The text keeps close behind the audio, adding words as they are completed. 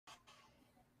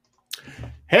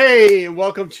Hey, and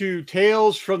welcome to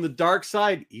Tales from the Dark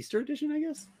Side, Easter edition, I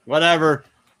guess. Whatever.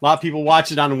 A lot of people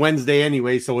watch it on Wednesday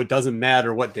anyway, so it doesn't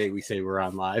matter what day we say we're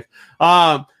on live.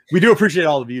 We do appreciate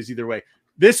all the views either way.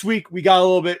 This week, we got a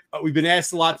little bit, we've been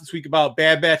asked a lot this week about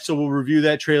Bad Batch, so we'll review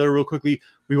that trailer real quickly.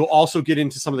 We will also get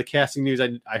into some of the casting news.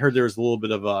 I heard there was a little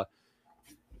bit of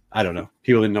I don't know,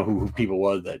 people didn't know who people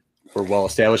was that were well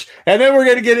established. And then we're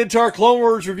going to get into our Clone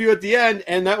Wars review at the end,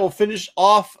 and that will finish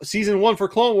off season 1 for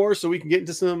Clone Wars, so we can get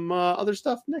into some other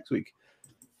stuff next week.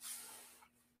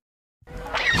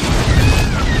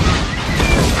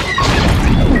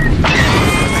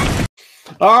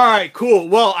 All right, cool.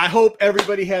 Well, I hope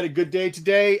everybody had a good day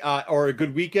today, or a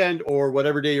good weekend, or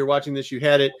whatever day you're watching this, you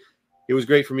had it. It was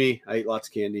great for me. I ate lots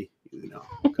of candy.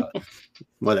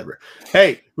 Whatever.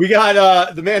 Hey, we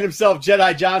got the man himself,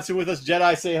 Jedi Johnson, with us.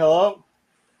 Jedi, say hello.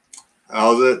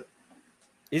 How's it?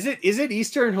 Is it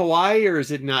Easter in Hawaii, or is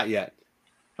it not yet?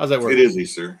 How's that work? It is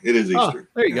Easter. It is Easter.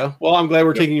 There you go. Well, I'm glad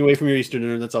we're taking you away from your Easter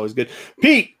dinner. That's always good.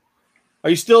 Pete, are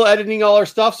you still editing all our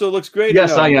stuff so it looks great?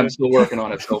 Yes, I am still working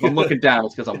on it. So if I'm looking down,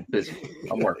 it's because I'm busy.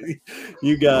 I'm working.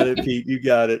 You got it, Pete. You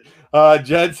got it.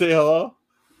 Jen, say hello.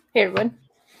 Hey, everyone.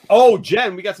 Oh,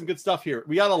 Jen, we got some good stuff here.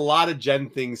 We got a lot of Jen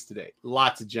things today.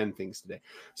 Lots of Jen things today.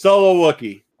 Solo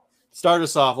Wookie, start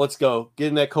us off. Let's go. Get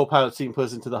in that co-pilot seat and put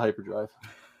us into the hyperdrive.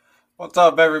 What's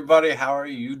up, everybody? How are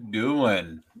you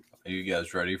doing? Are you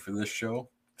guys ready for this show?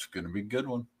 It's going to be a good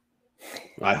one.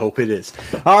 I hope it is.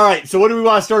 All right, so what do we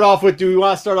want to start off with? Do we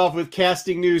want to start off with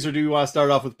casting news, or do we want to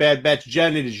start off with Bad Batch?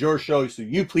 Jen, it is your show, so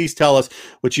you please tell us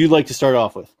what you'd like to start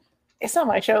off with. It's not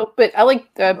my show, but I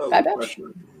like Bad Batch.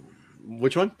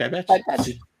 Which one? Bad Batch? Bad Batch.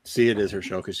 See, it is her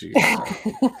show because she.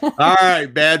 All right,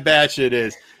 Bad Batch it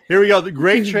is. Here we go. The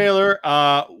great trailer.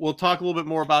 We'll talk a little bit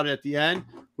more about it at the end.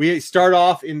 We start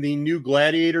off in the new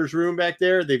Gladiators room back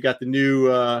there. They've got the new.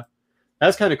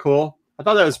 That's kind of cool. I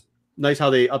thought that was nice how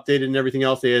they updated and everything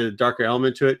else. They added a darker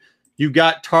element to it. You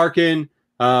got Tarkin.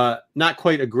 Not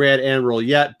quite a Grand Admiral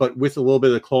yet, but with a little bit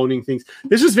of the cloning things.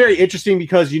 This is very interesting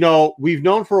because, we've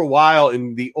known for a while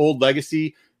in the old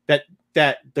legacy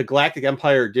that the Galactic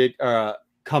Empire did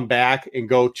come back and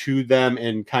go to them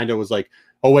and kind of was like,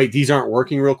 oh, wait, these aren't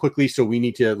working real quickly, so we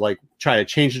need to try to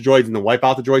change the droids and then wipe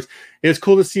out the droids. It's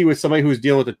cool to see with somebody who's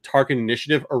dealing with the Tarkin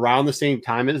Initiative around the same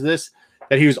time as this,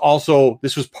 that he was also,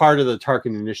 this was part of the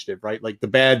Tarkin Initiative, right? Like the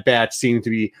Bad Batch seemed to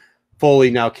be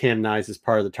fully now canonized as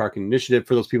part of the Tarkin Initiative.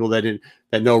 For those people that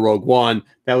know Rogue One,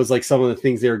 that was like some of the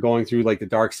things they were going through, like the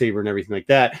Darksaber and everything like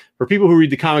that. For people who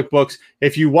read the comic books,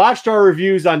 if you watched our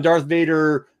reviews on Darth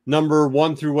Vader number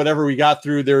 1 through whatever we got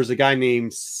through, there's a guy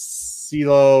named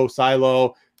Silo.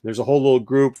 There's a whole little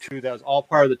group too that was all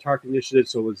part of the Tarkin Initiative.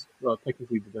 So it was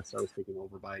technically the Death Star was taken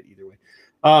over by it either way.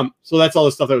 So that's all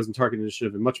the stuff that was in Tarkin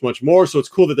Initiative and much, much more. So it's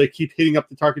cool that they keep hitting up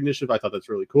the Tarkin Initiative. I thought that's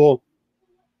really cool.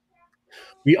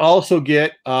 We also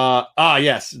get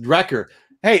yes, Wrecker.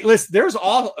 Hey, listen, there's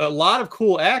a lot of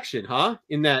cool action,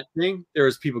 in that thing.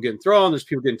 There's people getting thrown, there's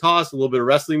people getting tossed, a little bit of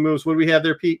wrestling moves. What do we have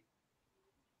there, Pete?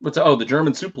 The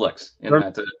German suplex in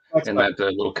that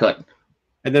little cut.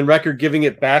 And then Wrecker giving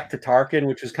it back to Tarkin,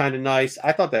 which was kind of nice.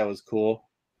 I thought that was cool.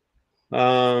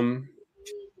 Yeah.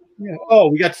 Oh,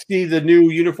 we got to see the new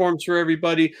uniforms for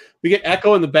everybody. We get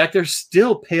Echo in the back. They're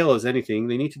still pale as anything.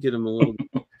 They need to get him a little bit.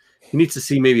 He needs to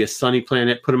see maybe a sunny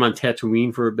planet, put him on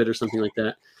Tatooine for a bit or something like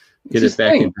that. Get it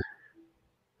back in.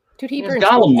 Dude, he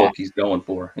Gollum look he's going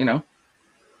for,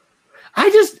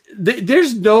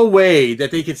 there's no way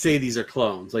that they could say these are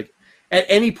clones. Like at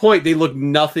any point, they look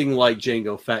nothing like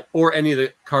Jango Fett or any of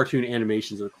the cartoon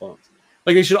animations of the clones.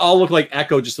 Like they should all look like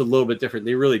Echo, just a little bit different.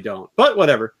 They really don't. But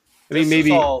whatever. I mean, maybe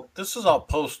this is all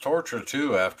post-torture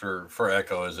too. For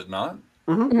Echo, is it not?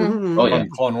 Mm-hmm, mm-hmm. Oh yeah,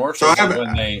 Clone Wars. So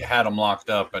when they had him locked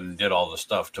up and did all the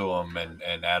stuff to him and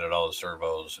added all the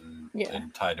servos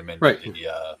and tied him into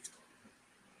the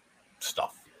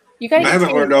stuff. I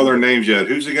haven't learned all their names yet.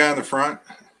 Who's the guy in the front?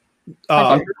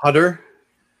 Hunter.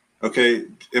 Okay,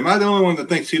 am I the only one that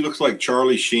thinks he looks like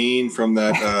Charlie Sheen from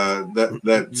that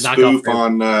that spoof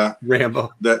on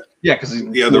Rambo? Because he's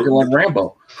looking like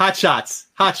Rambo. Hot Shots.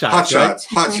 Hot Shots.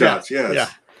 Yes. Yeah,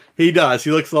 he does. He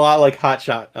looks a lot like Hot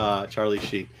Shot Charlie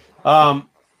Sheen.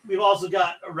 We've also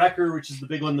got a Wrecker, which is the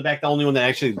big one in the back, the only one that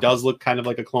actually does look kind of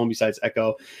like a clone besides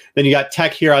Echo. Then you got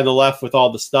Tech here on the left with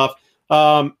all the stuff.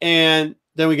 And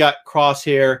then we got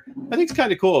Crosshair. I think it's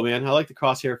kind of cool, man. I like the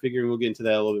Crosshair figure, and we'll get into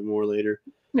that a little bit more later.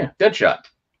 Yeah, Deadshot.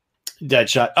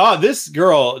 Oh, this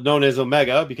girl known as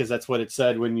Omega, because that's what it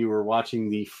said when you were watching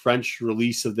the French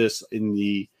release of this in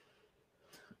the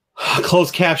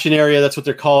closed caption area. That's what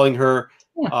they're calling her.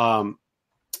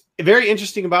 Very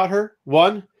interesting about her.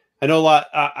 One, I know a lot.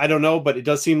 I don't know, but it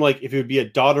does seem like if it would be a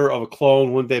daughter of a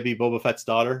clone, wouldn't that be Boba Fett's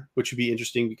daughter? Which would be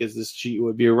interesting because she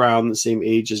would be around the same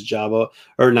age as Jabba,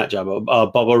 or not Jabba,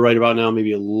 Bubba right about now,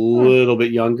 maybe a little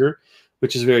bit younger,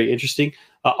 which is very interesting.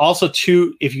 Also,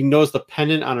 too, if you notice the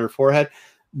pendant on her forehead,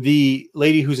 the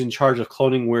lady who's in charge of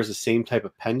cloning wears the same type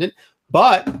of pendant.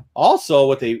 But also,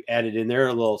 what they added in there,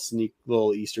 a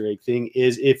little Easter egg thing,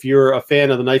 is if you're a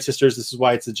fan of the Night Sisters, this is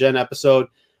why it's a Jen episode.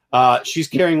 She's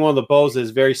carrying one of the bows that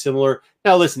is very similar.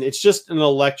 Now, listen, it's just an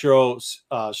electro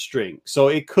string, so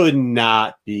it could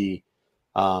not be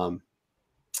a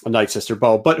Night Sister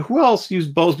bow. But who else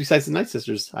used bows besides the Night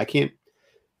Sisters? I can't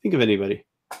think of anybody.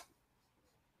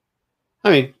 I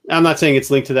mean, I'm not saying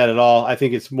it's linked to that at all. I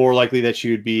think it's more likely that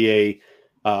she would be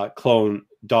a clone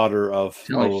daughter of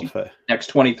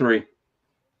X-23.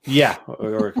 Yeah.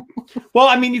 Well,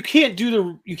 I mean, you can't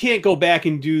go back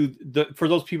and do for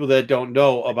those people that don't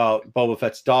know about Boba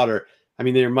Fett's daughter. I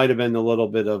mean, there might have been a little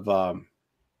bit of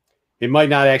it might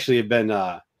not actually have been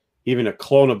even a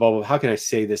clone of Boba. How can I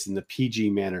say this in the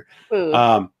PG manner?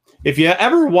 If you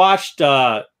ever watched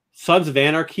Sons of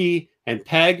Anarchy and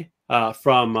Peg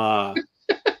from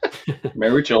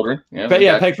Married Children.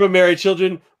 Yeah, Peg from Married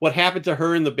Children. What happened to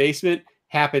her in the basement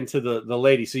happened to the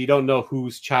lady. So you don't know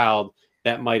whose child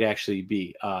that might actually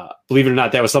be. Believe it or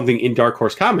not, that was something in Dark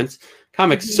Horse Comics.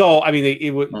 So I mean,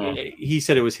 he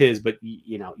said it was his, but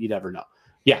you never know.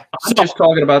 Yeah, I'm just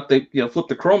talking about flip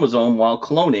the chromosome while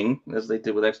cloning, as they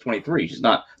did with X-23. She's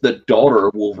not the daughter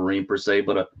of Wolverine per se,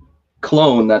 but a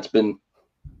clone that's been.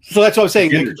 So that's what I'm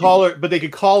saying. They could call her, but they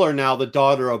could call her now the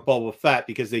daughter of Boba Fett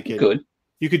because they could.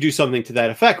 You could do something to that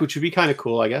effect, which would be kind of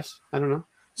cool, I guess. I don't know.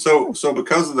 So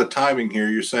because of the timing here,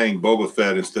 you're saying Boba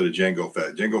Fett instead of Jango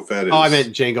Fett. Jango Fett is. Oh, I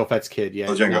meant Jango Fett's kid. Yeah.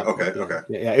 Oh, Jango. Okay.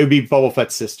 Yeah, it would be Boba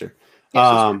Fett's sister.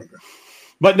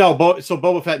 But no, so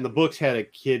Boba Fett in the books had a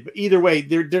kid. But either way,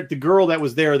 the girl that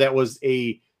was there that was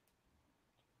a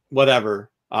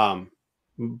whatever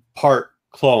part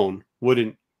clone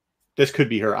wouldn't. This could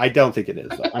be her. I don't think it is.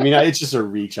 Though. I mean, it's just a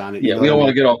reach on it. Yeah, we don't want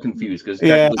to get all confused because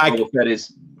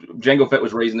Jango Fett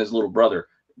was raising his little brother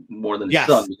more than his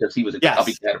son because he was a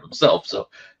copycat of himself. So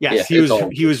yes,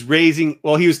 he was raising.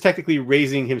 Well, he was technically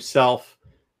raising himself,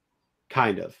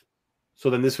 kind of. So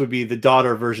then this would be the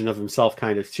daughter version of himself,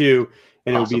 kind of too,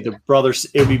 and awesome. It would be the brothers.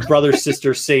 It would be brother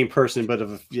sister, same person, but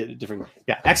of a different.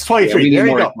 Yeah, X-23. Yeah, we need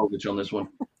more on this one.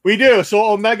 We do. So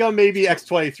Omega maybe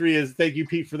X-23 is. Thank you,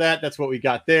 Pete, for that. That's what we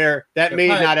got there. That may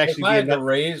not actually. If I had to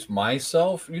raise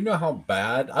myself, you know how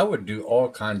bad I would do all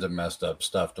kinds of messed up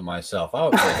stuff to myself. I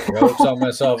would make jokes on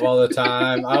myself all the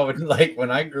time. I would when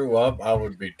I grew up, I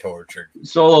would be tortured.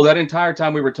 Solo, that entire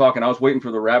time we were talking, I was waiting for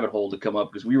the rabbit hole to come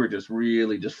up because we were just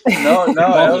really just. No,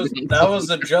 that was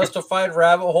a justified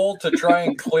rabbit hole to try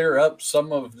and clear up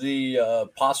some of the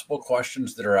possible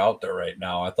questions that are out there right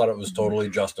now. I thought it was totally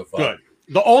justified. Good.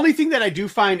 The only thing that I do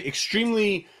find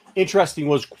extremely interesting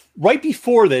was right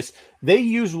before this, they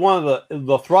used one of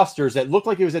the thrusters that looked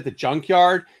like it was at the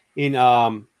junkyard in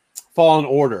Fallen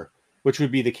Order, which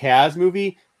would be the Kaz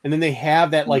movie. And then they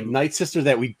have that Night Sister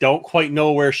that we don't quite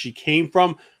know where she came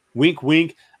from. Wink,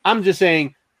 wink. I'm just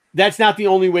saying that's not the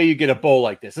only way you get a bow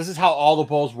like this. This is how all the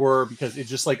bows were because it's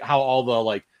just like how all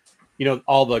the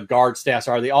all the guard staffs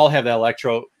are. They all have that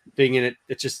electro thing in it.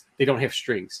 It's just they don't have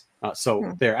strings.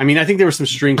 There. I mean, I think there were some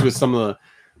strings with some of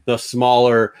the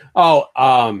smaller.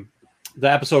 The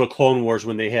episode of Clone Wars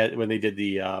when they did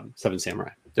the Seven Samurai.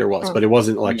 There was, but it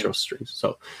wasn't electro strings.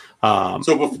 So,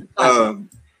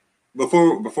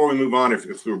 before we move on,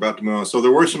 if we're about to move on, so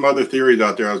there were some other theories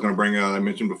out there I was going to bring out. I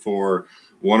mentioned before.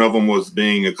 One of them was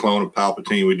being a clone of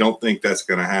Palpatine. We don't think that's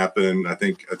going to happen. I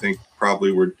think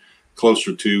probably we're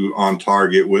closer to on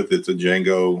target with it's a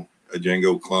Jango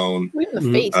clone.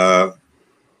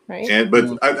 Right.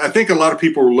 But I think a lot of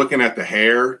people were looking at the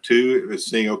hair too,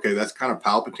 seeing okay, that's kind of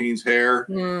Palpatine's hair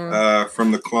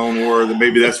from the Clone War. That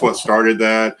maybe that's what started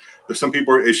that. There's some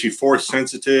people. Is she Force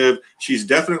sensitive? She's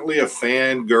definitely a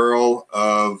fan girl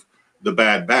of the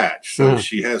Bad Batch. So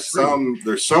she has some.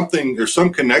 There's some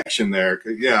connection there.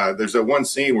 Yeah, there's that one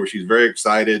scene where she's very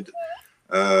excited.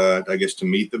 I guess to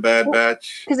meet the Bad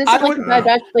Batch because it's like the Bad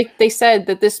Batch. Like they said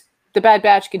that the Bad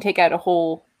Batch can take out a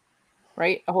whole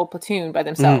platoon by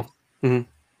themselves. Mm-hmm.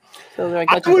 So they're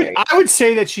like I would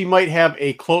say that she might have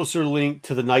a closer link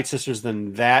to the Night Sisters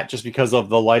than that, just because of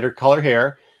the lighter color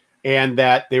hair, and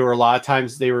that they were a lot of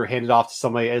times they were handed off to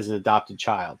somebody as an adopted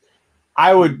child.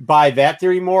 I would buy that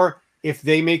theory more. if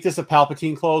they make this a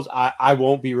Palpatine close, I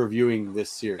won't be reviewing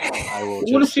this series. I will.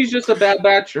 What if she's just a Bad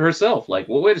Batch herself? Like,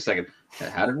 well, wait a second.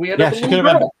 How did we end up? She could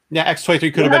have been. Yeah,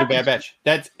 X-23 could have been a Bad Batch.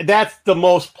 That's the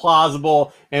most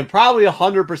plausible and probably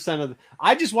 100% of.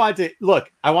 I just wanted to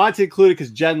look. I wanted to include it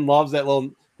because Jen loves that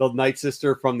little Night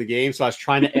Sister from the game, so I was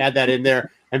trying to add that in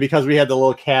there. And because we had the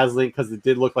little Kaz link, because it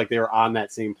did look like they were on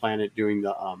that same planet doing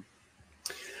the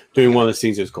doing one of the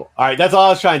scenes. It was cool. All right, that's all I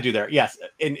was trying to do there. Yes,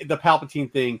 and the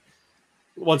Palpatine thing.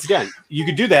 Once again, you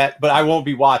could do that, but I won't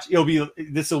be watching.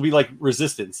 This will be like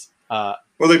Resistance. Well,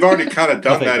 they've already kind of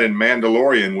done that in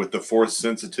Mandalorian with the Force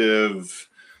sensitive,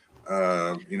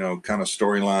 kind of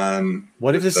storyline.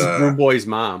 What if this is Broom Boy's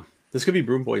mom? This could be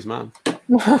Broom Boy's mom.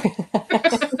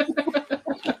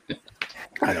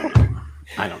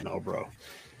 I don't know, bro.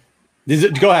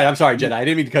 Go ahead. I'm sorry, Jedi. I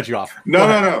didn't mean to cut you off.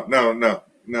 No.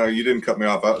 You didn't cut me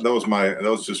off. That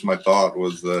was just my thought.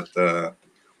 Was that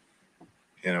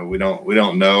we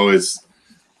don't know.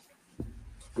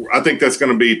 I think that's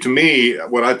going to be, to me,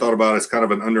 what I thought about is kind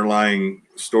of an underlying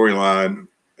storyline.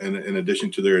 And in addition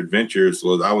to their adventures,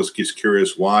 I was just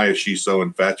curious, why is she so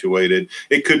infatuated?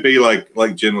 It could be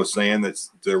like Jen was saying, that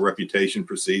their reputation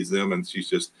precedes them, and she's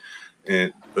just.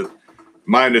 But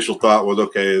my initial thought was,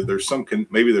 okay,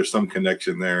 maybe there's some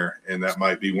connection there, and that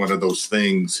might be one of those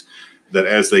things that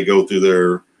as they go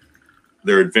through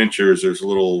their adventures, there's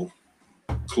little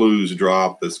clues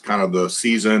drop. That's kind of the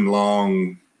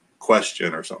season-long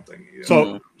question or something.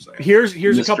 Here's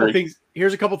a couple things.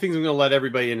 Here's a couple things I'm going to let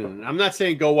everybody in. And I'm not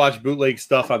saying go watch bootleg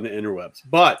stuff on the interwebs,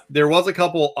 but there was a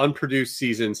couple unproduced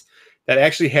seasons that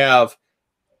actually have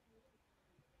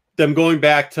them going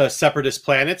back to separatist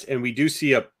planets, and we do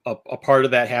see a part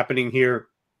of that happening here.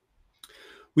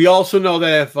 We also know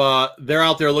that if they're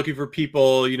out there looking for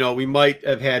people, we might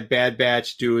have had Bad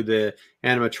Batch do the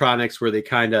animatronics where they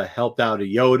kind of helped out a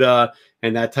Yoda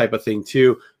and that type of thing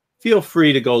too. Feel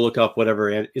free to go look up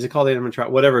whatever. Is it called animatronics?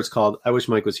 Whatever it's called. I wish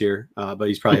Mike was here, but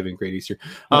he's probably having great Easter.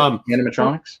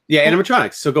 Animatronics? Yeah,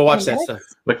 animatronics. So go watch that stuff.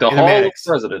 Like the Hall of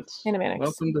Presidents. Animatics.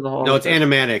 Welcome to the Hall. No, it's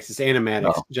animatics. It's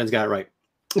animatics. Oh. Jen's got it right.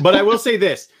 But I will say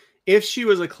this. If she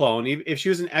was a clone, if she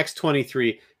was an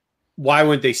X-23, why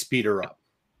wouldn't they speed her up?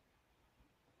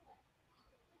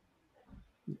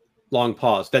 Long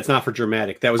pause. That's not for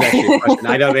dramatic. That was actually a question.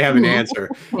 I don't have an answer.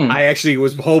 I actually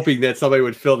was hoping that somebody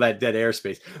would fill that dead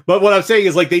airspace. But what I'm saying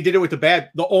is, like, they did it with the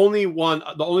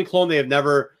only clone they have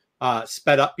never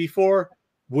sped up before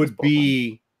would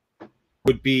be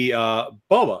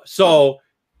Boba. So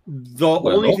the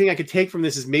only thing I could take from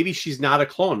this is maybe she's not a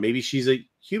clone. Maybe she's a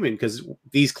human, because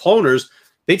these cloners,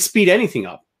 they'd speed anything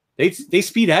up. They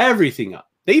speed everything up.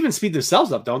 They even speed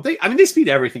themselves up, don't they? I mean, they speed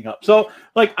everything up. So,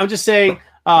 like, I'm just saying.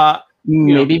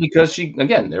 Maybe because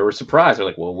they were surprised. They're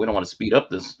like, well, we don't want to speed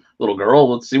up this little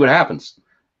girl. Let's see what happens.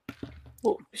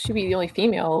 Well, she'd be the only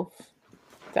female of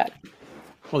that.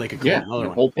 Well, they could go another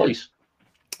one. Whole place.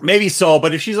 Maybe so,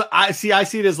 but if she's, I see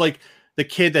it as like the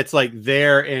kid that's like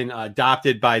there and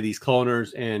adopted by these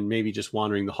cloners and maybe just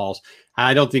wandering the halls.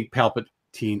 I don't think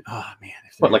Palpatine. Oh man,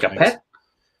 what, like a pet?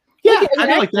 Yeah, I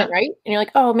don't like that, right? And you're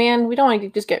like, oh man, we don't want to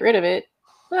just get rid of it.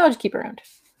 Well, I'll just keep it around.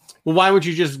 Well, why would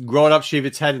you just grow it up, shave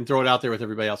its head, and throw it out there with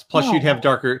everybody else? Plus, you'd have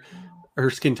darker. Her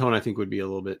skin tone, I think, would be a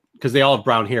little bit, because they all have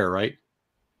brown hair, right?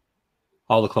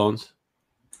 All the clones.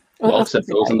 Well, except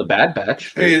those in the Bad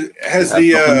Batch. Hey, has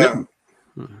 99?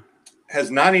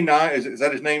 Is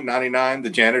that his name? 99, the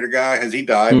janitor guy. Has he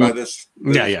died by this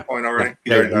point already?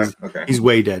 Okay. He's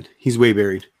way dead. He's way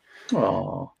buried.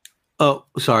 Oh,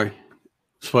 sorry.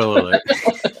 Spoiler alert.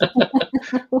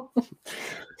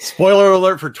 Spoiler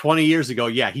alert for 20 years ago.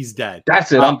 Yeah, he's dead.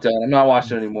 That's it. I'm done. I'm not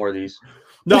watching any more of these.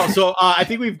 No, so I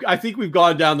think we've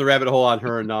gone down the rabbit hole on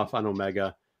her enough on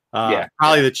Omega.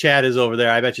 Probably the chat is over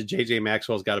there. I bet you JJ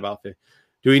Maxwell's got about 50.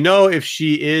 Do we know if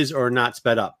she is or not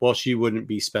sped up? Well, she wouldn't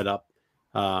be sped up.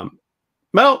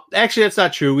 Well, actually, that's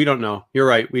not true. We don't know. You're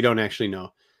right. We don't actually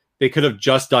know. They could have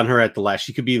just done her at the last.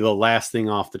 She could be the last thing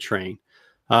off the train.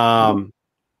 A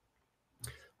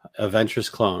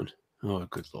Ventress clone. Oh,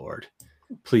 good Lord.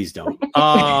 Please don't.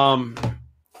 But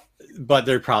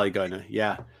they're probably gonna.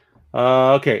 Yeah.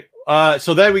 Okay.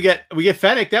 So then we get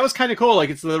Fennec. That was kind of cool. Like,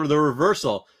 it's the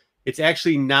reversal. It's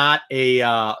actually not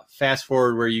a fast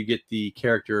forward where you get the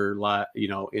character,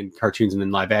 in cartoons and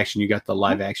then live action. You got the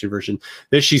live action version.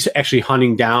 This, she's actually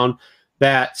hunting down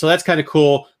that. So that's kind of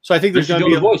cool. So I think there's going to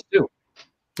be a voice too.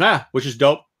 Which is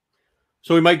dope.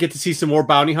 So we might get to see some more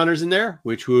bounty hunters in there,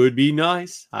 which would be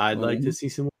nice. I'd like to see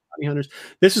some more bounty bounty hunters.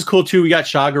 This is cool too. We got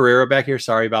Shaw Guerrero back here.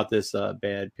 Sorry about this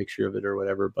bad picture of it or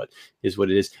whatever, but is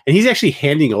what it is. And he's actually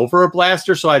handing over a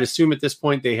blaster, so I'd assume at this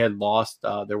point they had lost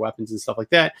their weapons and stuff like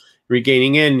that.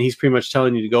 Regaining in, and he's pretty much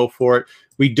telling you to go for it.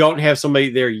 We don't have somebody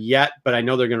there yet, but I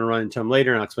know they're going to run into him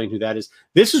later, and I'll explain who that is.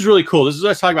 This is really cool. This is what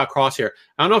I was talking about Crosshair.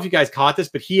 I don't know if you guys caught this,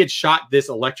 but he had shot this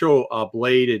electro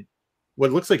bladed,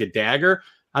 what looks like a dagger,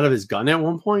 out of his gun at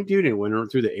one point, dude, and it went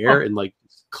through the air and like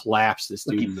collapsed this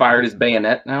dude. He fired his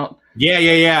bayonet out.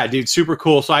 Yeah, dude, super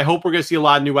cool. So I hope we're going to see a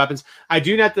lot of new weapons. I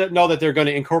do not know that they're going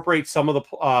to incorporate some of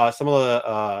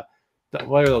the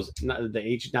what are those? Not the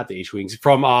H-wings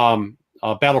from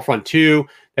Battlefront 2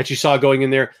 that you saw going in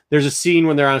there. There's a scene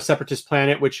when they're on a separatist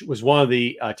planet, which was one of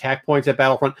the attack points at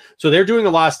Battlefront. So they're doing a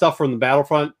lot of stuff from the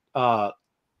Battlefront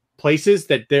places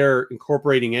that they're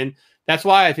incorporating in. That's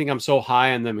why I think I'm so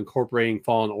high on them incorporating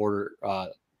Fallen Order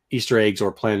Easter eggs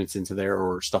or planets into there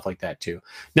or stuff like that too.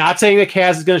 Not saying that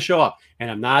Kaz is going to show up, and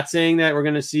I'm not saying that we're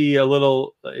going to see a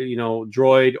little,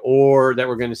 droid or that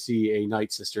we're going to see a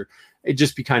Night Sister. It'd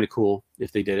just be kind of cool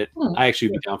if they did it. I actually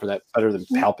would be down for that. Better than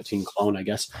Palpatine clone, I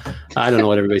guess. I don't know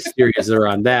what everybody's theories are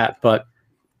on that, but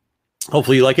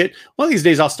hopefully you like it. One of these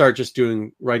days I'll start just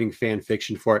writing fan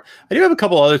fiction for it. I do have a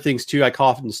couple other things too. I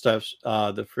coughed and stuff,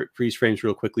 the freeze frames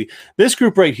real quickly. This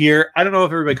group right here, I don't know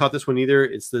if everybody caught this one either.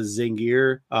 It's the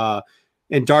Zangir,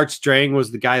 and Dart Strang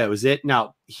was the guy that was it.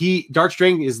 Now Dart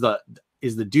Strang is the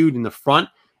dude in the front,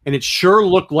 and it sure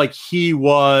looked like he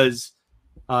was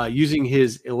using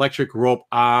his electric rope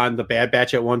on the Bad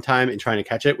Batch at one time and trying to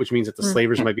catch it, which means that the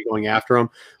slavers might be going after him,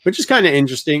 which is kind of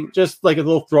interesting. Just like a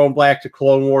little throwback to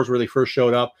Clone Wars where they first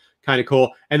showed up. Kind of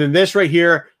cool. And then this right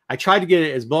here, I tried to get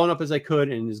it as blown up as I could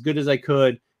and as good as I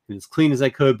could and as clean as I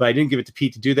could, but I didn't give it to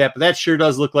Pete to do that. But that sure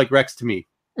does look like Rex to me.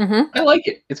 Mm-hmm. I like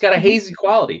it. It's got a hazy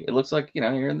quality. It looks like,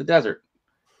 you're in the desert.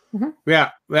 Mm-hmm.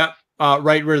 Yeah.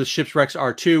 Right where the ship's Rex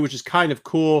are too, which is kind of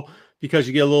cool because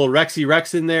you get a little Rexy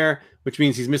Rex in there, which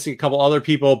means he's missing a couple other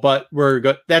people, but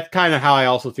that's kind of how I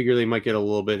also figure they might get a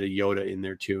little bit of Yoda in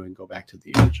there too and go back to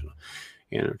the original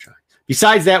animatronic.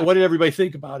 Besides that, what did everybody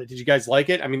think about it? Did you guys like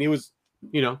it? I mean, it was,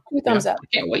 thumbs up. I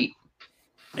can't wait.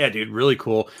 Yeah, dude, really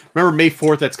cool. Remember May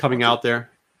 4th that's coming out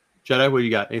there? Jedi, what do you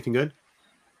got? Anything good?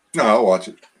 No, I'll watch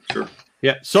it. Sure.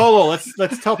 Yeah, Solo,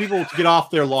 let's tell people to get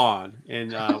off their lawn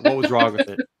and what was wrong with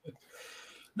it.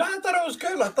 No, I thought it was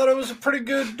good. I thought it was a pretty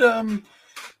good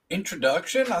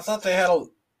introduction. I thought they had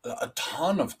a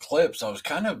ton of clips. I was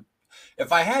kind of,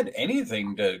 if I had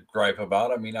anything to gripe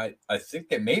about, I mean, I think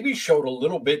they maybe showed a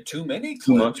little bit too many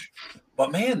clips.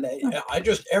 But man, I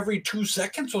just every 2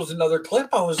 seconds was another clip.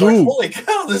 I was like, holy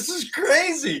cow, this is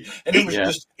crazy. And it was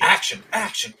just action.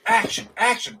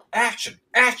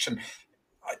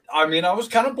 I mean, I was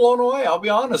kind of blown away. I'll be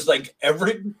honest. Like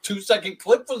every 2-second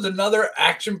clip was another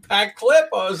action-packed clip.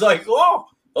 I was like, oh,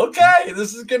 okay,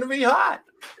 this is going to be hot.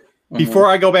 Before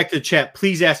I go back to the chat,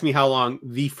 please ask me how long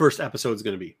the first episode is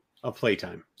going to be of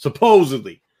playtime.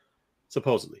 Supposedly.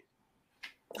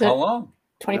 How long?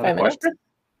 25 minutes.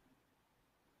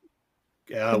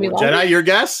 Jedi, your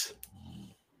guess?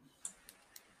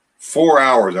 4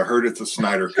 hours. I heard it's a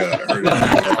Snyder cut. I heard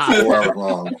it's 4 hours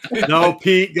long. No,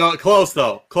 Pete, close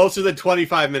though. Closer than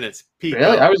 25 minutes. Pete,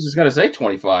 really? I was just going to say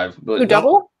 25. But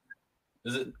double?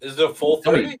 Is it a full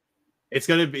 30? It's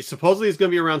going to be supposedly it's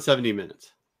going to be around 70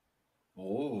 minutes.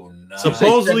 Oh, nice.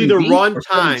 Supposedly the run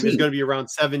time is going to be around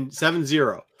 70.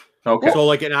 Okay. So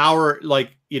like an hour,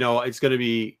 it's going to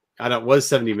be, was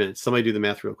 70 minutes. Somebody do the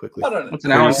math real quickly. What's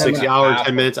an hour? 60 hours,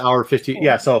 10 minutes, hour 15.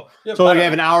 Yeah. So you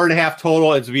have an hour and a half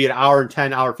total. It's be an hour and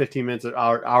 10, hour 15 minutes,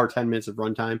 hour 10 minutes of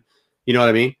runtime. You know what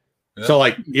I mean? Yeah. So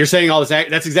you're saying all this,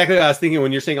 that's exactly what I was thinking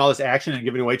when you're saying all this action and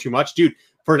giving away too much, dude,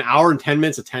 for an hour and 10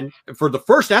 minutes for the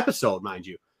first episode, mind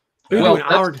you. Well,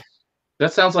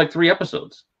 that sounds like 3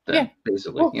 episodes. Then,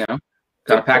 basically,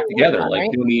 kind of packed together,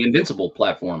 like doing the Invincible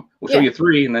platform. We'll show you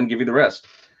 3 and then give you the rest.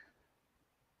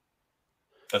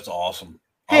 That's awesome.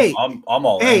 Hey, I'm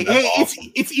all in. Hey,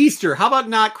 Awesome. it's Easter. How about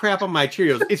not crap on my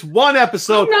Cheerios? It's 1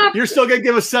 episode. You're still gonna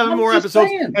give us 7 more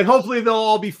episodes, and hopefully they'll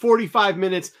all be 45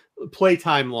 minutes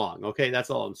playtime long. Okay, that's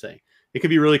all I'm saying. It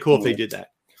could be really cool if they did that.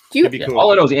 Cool.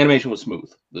 All I know is the animation was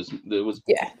smooth. It was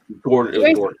gorgeous.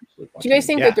 Do you guys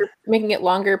think that they're making it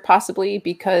longer, possibly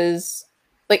because?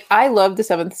 I love the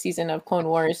 7th season of Clone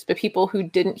Wars, but people who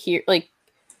didn't hear,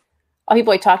 all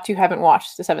people I talked to haven't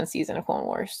watched the 7th season of Clone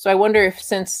Wars. So I wonder if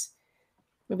since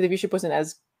maybe the viewership wasn't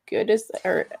as good as,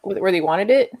 or where they wanted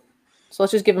it, so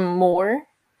let's just give them more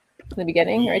in the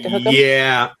beginning, right, to hook them?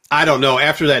 Yeah, I don't know.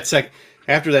 After that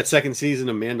second season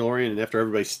of Mandalorian and after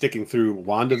everybody sticking through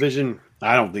WandaVision,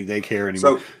 I don't think they care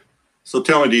anymore. So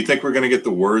tell me, do you think we're going to get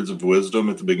the words of wisdom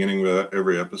at the beginning of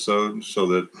every episode so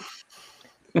that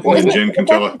Jen can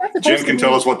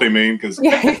tell us what they mean? Because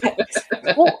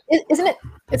well, isn't it?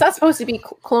 It's not supposed to be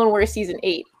Clone Wars season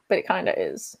 8, but it kind of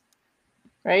is,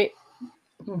 right?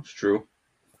 It's true.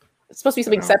 It's supposed to be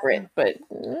something separate, but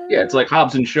yeah, it's like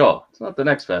Hobbs and Shaw. It's not the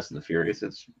next Fast and the Furious.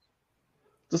 It's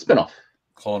a spinoff.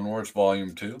 Clone Wars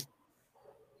Volume 2,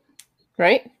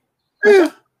 right?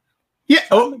 Yeah.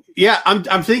 Oh, yeah.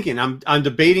 I'm thinking. I'm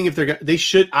debating if they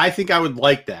should. I think I would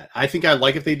like that. I think I'd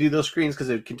like if they do those screens because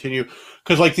it would continue.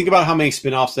 Because like think about how many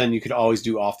spinoffs then you could always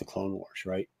do off the Clone Wars,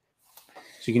 right?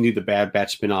 So you can do the Bad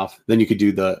Batch spinoff. Then you could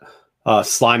do the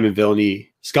Scum and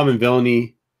Villainy. You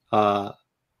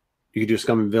could do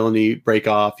Scum and Villainy break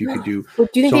off. You could do. Well,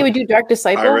 do you think they would do Dark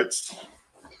Disciple? Pirates.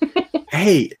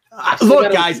 Hey,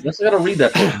 look, guys. I got to read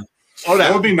that.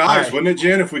 That would be nice, right. wouldn't it,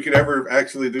 Jen? If we could ever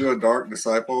actually do a Dark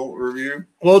Disciple review.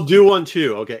 We'll do one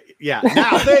too. Okay. Yeah.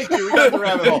 Now, thank you. We got the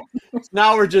rabbit hole.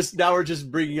 Now we're just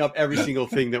bringing up every single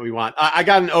thing that we want. I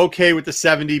got an okay with the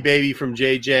 70 baby from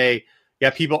JJ.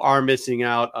 Yeah, people are missing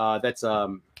out. That's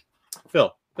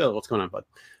Phil. Phil, what's going on, bud?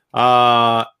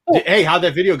 Hey, how'd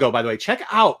that video go? By the way, check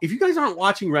out if you guys aren't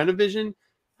watching Renovision.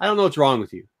 I don't know what's wrong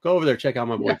with you. Go over there, check out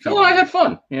my boy. Yeah, I had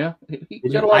fun. Yeah,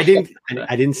 I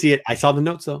didn't see it. I saw the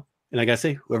notes though, and I gotta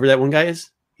say, whoever that one guy is,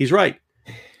 he's right.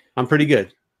 I'm pretty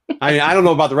good. I mean, I don't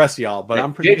know about the rest of y'all, but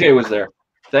I'm pretty. JJ good. was there.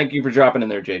 Thank you for dropping in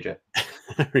there, JJ. I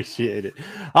appreciate it.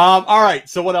 All right.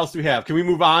 So what else do we have? Can we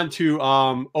move on to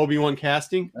Obi-Wan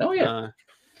casting? Oh yeah.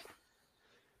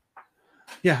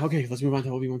 Yeah. Okay. Let's move on to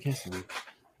Obi-Wan casting.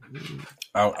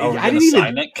 Are we going to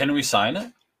sign it? Can we sign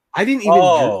it? I didn't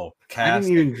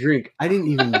even. Drink. I didn't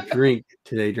even drink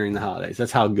today during the holidays.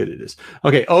 That's how good it is.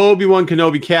 Okay, Obi-Wan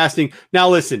Kenobi casting. Now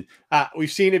listen,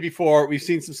 we've seen it before. We've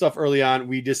seen some stuff early on.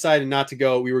 We decided not to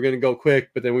go. We were going to go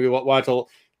quick, but then we wanted to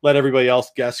let everybody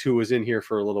else guess who was in here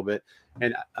for a little bit.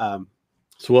 And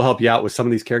so we'll help you out with some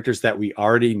of these characters that we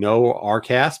already know are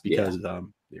cast because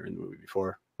they were in the movie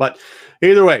before. But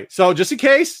either way, so just in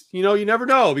case, you never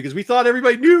know because we thought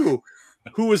everybody knew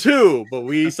who was who, but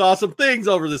we saw some things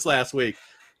over this last week.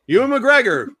 Ewan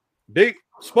McGregor, big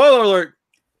spoiler alert,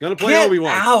 gonna play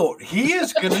Obi-Wan. Out. He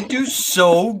is gonna do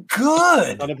so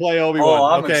good. Gonna play Obi-Wan. Oh,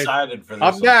 I'm excited for this.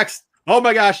 Up next, oh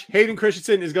my gosh, Hayden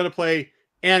Christensen is gonna play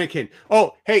Anakin.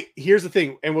 Oh, hey, here's the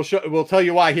thing, and we'll tell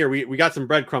you why here. We got some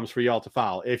breadcrumbs for y'all to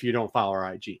follow if you don't follow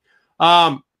our IG.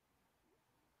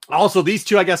 Also, these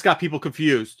two, I guess, got people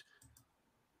confused.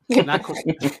 Not cool.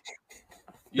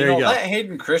 There you go. That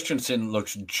Hayden Christensen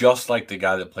looks just like the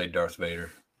guy that played Darth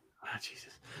Vader. Oh, Jesus.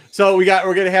 So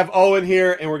we're gonna have Owen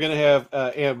here, and we're gonna have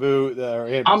Aunt Boo.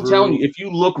 I'm telling you, if you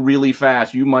look really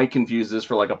fast, you might confuse this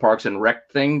for like a Parks and Rec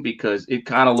thing because it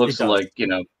kind of looks like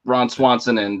Ron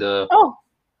Swanson and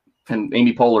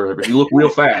Amy Poehler. But you look real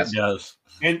fast. It does.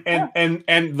 And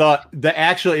the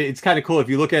actually, it's kind of cool if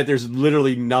you look at it. There's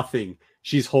literally nothing.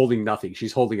 She's holding nothing.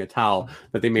 She's holding a towel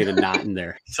that they made a knot in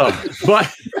there. So,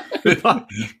 but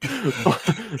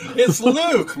it's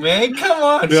Luke, man. Come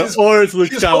on. Yeah, or it's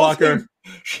Luke Skywalker.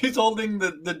 She's holding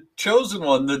the chosen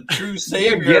one, the true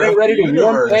savior. Getting ready to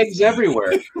warm pegs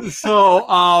everywhere.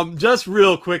 So, just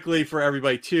real quickly for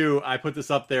everybody too, I put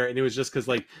this up there, and it was just because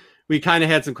we kind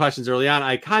of had some questions early on.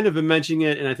 I kind of been mentioning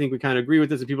it, and I think we kind of agree with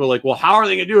this. And people are like, "Well, how are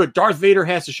they going to do it? Darth Vader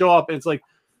has to show up." And it's like,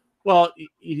 well,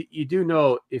 you do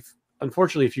know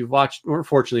unfortunately, if you've watched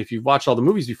all the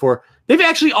movies before, they've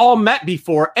actually all met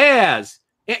before as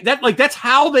that. Like that's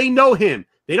how they know him.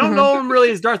 They don't know him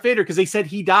really as Darth Vader because they said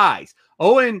he dies.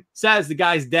 Owen says the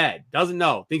guy's dead. Doesn't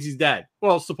know. Thinks he's dead.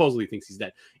 Well, supposedly thinks he's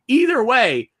dead. Either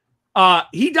way,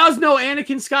 he does know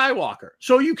Anakin Skywalker.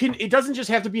 So it doesn't just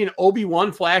have to be an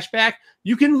Obi-Wan flashback.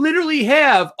 You can literally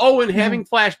have Owen having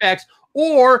flashbacks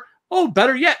or,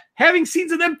 better yet, having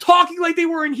scenes of them talking like they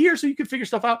were in here so you can figure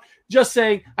stuff out. Just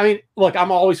saying, I mean, look,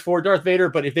 I'm always for Darth Vader,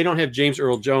 but if they don't have James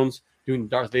Earl Jones doing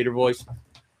Darth Vader voice,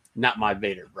 not my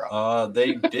Vader, bro.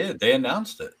 They did. They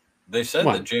announced it. They said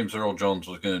that James Earl Jones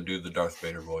was going to do the Darth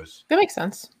Vader voice. That makes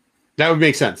sense. That would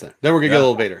make sense then. Then we're going to get a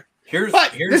little Vader. Here's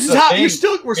this is how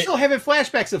we're still having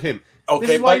flashbacks of him. Okay,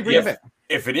 this is why you bring it back.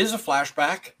 If it is a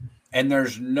flashback and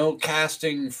there's no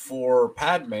casting for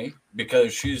Padme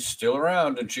because she's still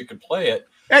around and she could play it.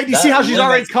 Hey, do you see how she's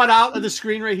already cut out of the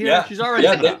screen right here? Yeah, she's already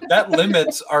that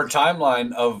limits our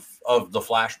timeline of the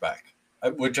flashback,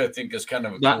 which I think is kind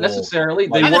of not cool. Necessarily.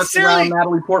 They worked around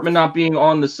Natalie Portman not being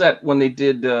on the set when they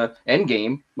did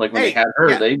Endgame. Like when they had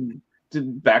her, they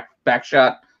did back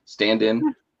shot, stand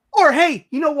in. Or hey,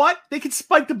 you know what? They could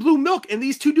spike the blue milk, and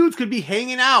these two dudes could be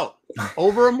hanging out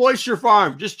over a moisture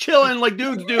farm, just chilling like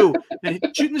dudes do, and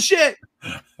shooting the shit.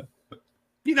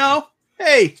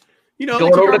 Hey. You know,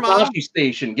 going over to Tosche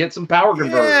Station, get some power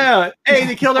converter. Yeah. Hey,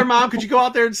 they killed our mom. Could you go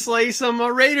out there and slay some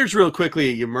Raiders real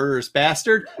quickly, you murderous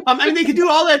bastard? I mean, they could do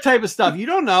all that type of stuff. You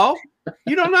don't know.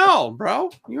 You don't know, bro.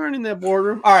 You weren't in that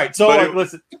boardroom. All right. So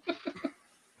listen.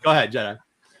 Go ahead, Jedi.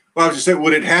 Well, I was just saying,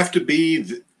 would it have to be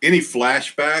any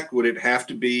flashback? Would it have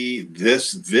to be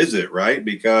this visit, right?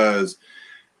 Because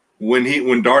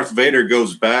when Darth Vader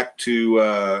goes back to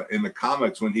in the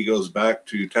comics, when he goes back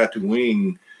to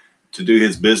Tatooine to do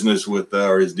his business with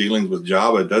or his dealings with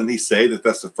Jabba, doesn't he say that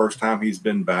that's the first time he's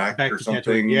been back or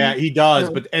something? Yeah, he does.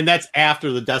 And that's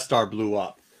after the Death Star blew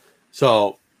up.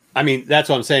 So, I mean, that's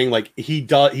what I'm saying. Like he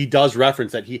does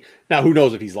reference that now who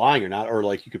knows if he's lying or not, or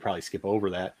like you could probably skip over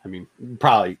that. I mean,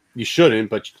 probably you shouldn't,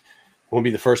 but it won't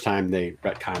be the first time they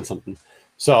retcon something.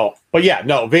 So, but yeah,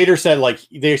 no, Vader said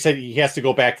they said he has to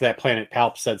go back to that planet.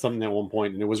 Palp said something at one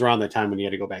point, and it was around that time when he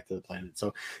had to go back to the planet.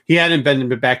 So he hadn't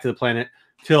been back to the planet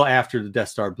till after the Death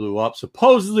Star blew up,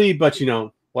 supposedly, but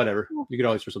whatever. You could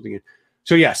always throw something in.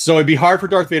 So yes, so it'd be hard for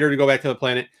Darth Vader to go back to the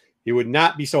planet. It would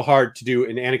not be so hard to do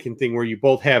an Anakin thing where you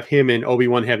both have him and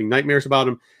Obi-Wan having nightmares about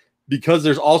him, because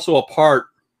there's also a part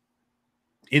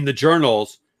in the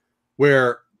journals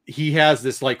where he has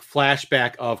this like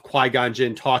flashback of Qui-Gon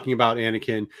Jinn talking about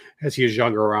Anakin as he was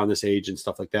younger, around this age and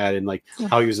stuff like that, and like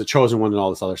how he was the chosen one and all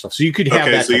this other stuff. So you could have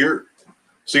that.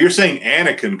 So you're saying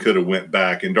Anakin could have went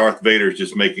back, and Darth Vader's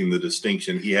just making the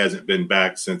distinction he hasn't been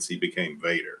back since he became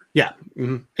Vader. Yeah,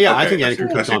 yeah, okay, I think Anakin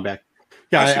could have gone back.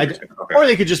 Yeah, or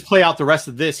they could just play out the rest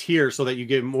of this here so that you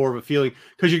get more of a feeling,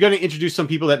 because you're going to introduce some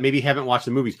people that maybe haven't watched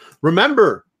the movies.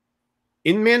 Remember,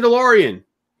 in Mandalorian,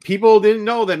 people didn't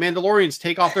know that Mandalorians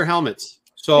take off their helmets.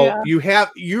 So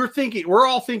you're thinking, we're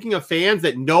all thinking of fans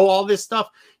that know all this stuff.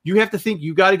 You have to think,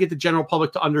 you got to get the general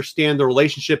public to understand the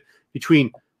relationship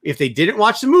between, if they didn't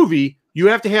watch the movie, you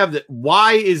have to have the,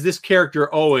 why is this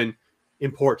character Owen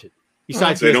important?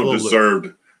 Besides, they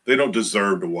don't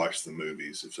deserve to watch the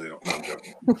movies if they don't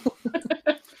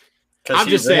know. I'm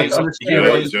just saying. Just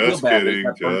kidding.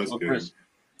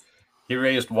 He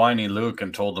raised whiny Luke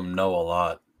and told him no a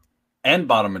lot, and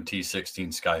bought him a T-16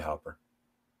 Skyhopper.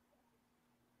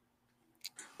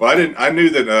 Well, I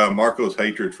knew that Marco's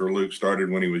hatred for Luke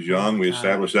started when he was young. We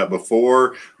established that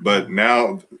before, but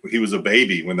now he was a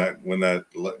baby when that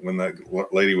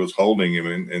lady was holding him,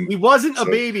 and he wasn't a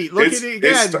baby. Look at it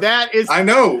again. That is, I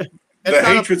know. The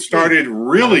hatred started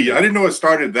really. I didn't know it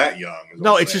started that young.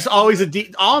 No, it's just always a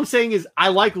deep. All I'm saying is I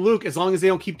like Luke as long as they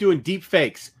don't keep doing deep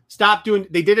fakes. Stop doing.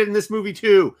 They did it in this movie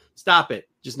too. Stop it.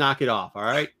 Just knock it off. All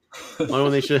right.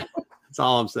 When they should. That's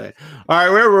all I'm saying. All right.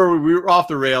 Where were we? We were off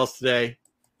the rails today.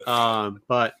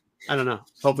 But I don't know.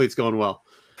 Hopefully it's going well.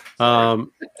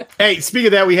 Hey, speaking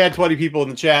of that, we had 20 people in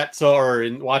the chat, or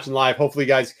in watching live. Hopefully, you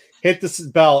guys hit this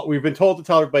bell. We've been told to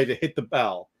tell everybody to hit the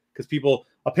bell because people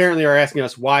apparently are asking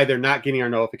us why they're not getting our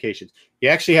notifications. You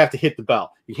actually have to hit the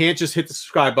bell. You can't just hit the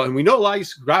subscribe button. We know a lot of you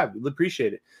subscribe. We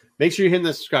appreciate it. Make sure you're hitting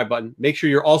the subscribe button. Make sure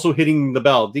you're also hitting the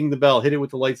bell. Ding the bell. Hit it with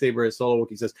the lightsaber, as Solo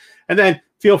Wookiee says. And then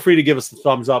feel free to give us the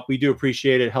thumbs up. We do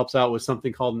appreciate it. It helps out with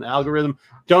something called an algorithm.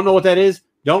 Don't know what that is.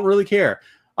 Don't really care.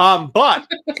 But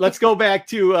let's go back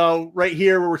to right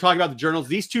here where we're talking about the journals.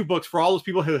 These two books, for all those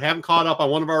people who haven't caught up on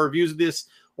one of our reviews of this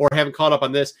or haven't caught up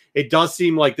on this, it does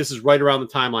seem like this is right around the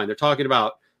timeline. They're talking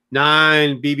about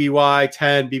 9 BBY,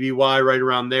 10 BBY, right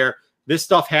around there. This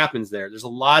stuff happens there. There's a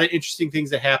lot of interesting things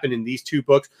that happen in these two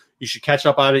books. You should catch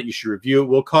up on it. You should review it.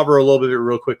 We'll cover a little bit of it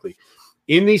real quickly.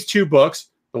 In these two books,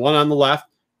 the one on the left,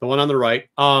 the one on the right,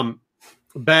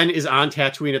 Ben is on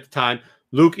Tatooine at the time.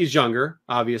 Luke is younger,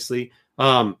 obviously.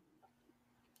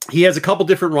 He has a couple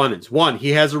different run-ins. One, he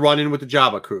has a run-in with the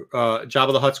Jabba crew,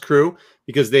 Jabba the Hutt's crew,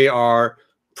 because they are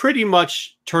pretty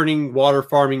much turning water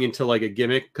farming into like a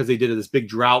gimmick, because they did this big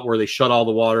drought where they shut all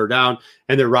the water down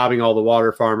and they're robbing all the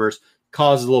water farmers.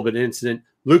 Causes a little bit of incident.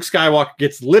 Luke Skywalker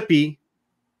gets lippy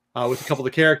with a couple of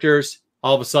the characters.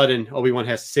 All of a sudden, Obi-Wan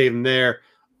has to save him there.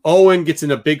 Owen gets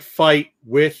in a big fight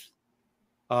with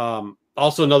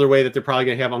also another way that they're probably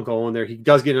going to have Uncle Owen there. He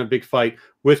does get in a big fight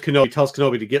with Kenobi. He tells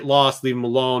Kenobi to get lost, leave him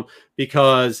alone,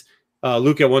 because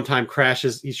Luke at one time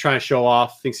crashes. He's trying to show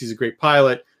off, thinks he's a great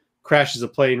pilot, crashes a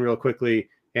plane real quickly,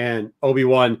 and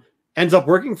Obi-Wan ends up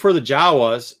working for the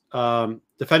Jawas,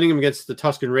 defending him against the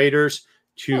Tusken Raiders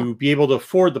to be able to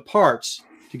afford the parts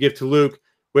to give to Luke,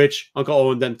 which Uncle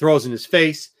Owen then throws in his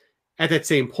face. At that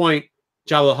same point,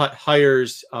 Jabba the Hutt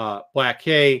hires Black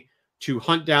K to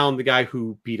hunt down the guy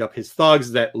who beat up his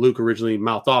thugs that Luke originally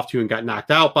mouthed off to and got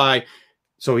knocked out by.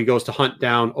 So he goes to hunt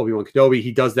down Obi-Wan Kenobi.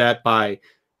 He does that by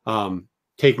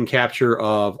taking capture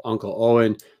of Uncle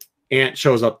Owen. Ant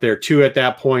shows up there too at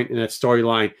that point in that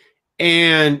storyline.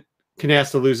 And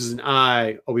Canasta loses an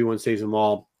eye, Obi-Wan saves them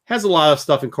all. Has a lot of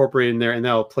stuff incorporated in there, and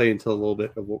that'll play into a little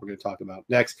bit of what we're going to talk about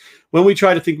next when we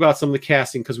try to think about some of the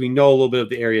casting, because we know a little bit of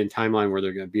the area and timeline where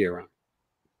they're going to be around.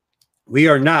 We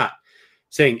are not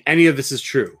saying any of this is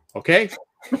true, okay?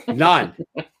 None.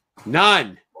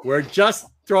 We're just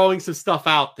throwing some stuff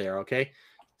out there, okay?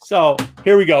 So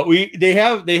here we go. They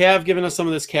have given us some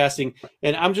of this casting,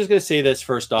 and I'm just going to say this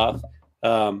first off.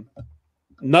 None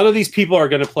of these people are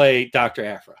going to play Dr.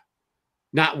 Aphra.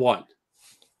 Not one.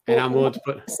 And I'm willing to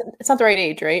put. It's not the right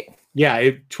age, right?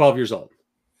 Yeah, 12 years old.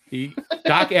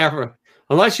 Doc Aphra,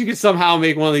 unless you could somehow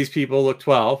make one of these people look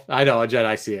 12. I know, Jed,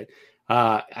 I see it.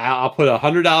 I'll put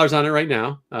 $100 on it right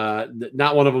now.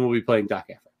 Not one of them will be playing Doc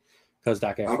Aphra, because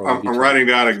Doc Aphra. I'm writing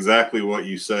down exactly what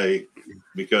you say,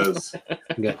 because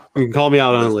okay. You can call me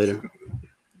out on it later.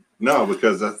 No,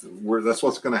 because that's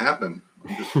what's going to happen.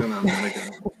 I'm just going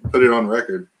to put it on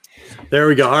record. There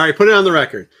we go. All right, put it on the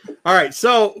record. All right,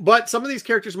 so, but some of these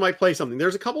characters might play something.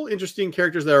 There's a couple interesting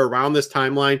characters that are around this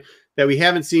timeline that we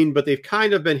haven't seen, but they've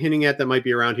kind of been hinting at that might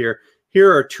be around here.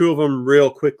 Here are two of them real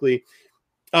quickly.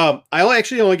 I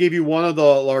only gave you one of the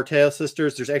Lartell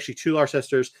sisters. There's actually two Lar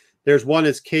sisters. There's one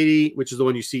is Katie, which is the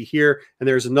one you see here, and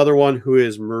there's another one who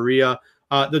is Maria.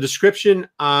 The description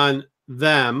on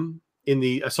them in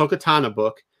the Ahsoka Tano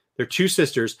book, they're two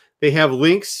sisters. They have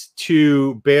links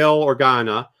to Bail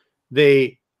Organa.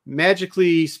 They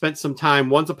magically spent some time.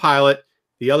 One's a pilot.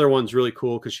 The other one's really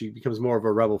cool because she becomes more of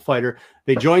a rebel fighter.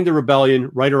 They joined the rebellion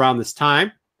right around this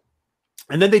time.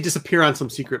 And then they disappear on some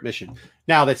secret mission.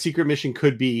 Now, that secret mission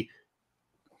could be,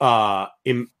 I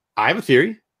have a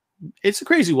theory. It's a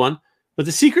crazy one. But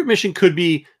the secret mission could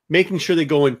be making sure they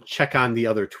go and check on the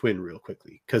other twin real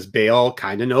quickly. Because Bail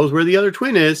kind of knows where the other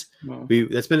twin is. Wow.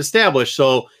 That's been established.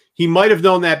 So he might have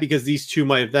known that because these two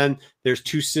might have then. There's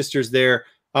two sisters there.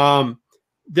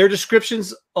 Their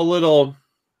description's a little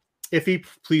iffy.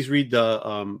 Please read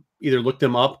the either look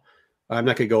them up. I'm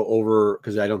not going to go over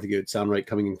because I don't think it would sound right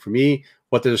coming in from me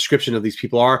what the description of these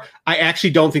people are. I actually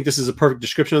don't think this is a perfect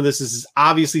description of this. This is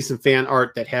obviously some fan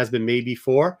art that has been made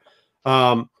before.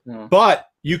 But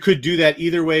you could do that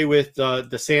either way with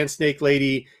the Sand Snake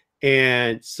lady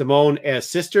and Simone as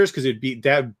sisters, because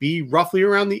that would be roughly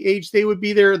around the age they would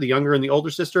be there, the younger and the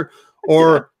older sister,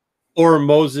 or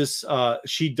Moses.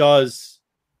 She does.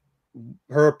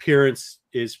 Her appearance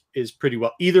is pretty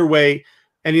well. Either way,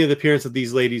 any of the appearance of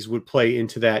these ladies would play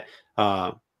into that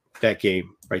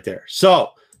game right there. So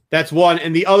that's one.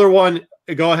 And the other one,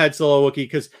 go ahead, Solo Wookie,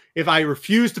 because if I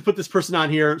refuse to put this person on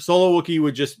here, Solo Wookie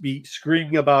would just be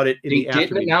screaming about it. They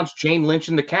didn't announce Jane Lynch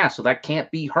in the cast, so that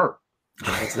can't be her.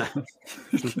 No, it's not.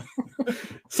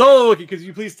 Solo Wookie, could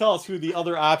you please tell us who the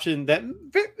other option that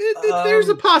there's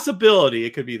a possibility it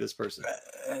could be this person?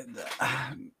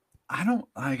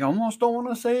 I almost don't want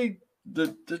to say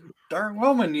the Dark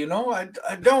Woman,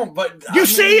 I don't, but you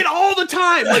say it all the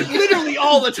time, like literally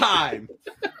all the time.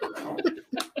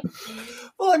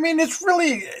 Well, I mean, it's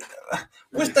really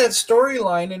with that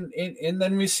storyline, and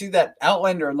then we see that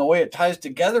Outlander and the way it ties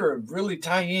together, it really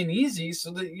tie in easy,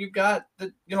 so that you got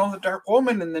the Dark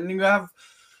Woman, and then you have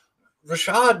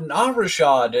Rashad and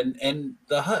Rashad and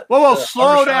the Hut. Whoa,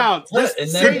 slow down.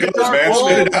 And then it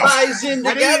all ties in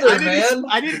together, man.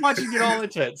 I didn't want you to get all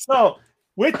into it. So,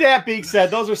 with that being said,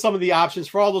 those are some of the options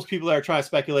for all those people that are trying to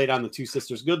speculate on the two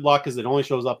sisters. Good luck, because it only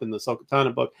shows up in the Ahsoka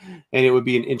Tano book, and it would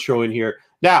be an intro in here.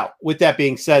 Now, with that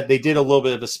being said, they did a little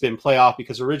bit of a spin playoff,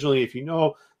 because originally, if you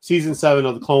know, season 7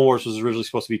 of the Clone Wars was originally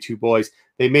supposed to be 2 boys.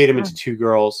 They made them into 2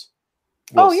 girls.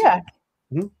 Yeah.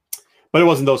 Mm-hmm. But it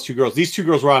wasn't those 2 girls. These 2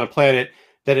 girls were on a planet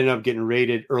that ended up getting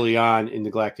raided early on in the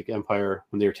Galactic Empire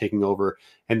when they were taking over.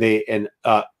 And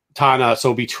Tana,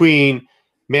 so between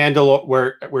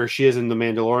where she is in the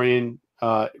Mandalorian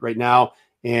right now,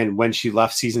 and when she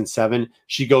left season 7,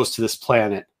 she goes to this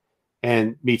planet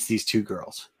and meets these 2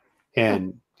 girls.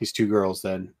 And these 2 girls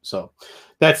then, so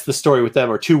that's the story with them,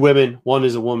 or 2 women. One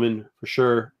is a woman for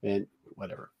sure, and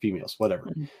whatever, females, whatever.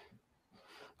 Mm-hmm.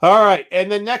 All right, and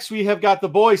then next we have got the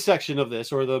boys section of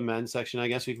this, or the men's section, I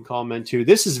guess we can call men too.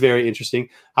 This is very interesting.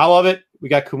 I love it. We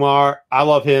got Kumar. I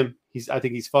love him. I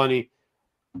think he's funny.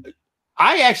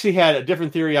 I actually had a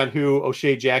different theory on who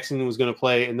O'Shea Jackson was going to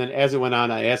play, and then as it went on,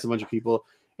 I asked a bunch of people,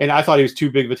 and I thought he was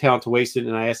too big of a talent to waste it,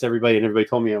 and I asked everybody, and everybody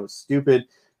told me I was stupid.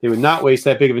 They would not waste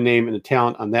that big of a name and a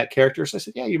talent on that character. So I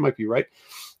said, yeah, you might be right.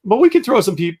 But we can throw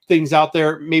some things out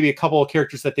there, maybe a couple of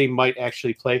characters that they might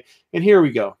actually play. And here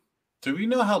we go. Do we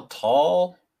know how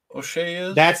tall O'Shea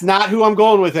is? That's not who I'm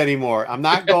going with anymore. I'm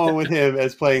not going with him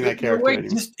as playing that character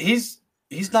anymore.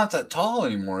 He's not that tall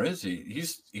anymore, is he?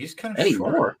 He's kind of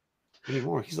short.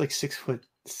 Anymore. He's like 6'8".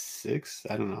 6.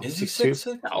 I don't know. Is he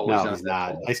 6'2"? 6'6"? No, he's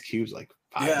not. Ice Cube's like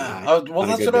 5'9". Yeah. Well,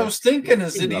 that's what I was thinking.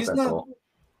 Is that he's not?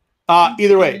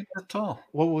 Either way, that tall.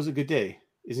 what was a good day?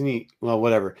 Isn't he? Well,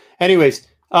 whatever. Anyways,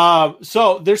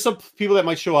 so there's some people that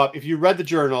might show up. If you read the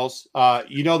journals,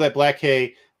 you know that Black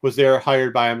K was there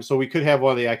hired by him, so we could have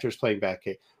one of the actors playing Black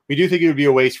K. We do think it would be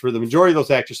a waste for the majority of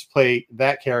those actors to play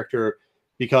that character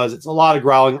because it's a lot of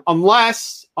growling,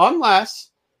 unless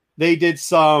they did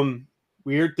some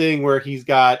weird thing where he's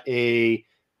got a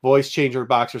voice changer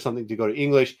box or something to go to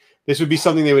English. This would be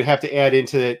something they would have to add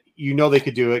into it. You know they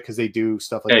could do it because they do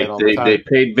stuff like that all the time. They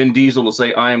paid Vin Diesel to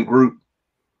say, "I am Groot."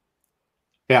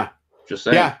 Yeah. Just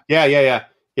saying.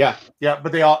 Yeah.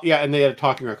 But they all, and they had a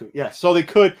talking record. Yeah. So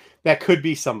that could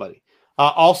be somebody.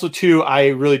 Also, too, I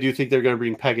really do think they're going to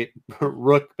bring Peggett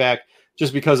Rook back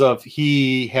just because of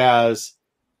he has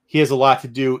a lot to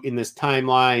do in this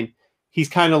timeline. He's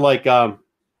kind of like an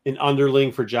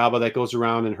underling for Jabba that goes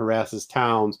around and harasses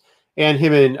towns. And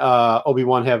him and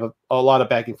Obi-Wan have a lot of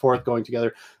back and forth going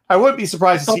together. I wouldn't be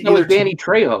surprised to see either Danny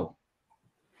Trejo.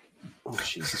 Oh,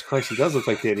 Jesus Christ, he does look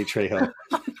like Danny Trejo.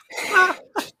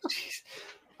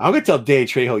 I'm going to tell Danny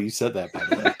Trejo you said that, by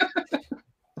the way.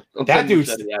 That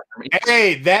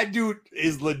dude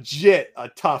is legit a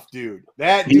tough dude.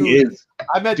 That dude is.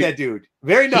 I met that dude.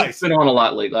 Very nice. He's been on a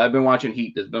lot lately. I've been watching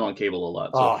Heat. That's been on cable a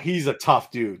lot. So. Oh, he's a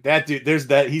tough dude. That dude.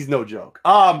 He's no joke.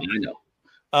 I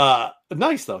know.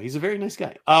 Nice though. He's a very nice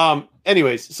guy.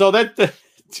 Anyways, so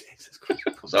Jesus Christ.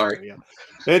 Sorry.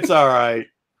 It's all right.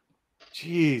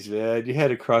 Jeez, man, you had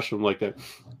to crush him like that.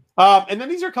 And then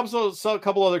these are a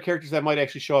couple other characters that might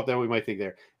actually show up that we might think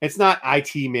there. It's not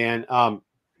IT Man.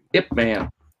 Ip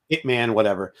Man,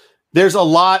 whatever. There's a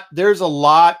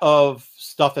lot of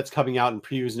stuff that's coming out in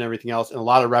previews and everything else, and a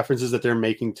lot of references that they're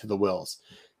making to the Wills.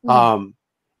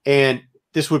 And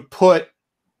this would put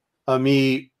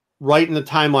me right in the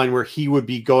timeline where he would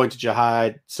be going to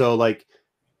Jihad. So like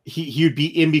he would be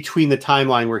in between the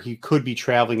timeline where he could be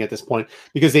traveling at this point,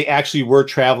 because they actually were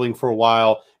traveling for a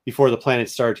while before the planet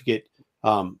started to get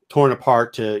torn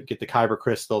apart to get the Kyber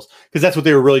crystals, because that's what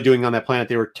they were really doing on that planet.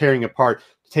 They were tearing apart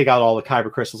to take out all the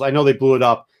Kyber crystals. I know they blew it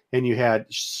up and you had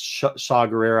Saw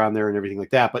Gerrera on there and everything like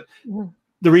that, but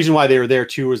the reason why they were there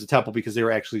too was the temple, because they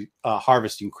were actually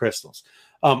harvesting crystals.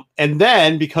 And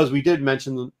then, because we did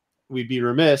mention, we'd be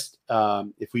remiss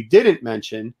if we didn't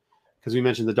mention, because we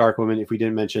mentioned the Dark Woman, if we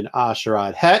didn't mention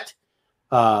Asharad Het,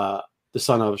 the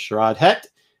son of Sharad Het,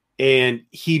 and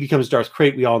he becomes Darth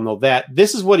Krayt. We all know that.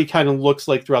 This is what he kind of looks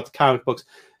like throughout the comic books.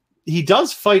 He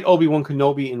does fight Obi-Wan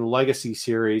Kenobi in the Legacy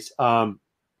series,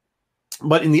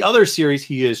 but in the other series,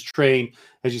 he is trained,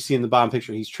 as you see in the bottom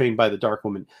picture, he's trained by the Dark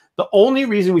Woman. The only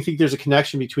reason we think there's a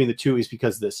connection between the two is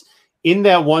because this. In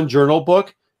that one journal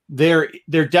book, there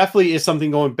definitely is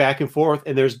something going back and forth,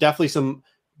 and there's definitely some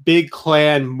big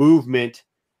clan movement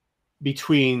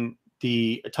between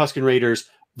the Tusken Raiders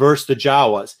versus the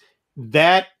Jawas.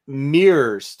 That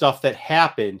mirrors stuff that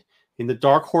happened in the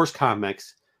Dark Horse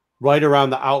comics right around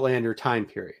the Outlander time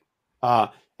period.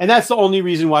 And that's the only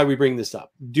reason why we bring this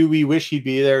up. Do we wish he'd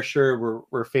be there? Sure,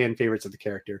 we're fan favorites of the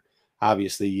character.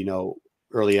 Obviously,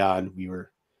 early on we were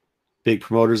big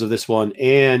promoters of this one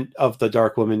and of the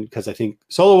Dark Woman, because I think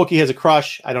Solo Wookiee has a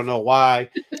crush. I don't know why.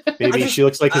 Maybe she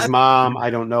looks like his mom. I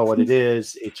don't know what it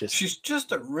is. She's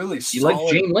just a really solid. You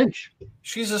like Jane Lynch?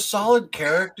 She's a solid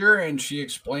character, and she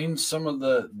explains some of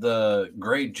the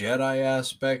great Jedi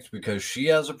aspects, because she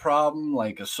has a problem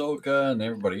like Ahsoka and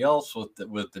everybody else with the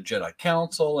Jedi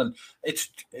Council, and it's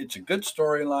a good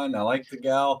storyline. I like the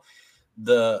gal.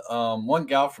 The one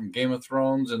gal from Game of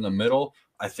Thrones in the middle,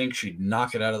 I think she'd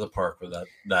knock it out of the park with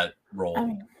that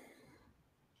role.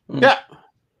 Yeah,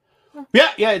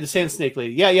 the Sand Snake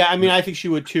Lady. Yeah. I mean, I think she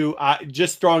would too.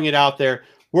 Just throwing it out there.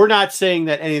 We're not saying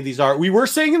that any of these are. We were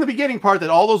saying in the beginning part that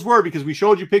all those were, because we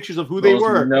showed you pictures of who they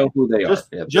were. Know who they are.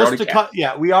 Just to cut.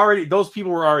 Yeah, those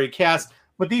people were already cast.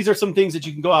 But these are some things that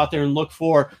you can go out there and look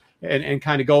for and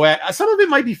kind of go at. Some of it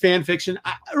might be fan fiction.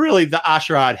 Really, the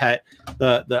Asharad Het,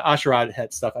 the Asharad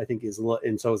Het stuff, I think is a little,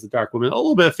 and so is the Dark Woman, a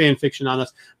little bit of fan fiction on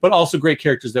us, but also great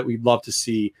characters that we'd love to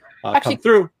see come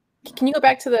through. Can you go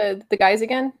back to the guys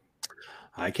again?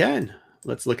 I can.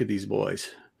 Let's look at these boys.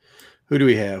 Who do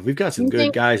we have? We've got some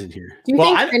good guys in here. Do you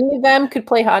think any of them could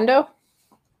play Hondo?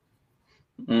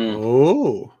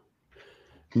 Oh,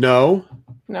 no.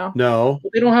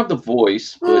 They don't have the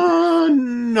voice. But...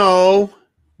 no.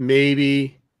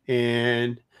 Maybe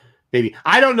and maybe.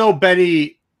 I don't know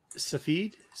Benny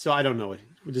Safid, so I don't know it.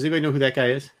 Does anybody know who that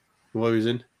guy is? What he was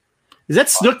in? Is that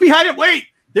Snook behind it? Wait,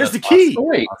 there's the key.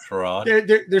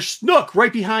 There's Snook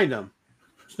right behind him.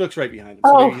 Snook's right behind him.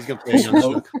 So maybe he's gonna play young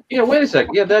Snook. Yeah, wait a sec.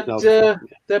 Yeah,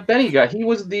 that Benny guy. He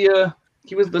was the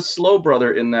slow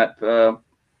brother in that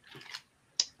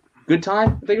Good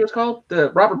Time, I think it was called,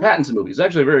 the Robert Pattinson movie. It's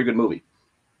actually a very good movie.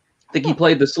 I think he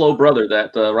played the slow brother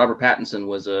that Robert Pattinson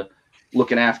was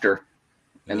looking after,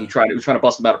 and he was trying to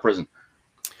bust him out of prison.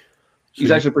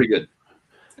 He's actually pretty good,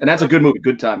 and that's a good movie.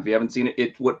 Good Time. If you haven't seen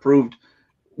it, what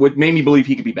made me believe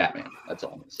he could be Batman. That's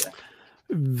all I'm gonna say.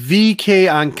 VK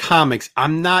on comics.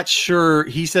 I'm not sure.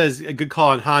 He says a good call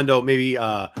on Hondo. Maybe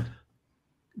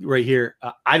right here.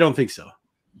 I don't think so.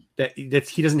 That's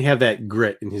he doesn't have that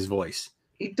grit in his voice.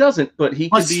 He doesn't, but he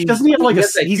could be. Doesn't he have like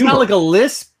he's got like a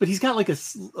lisp, but he's got like a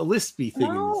lispy thing.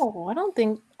 No, I don't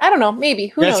think. I don't know. Maybe.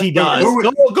 Who knows? Yes, he does.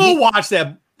 Go watch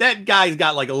that. That guy's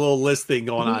got like a little lisp thing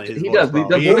going on. He does. The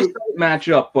voice doesn't match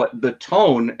up, but the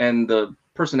tone and the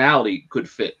personality could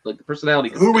fit. Like the personality.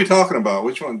 Who are we talking about?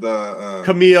 Which one? The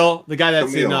Camille, the guy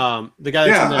that's in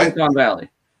Silicon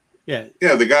Valley. Yeah,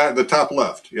 the guy at the top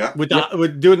left. Yeah,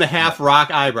 with doing the half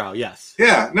rock eyebrow. Yes.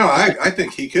 Yeah, no, I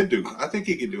think he could do. I think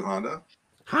he could do Hondo.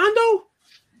 Hondo?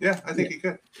 Yeah, I think he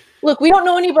could. Look, we don't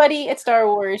know anybody at Star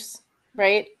Wars,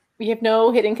 right? We have no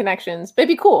hidden connections, but it'd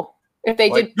be cool if they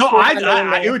did. No,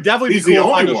 it would definitely be cool if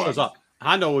Hondo shows up.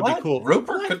 Hondo would be cool.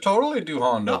 Rupert could totally do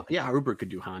Hondo. Yeah, Rupert could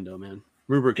do Hondo, man.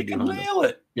 Rupert could do Hondo. Nail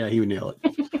it. Yeah, he would nail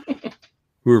it.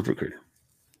 Rupert could.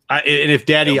 And if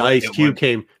Daddy Ice Cube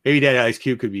came, maybe Daddy Ice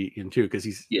Cube could be in too, because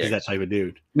he's that type of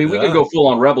dude. I mean, we could go full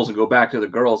on Rebels and go back to the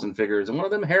girls and figure, is one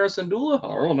of them Harrison Dula?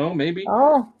 I don't know, maybe.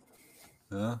 Oh.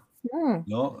 No,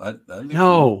 No.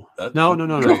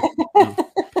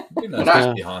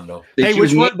 Hondo. Hey,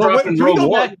 which one?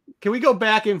 But can we go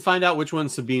back and find out which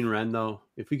one's Sabine Wren, though?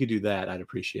 If we could do that, I'd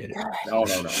appreciate it. No.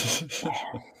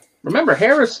 Remember,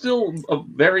 Hera's still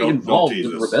very involved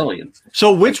in the rebellion.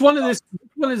 So which one of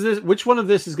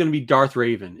this is going to be Darth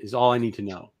Raven is all I need to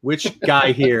know. Which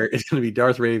guy here is going to be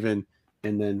Darth Raven,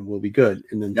 and then we'll be good.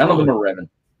 And then none of them are Revan.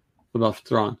 What about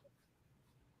Thrawn?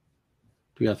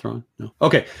 Do we got Thrawn? No.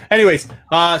 Okay. Anyways,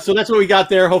 so that's what we got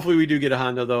there. Hopefully we do get a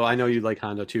Hondo, though. I know you like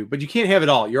Hondo too, but you can't have it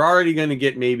all. You're already going to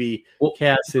get maybe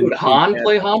Cass and Would Han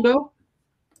play Hondo?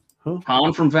 Huh?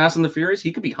 Han from Fast and the Furious?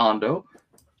 He could be Hondo.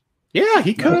 Yeah,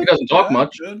 he could. He doesn't talk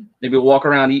much. Maybe he'll walk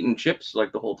around eating chips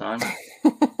like the whole time.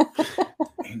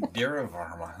 Indira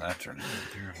Varma. That's her name.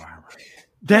 Indira Varma.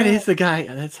 That is the guy.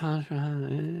 That's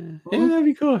Han. Yeah, that'd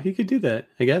be cool. He could do that,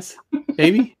 I guess.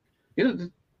 Maybe. Yeah.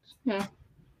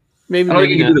 Maybe. I don't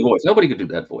think he could do the voice. Nobody could do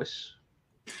that voice.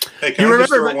 Hey, can I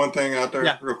just throw one thing out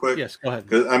there real quick? Yes, go ahead.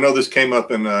 Because I know this came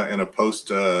up in a post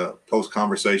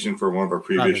conversation for one of our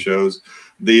previous shows.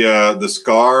 The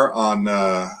scar on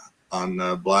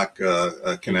Black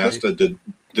Canasta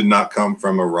did not come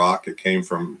from a rock. It came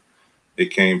from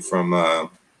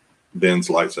Ben's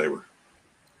lightsaber.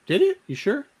 Did it? You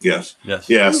sure? Yes.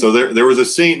 Yeah. So there was a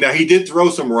scene. Now he did throw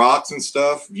some rocks and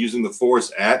stuff using the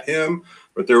Force at him,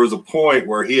 but there was a point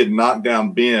where he had knocked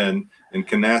down Ben and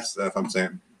Canasta. If I'm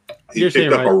saying, he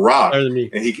picked up a rock, and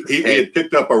he had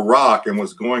picked up a rock and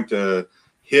was going to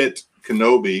hit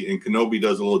Kenobi, and Kenobi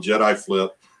does a little Jedi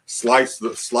flip,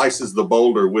 slices the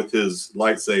boulder with his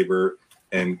lightsaber,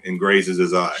 and grazes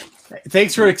his eye.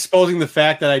 Thanks for exposing the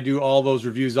fact that I do all those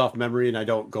reviews off memory and I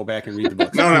don't go back and read the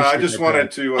books. No, I just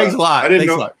wanted to. Thanks a lot. I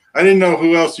didn't know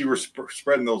who else you were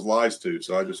spreading those lies to,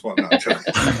 so I just want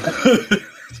to.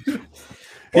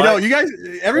 You guys,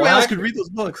 everybody else could read those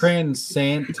books.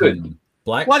 Cransanton.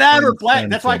 Black. Whatever, Black.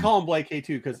 That's why I call him Blake K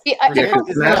too, because like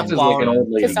an old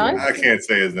lady. I can't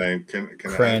say his name.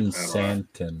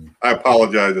 Cransanton. I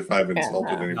apologize if I've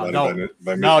insulted anybody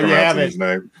by mispronouncing his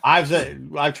name.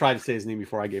 I've tried to say his name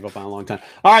before. I gave up on a long time.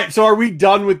 All right, so are we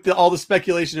done with all the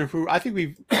speculation of who? I think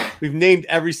we've named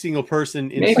every single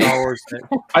person in Star Wars.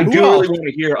 I do really want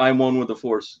to hear "I'm one with the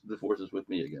Force." The Force is with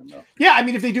me again, though. Yeah, I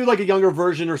mean, if they do like a younger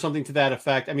version or something to that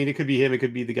effect, I mean, it could be him. It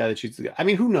could be the guy that shoots the guy. I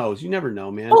mean, who knows? You never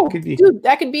know, man. Oh, it could be. Dude,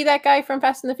 that could be that guy from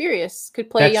Fast and the Furious. Could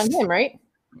play young him, right?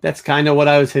 That's kind of what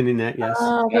I was hinting at. Yes.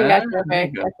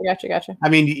 Okay, gotcha. I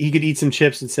mean, he could eat some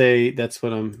chips and say, "That's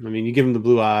what I'm." I mean, you give him the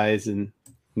blue eyes, and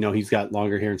he's got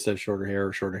longer hair instead of shorter hair,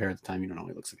 or shorter hair at the time. You don't know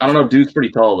what he looks like. I don't know. Dude's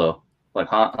pretty tall though. Like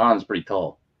Han's pretty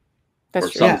tall. That's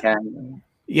true.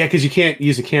 Yeah, because you can't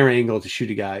use a camera angle to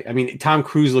shoot a guy. I mean, Tom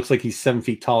Cruise looks like he's 7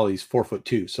 feet tall. He's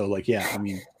 4'2". So, I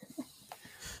mean,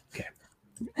 okay.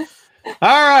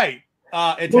 All right.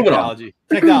 And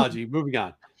technology. Moving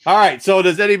on. All right. So,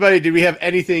 did we have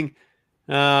anything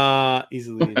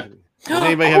easily? Does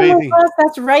anybody have anything? Gosh,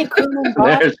 that's right. Quinlan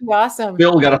Voss would be awesome.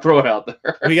 Phil got to throw it out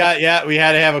there. We had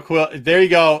to have a quill. There you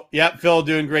go. Yep, Phil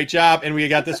doing a great job. And we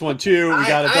got this one too. We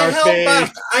got a Darth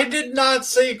Vader. I did not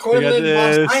say Quinlan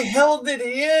Voss. I held it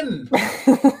in.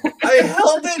 I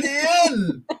held it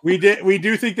in. We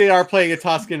do think they are playing a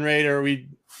Tusken Raider. We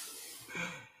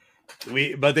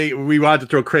wanted to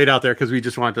throw Crate out there because we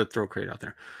just wanted to throw Crate out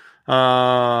there.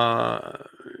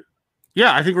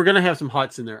 Yeah, I think we're gonna have some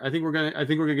Hutts in there. I think we're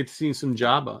gonna get to see some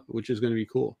Jabba, which is gonna be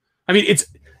cool. I mean, it's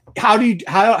how do you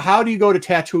go to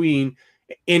Tatooine,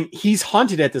 and he's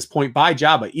hunted at this point by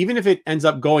Jabba, even if it ends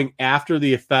up going after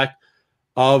the effect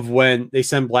of when they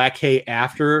send Black K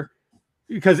after,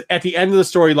 because at the end of the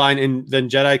storyline, and then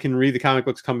Jedi can read the comic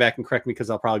books, come back and correct me because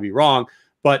I'll probably be wrong,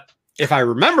 but if I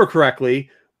remember correctly,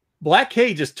 Black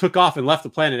K just took off and left the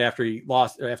planet after he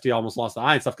almost lost the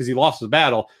eye and stuff because he lost the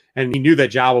battle, and he knew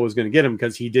that Jabba was going to get him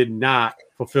because he did not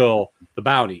fulfill the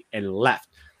bounty and left.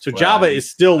 So Jabba is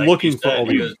still looking for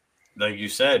Obi-Wan. Like you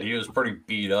said, he was pretty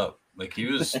beat up. Like he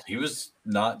was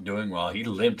not doing well. He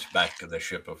limped back to the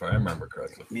ship, if I remember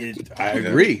correctly. I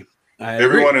agree.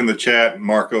 Everyone in the chat,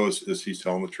 Marco he's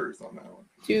telling the truth on that one.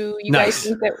 Do you guys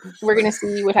think that we're going to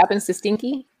see what happens to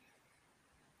Stinky?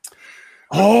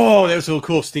 Oh, that was so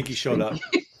cool if Stinky showed up.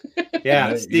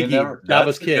 Yeah, Stinky,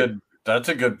 Jabba's kid. That's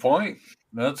a good point.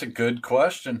 That's a good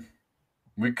question.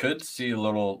 We could see a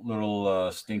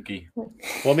little Stinky.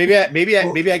 Well, maybe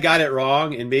I got it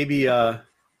wrong, and maybe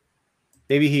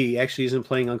he actually isn't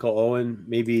playing Uncle Owen.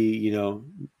 Maybe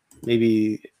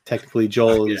technically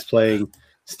Joel is playing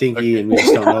Stinky, and we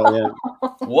just don't know yet.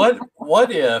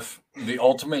 What if the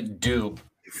ultimate dupe?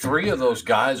 3 of those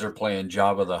guys are playing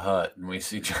Jabba the Hutt, and we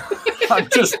see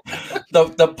just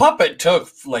the puppet took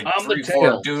like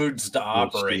 3-4 dudes to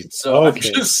operate. So okay.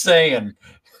 I'm just saying.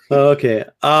 Okay. Hey,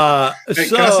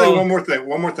 can I say one more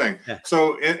thing? Yeah.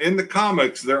 So in the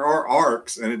comics, there are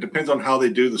arcs, and it depends on how they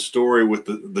do the story with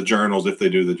the journals, if they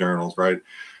do the journals, right?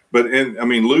 But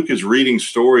Luke is reading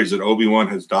stories that Obi-Wan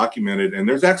has documented, and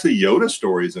there's actually Yoda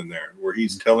stories in there where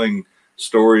he's telling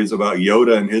stories about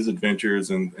Yoda and his adventures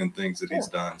and things that he's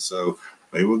done. So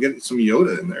maybe we'll get some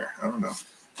Yoda in there. I don't know.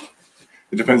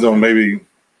 It depends on maybe,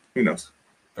 who knows?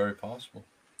 Very possible.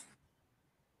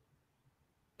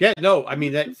 Yeah, no, I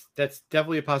mean that's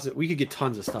definitely a possibility. We could get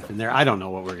tons of stuff in there. I don't know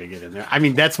what we're gonna get in there. I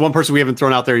mean, that's one person we haven't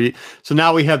thrown out there yet. So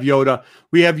now we have Yoda.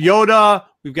 We've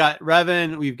got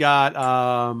Revan, we've got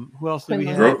who else do we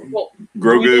have?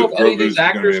 Grogu. Grogu's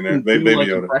gonna be in there. Baby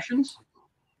Yoda.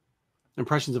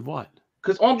 Impressions of what?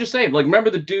 Because I'm just saying, like,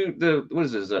 remember the dude, what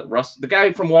is this, Russ, the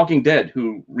guy from Walking Dead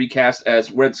who recast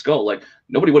as Red Skull? Like,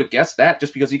 nobody would have guessed that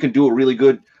just because he can do a really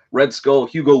good Red Skull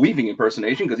Hugo Weaving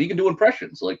impersonation because he can do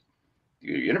impressions. Like,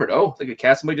 you never know. They could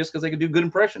cast somebody just because they can do good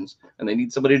impressions, and they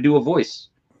need somebody to do a voice.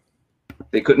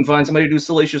 They couldn't find somebody to do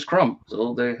Salacious Crumb,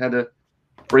 so they had to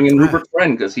bring in Rupert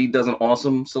Friend because he does an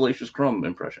awesome Salacious Crumb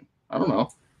impression. I don't know.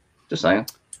 Just saying.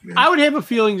 I would have a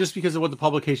feeling just because of what the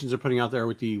publications are putting out there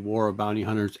with the War of Bounty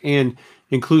Hunters and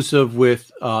inclusive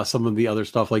with some of the other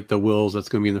stuff like the wills that's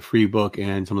going to be in the free book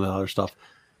and some of the other stuff,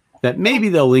 that maybe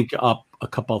they'll link up a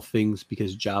couple of things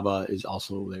because Jabba is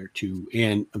also there too.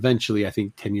 And eventually, I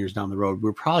think 10 years down the road,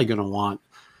 we're probably going to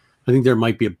I think there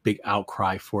might be a big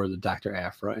outcry for the Dr.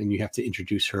 Aphra, and you have to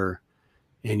introduce her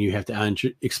and you have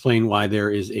to explain why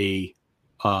there is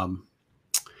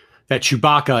that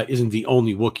Chewbacca isn't the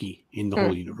only Wookiee in the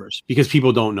whole universe, because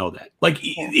people don't know that. Like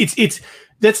it's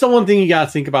that's the one thing you got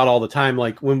to think about all the time.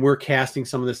 Like when we're casting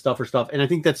some of this stuff. And I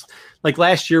think that's like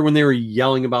last year when they were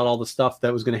yelling about all the stuff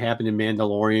that was going to happen in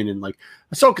Mandalorian and like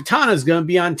Ahsoka Tano is going to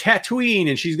be on Tatooine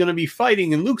and she's going to be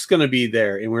fighting and Luke's going to be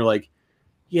there. And we're like,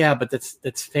 yeah, but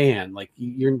that's fan. Like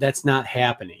that's not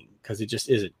happening because it just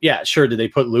isn't. Yeah, sure. Did they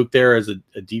put Luke there as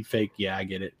a deep fake? Yeah, I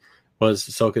get it. Was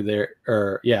Ahsoka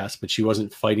there? Yes, but she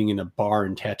wasn't fighting in a bar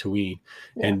in Tatooine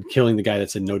and killing the guy that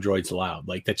said no droids allowed.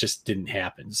 Like that just didn't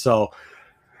happen. So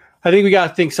I think we got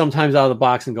to think sometimes out of the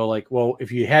box and go like, well,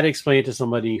 if you had to explain it to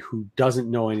somebody who doesn't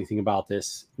know anything about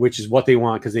this, which is what they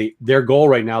want, because their goal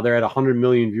right now, they're at 100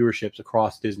 million viewerships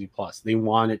across Disney Plus. They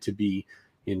want it to be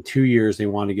in 2 years. They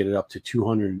want to get it up to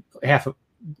 200, half a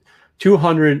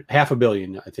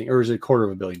billion, I think, or is it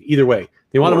 $250 million? Either way,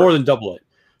 they want to more than double it.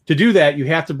 To do that, you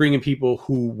have to bring in people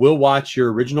who will watch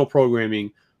your original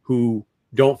programming, who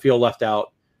don't feel left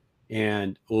out,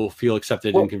 and will feel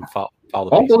accepted and can follow the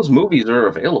all those movies are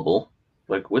available,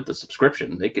 like with the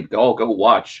subscription. They could all go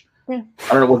watch. Yeah.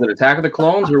 I don't know, was it Attack of the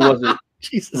Clones or was it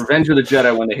Revenge of the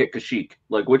Jedi when they hit Kashyyyk?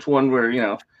 Like which one were,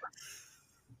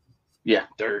 Yeah,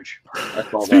 Dirge.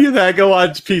 Speaking of that, go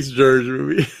watch Pete's Dirge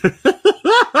movie.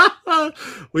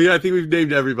 I think we've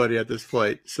named everybody at this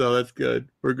point, so that's good.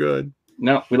 We're good.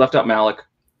 No, we left out Malik.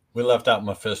 We left out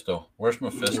Mephisto. Where's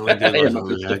Mephisto?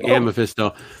 And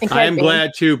Mephisto. And I am Cat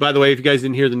glad too. By the way, if you guys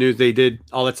didn't hear the news, they did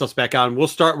all that stuff's back on.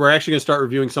 We're actually going to start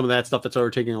reviewing some of that stuff. That's why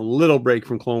we're taking a little break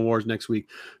from Clone Wars next week.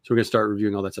 So we're going to start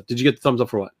reviewing all that stuff. Did you get the thumbs up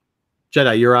for what?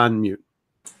 Jedi, you're on mute.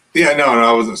 Yeah, no,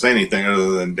 I wasn't saying anything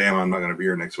other than damn, I'm not going to be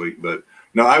here next week. But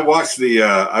no, I watched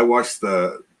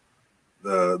the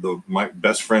my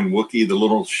best friend Wookiee, the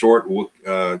little short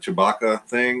Chewbacca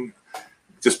thing.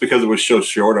 Just because it was so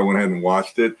short, I went ahead and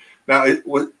watched it. Now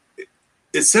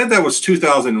it said that was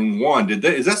 2001.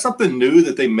 Is that something new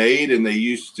that they made and they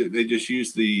just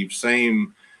used the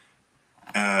same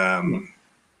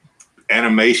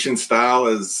animation style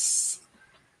as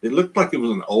it looked like it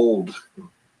was an old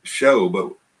show,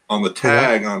 but on the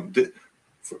tag what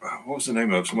was the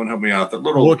name of it? Someone help me out. That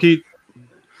little Wookiee.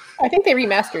 I think they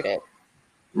remastered it.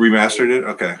 Remastered it?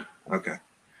 Okay.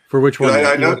 For which one?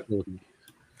 I know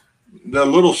the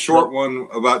little short one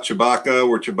about Chewbacca,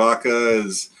 where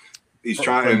Chewbacca he's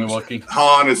trying.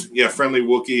 Han is friendly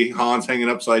Wookiee. Han's hanging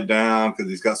upside down because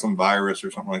he's got some virus or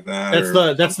something like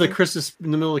that. That's the Christmas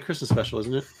in the middle of the Christmas special,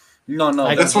 isn't it? No.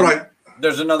 That's what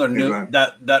There's another new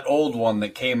that old one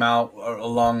that came out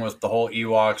along with the whole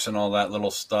Ewoks and all that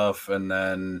little stuff, and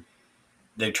then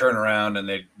they turn around and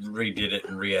they redid it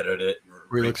and re-edited it,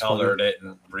 recolored it,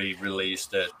 and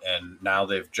re-released it, and now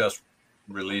they've just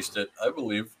released it. I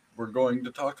believe we're going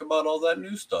to talk about all that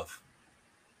new stuff.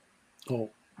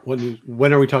 Oh, when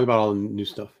are we talking about all the new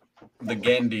stuff? The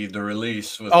Gandhi, the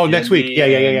release. With next week.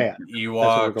 Yeah.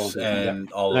 Ewoks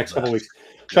and all the next of that. couple weeks.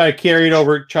 Try to carry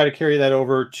that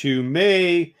over to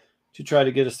May to try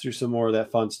to get us through some more of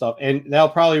that fun stuff. And they'll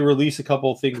probably release a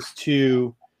couple of things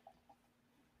too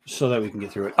so that we can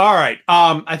get through it. All right.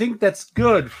 I think that's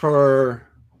good for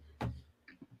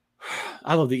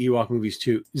I love the Ewok movies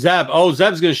too. Zeb. Oh,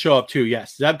 Zeb's going to show up too.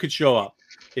 Yes, Zeb could show up.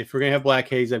 If we're going to have Black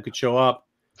Haze, Zeb could show up.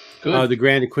 Good. The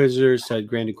Grand Inquisitor said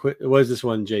Grand Inquisitor. What is this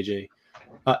one, JJ?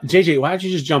 JJ, why don't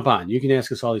you just jump on? You can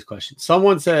ask us all these questions.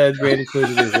 Someone said Grand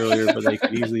Inquisitors earlier, but they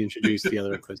could easily introduce the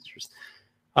other Inquisitors.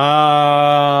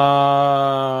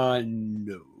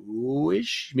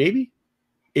 No-ish, maybe.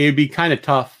 It would be kind of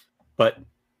tough, but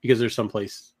because there's some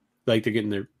place like they're getting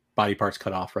their body parts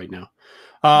cut off right now.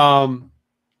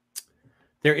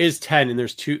 There is 10, and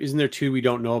there's 2. Isn't there 2 we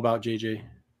don't know about, JJ?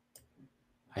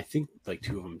 I think like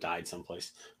 2 of them died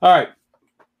someplace. All right.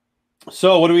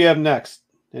 So what do we have next?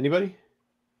 Anybody?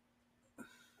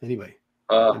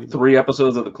 3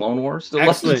 episodes of the Clone Wars still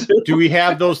Excellent. Do we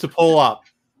have those to pull up,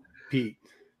 Pete?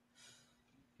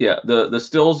 Yeah, the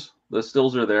stills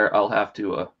are there. I'll have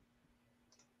to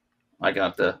I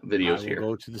got the videos here.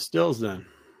 Go to the stills then.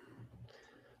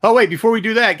 Oh wait, before we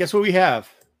do that, guess what we have?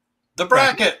 The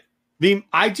bracket.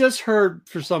 I just heard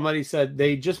for somebody said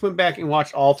they just went back and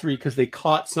watched all 3 because they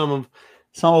caught some of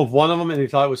one of them and they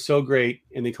thought it was so great,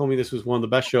 and they told me this was one of the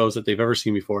best shows that they've ever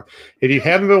seen before. If you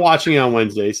haven't been watching it on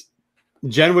Wednesdays,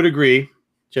 Jen would agree.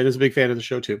 Jen is a big fan of the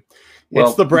show too.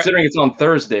 Well, considering it's on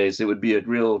Thursdays, it would be a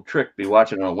real trick to be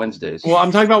watching it on Wednesdays. Well, I'm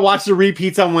talking about watching the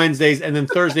repeats on Wednesdays, and then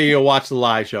Thursday you'll watch the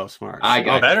live show. Smart.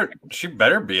 She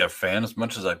better be a fan as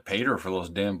much as I paid her for those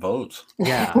damn votes.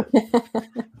 Yeah.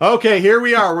 Okay, here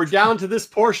we are. We're down to this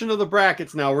portion of the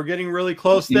brackets now. We're getting really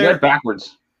close there. You got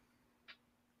backwards.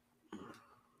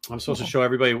 I'm supposed to show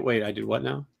everybody. Wait, I did what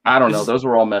now? I don't know. Those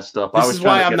were all messed up. This is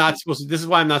why I'm not supposed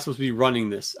to be running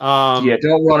this. Yeah,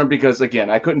 don't run it because again,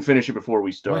 I couldn't finish it before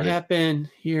we started. What happened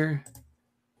here?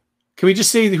 Can we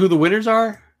just say who the winners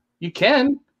are? You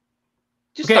can.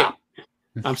 Just okay. Stop.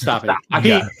 I'm stopping.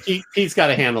 Pete's got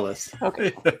to handle this.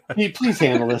 Okay. Pete, please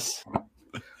handle this.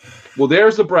 Well,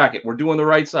 there's the bracket. We're doing the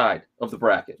right side of the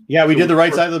bracket. Yeah, we did the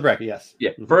right side of the bracket. Yes. Yeah.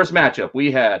 First matchup,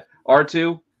 we had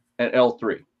R2 and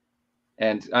L3.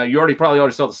 And you probably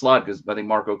already saw the slide because I think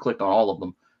Marco clicked on all of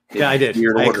them. Yeah, I did.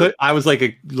 I was like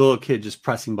a little kid just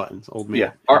pressing buttons. Old man.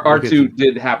 Yeah, R2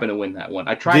 did happen to win that one.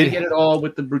 I tried to get it all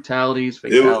with the brutalities,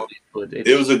 fatalities.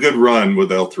 It was a good run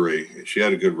with L3. She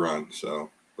had a good run.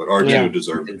 But R2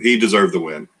 deserved it. He deserved the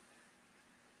win.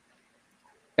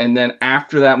 And then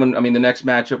after that one, the next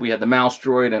matchup, we had the Mouse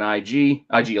Droid and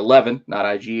IG-11,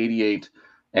 not IG-88.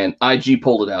 And IG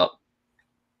pulled it out.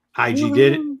 IG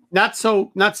did it. Not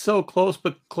so close,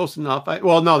 but close enough. That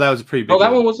was a pretty big. Oh,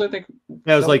 that one was, I think.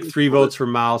 That was like 3 votes for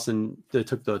Mouse, and they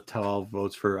took the 12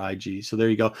 votes for IG. So there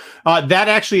you go. That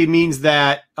actually means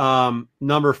that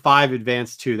number 5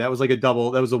 advanced too. That was like a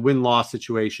double. That was a win-loss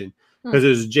situation because it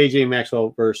was JJ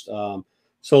Maxwell versus Solo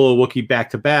Wookiee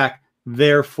back-to-back.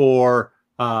 Therefore,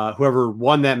 whoever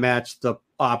won that match, the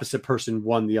opposite person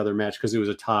won the other match because it was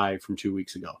a tie from 2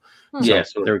 weeks ago. Yeah.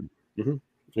 So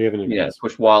We have an advance.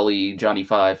 push Wally, Johnny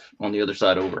 5 on the other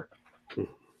side over.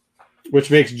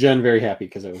 Which makes Jen very happy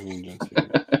because I was in Jen's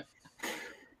favorite.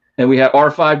 And we have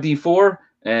R5D4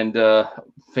 and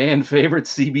fan favorite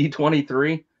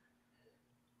CB23.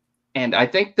 And I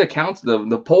think the counts,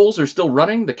 the polls are still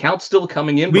running. The count's still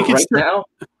coming in. But right now,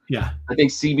 I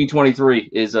think CB23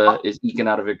 is eking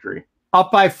out a victory.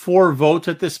 Up by 4 votes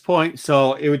at this point,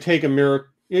 so it would take a miracle.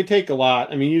 It would take a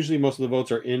lot. I mean, usually most of the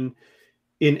votes are in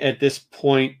at this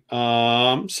point.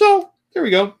 So there we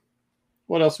go.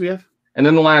 What else we have? And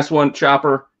then the last one,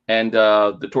 Chopper and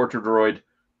the torture droid.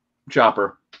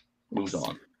 Chopper moves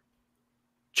on.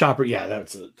 Chopper, yeah,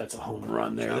 that's a home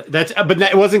run there. But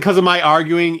that wasn't because of my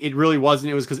arguing. It really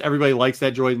wasn't. It was because everybody likes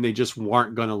that droid and they just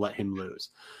weren't going to let him lose.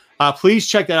 Please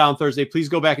check that out on Thursday. Please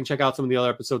go back and check out some of the other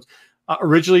episodes.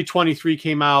 Originally, 23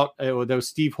 came out. That was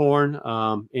Steve Horn,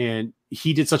 and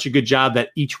he did such a good job that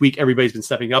each week everybody's been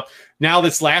stepping up. Now,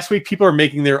 this last week, people are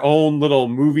making their own little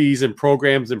movies and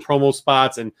programs and promo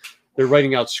spots, and they're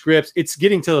writing out scripts. It's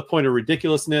getting to the point of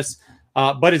ridiculousness,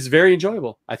 but it's very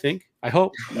enjoyable, I think. I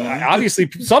hope. Obviously,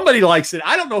 somebody likes it.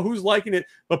 I don't know who's liking it,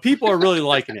 but people are really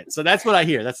liking it. So that's what I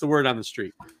hear. That's the word on the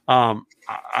street. I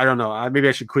don't know. Maybe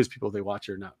I should quiz people if they watch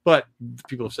it or not. But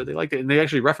people have said they liked it, and they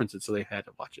actually reference it, so they had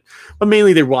to watch it. But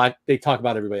mainly they talk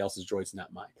about everybody else's droids,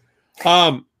 not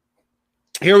mine.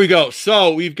 Here we go.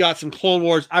 So we've got some Clone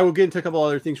Wars. I will get into a couple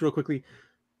other things real quickly.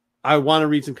 I want to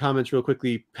read some comments real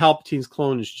quickly. Palpatine's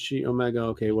clone is Chi Omega.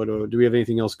 Okay, do we have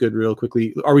anything else good real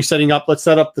quickly? Are we setting up? Let's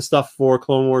set up the stuff for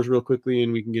Clone Wars real quickly,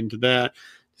 and we can get into that.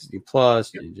 Disney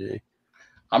Plus, JJ.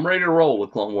 I'm ready to roll with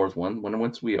Clone Wars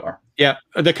once we are. Yeah,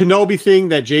 the Kenobi thing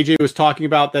that JJ was talking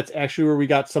about, that's actually where we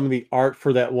got some of the art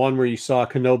for that one where you saw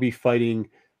Kenobi fighting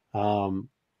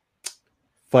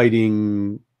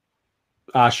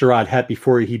Asherad Het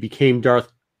before he became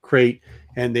Darth Krayt.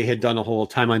 And they had done a whole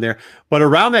timeline there. But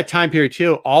around that time period,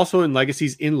 too, also in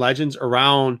Legacies, in Legends,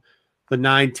 around the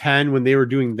 9-10, when they were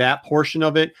doing that portion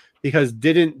of it, because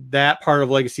didn't that part of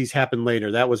Legacies happen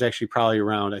later? That was actually probably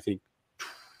around, I think,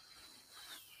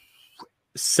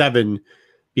 7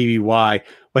 BBY.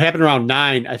 What happened around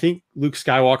 9, I think Luke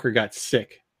Skywalker got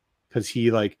sick because he,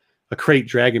 a Krayt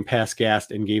dragon passed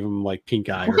gassed and gave him, pink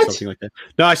eye or something like that.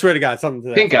 No, I swear to God, something to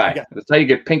that. Pink eye. That's how you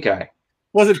get pink eye.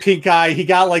 Wasn't pink eye. He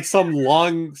got some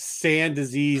lung sand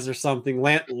disease or something,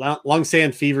 lung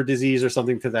sand fever disease or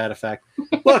something to that effect.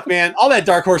 Look, man, all that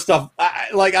Dark Horse stuff.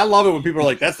 I love it when people are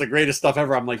like, "That's the greatest stuff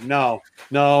ever." I'm like, no,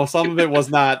 some of it was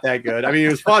not that good. I mean,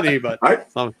 it was funny, but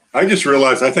I just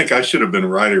realized I think I should have been a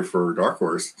writer for Dark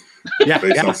Horse.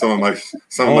 Based on some of my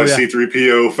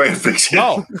C-3PO fan fiction.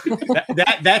 No,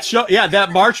 that show,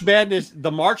 that March Madness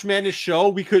show,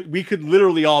 we could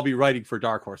literally all be writing for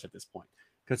Dark Horse at this point.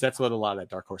 Because that's what a lot of that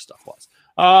Dark Horse stuff was.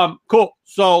 Cool.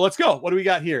 So let's go. What do we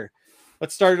got here?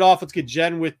 Let's start it off. Let's get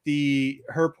Jen with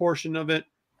her portion of it.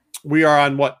 We are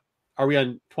on what? Are we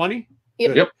on 20?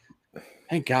 Yep.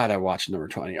 Thank God I watched number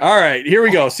 20. All right, here we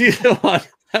go. Season 1,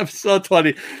 episode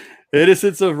 20.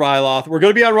 Innocence of Ryloth. We're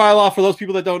going to be on Ryloth. For those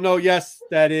people that don't know, yes,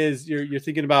 that is, you're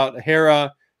thinking about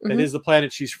Hera. That is the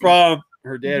planet she's from.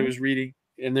 Her dad was reading.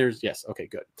 And yes. Okay,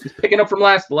 good. He's picking up from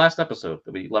the last episode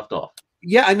that we left off.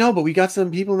 Yeah, I know, but we got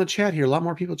some people in the chat here. A lot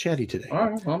more people chatty today.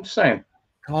 All right, well, I'm just saying.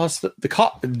 Call us the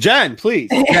call. Jen, please.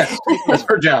 Yes, that's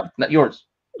her job, not yours.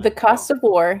 The cost of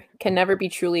war can never be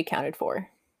truly accounted for.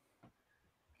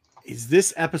 Is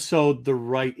this episode the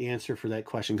right answer for that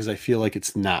question? Because I feel like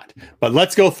it's not. But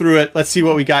let's go through it. Let's see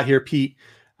what we got here, Pete.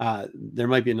 There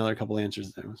might be another couple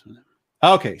answers there.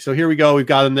 Okay, so here we go. We've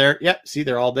got them there. Yep, see,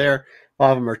 they're all there.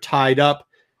 All of them are tied up.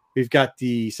 We've got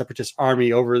the Separatist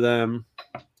army over them.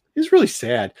 It's really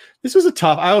sad. This was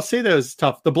I will say that it was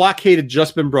tough. The blockade had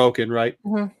just been broken, right?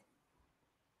 Mm-hmm.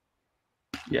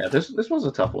 Yeah, this was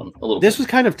a tough one. This was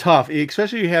kind of tough,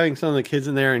 especially having some of the kids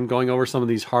in there and going over some of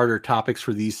these harder topics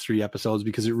for these 3 episodes,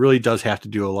 because it really does have to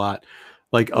do a lot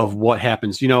of what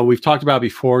happens. We've talked about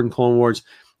before in Clone Wars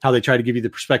how they try to give you the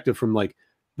perspective from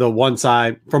the one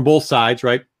side, from both sides,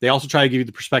 right? They also try to give you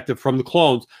the perspective from the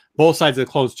clones, both sides of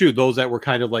the clones too. Those that were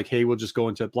kind of hey, we'll just go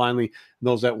into it blindly, and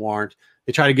those that weren't.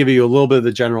 They try to give you a little bit of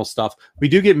the general stuff. We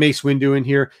do get Mace Windu in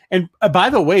here. And by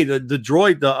the way, the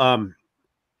droid, the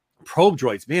probe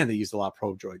droids, man, they used a lot of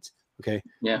probe droids. Okay.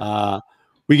 Yeah.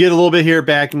 We get a little bit here,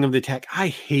 backing of the attack. I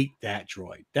hate that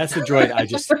droid. That's a droid I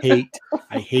just hate.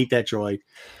 I hate that droid.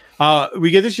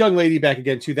 We get this young lady back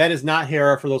again, too. That is not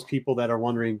Hera, for those people that are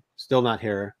wondering. Still not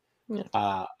Hera. Yeah.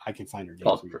 I can find her name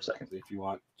pause for a second if you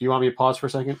want. Do you want me to pause for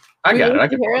a second? I got it. I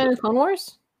can Hera in Clone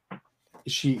Wars?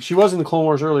 She was in the Clone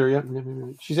Wars earlier. Yeah,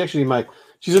 she's actually in my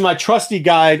trusty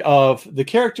guide of the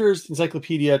characters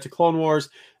encyclopedia to Clone Wars.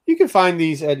 You can find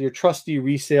these at your trusty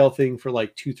resale thing for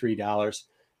like $2-3. I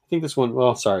think this one.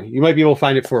 Well, sorry, you might be able to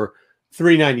find it for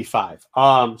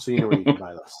 $3.95. So you know where you can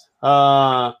buy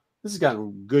this. This has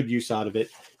gotten good use out of it.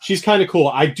 She's kind of cool.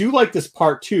 I do like this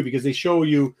part too because they show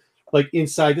you like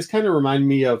inside. This kind of reminded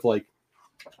me of like,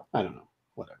 I don't know,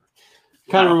 whatever.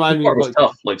 Kind of reminded me of like,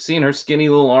 tough. Like seeing her skinny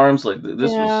little arms. Like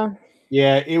this was.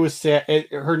 Yeah, it was sad.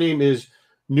 Her name is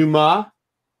Numa.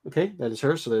 Okay, that is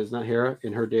her. So that is not Hera.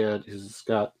 And her dad has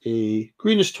got a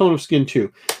greenish tone of skin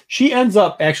too. She ends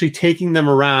up actually taking them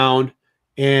around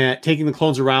and taking the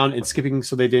clones around and skipping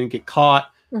so they didn't get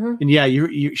caught. Mm-hmm. And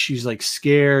yeah, she's like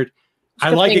scared. I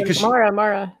like it because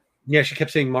Mara. Yeah, she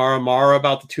kept saying Mara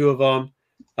about the two of them.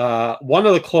 One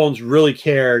of the clones really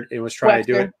cared and was trying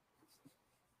to do it.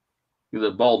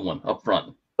 The bald one up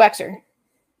front. Waxer.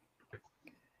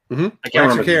 Mm-hmm. I can't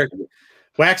remember. Character.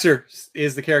 Waxer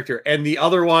is the character. And the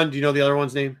other one, do you know the other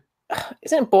one's name?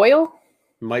 Isn't it Boyle?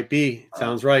 Might be.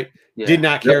 Sounds right. Yeah. Did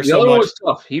not care the other much. One was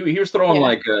tough. He was throwing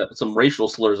like some racial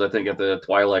slurs, I think, at the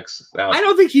Twi'leks. I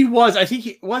don't think he was. I think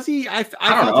he was. I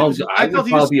don't know. I would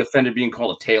probably be offended being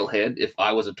called a tailhead if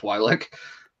I was a Twi'lek.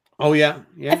 Oh yeah.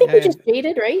 I think he just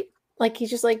jaded, right? Like he's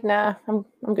just like, nah, I'm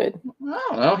good. I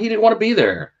don't know. He didn't want to be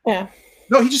there. Yeah.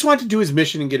 No, he just wanted to do his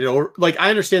mission and get it over. Like I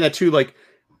understand that too. Like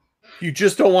you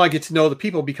just don't want to get to know the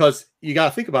people because you got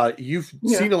to think about it. You've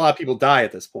seen a lot of people die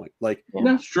at this point. Like,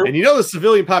 that's true. And you know the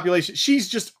civilian population. She's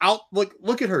just out.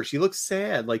 Look at her. She looks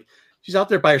sad. Like she's out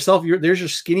there by herself. There's your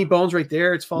skinny bones right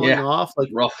there. It's falling off. Like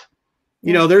rough.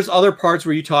 You know, there's other parts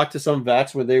where you talk to some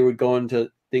vets where they would go into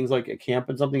things like a camp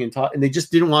and something and talk, and they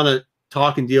just didn't want to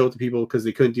talk and deal with the people because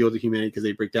they couldn't deal with the humanity because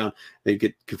they break down. They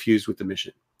get confused with the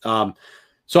mission.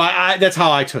 So I that's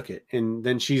how I took it. And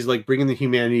then she's like bringing the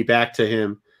humanity back to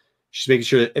him. She's making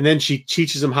sure that, and then she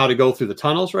teaches him how to go through the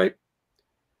tunnels, right?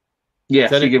 Yeah,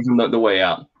 she gives him the way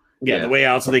out. Yeah, the way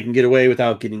out so they can get away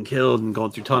without getting killed and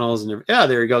going through tunnels. And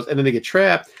there he goes. And then they get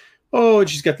trapped. Oh, and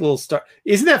she's got the little star.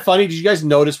 Isn't that funny? Did you guys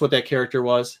notice what that character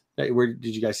was? Where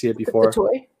did you guys see it before? The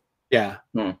toy? Yeah.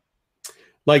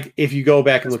 Like if you go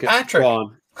back and look at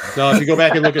Thrawn. No, if you go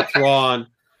back and look at Thrawn,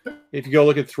 if you go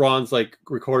look at Thrawn's like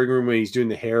recording room when he's doing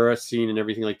the Hera scene and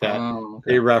everything like that,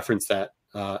 they reference that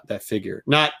figure,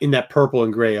 not in that purple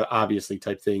and gray, obviously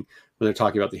type thing when they're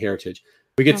talking about the heritage.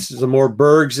 We get some more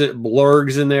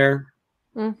blurgs in there,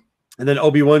 and then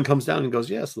Obi-Wan comes down and goes,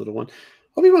 "Yes, little one."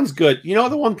 Obi-Wan's good. You know,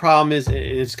 the one problem is,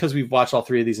 it's because we've watched all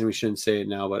three of these, and we shouldn't say it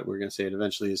now, but we're going to say it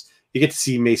eventually. Is you get to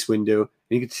see Mace Windu, and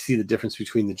you get to see the difference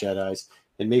between the Jedis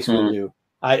and Mace Windu.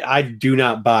 I do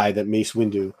not buy that Mace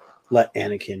Windu let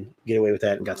Anakin get away with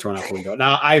that and got thrown out the window.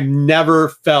 Now, I've never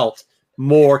felt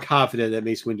more confident that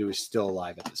Mace Windu is still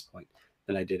alive at this point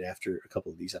than I did after a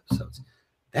couple of these episodes.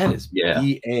 That is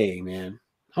BA, man.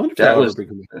 I wonder if that was.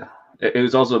 It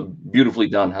was also beautifully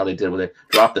done how they did with it.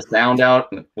 Drop the sound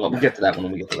out. Well, we'll get to that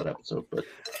when we get to that episode. But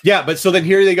but so then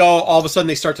here they go. All of a sudden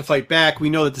they start to fight back. We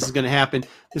know that this is going to happen.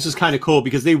 This is kind of cool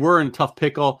because they were in a tough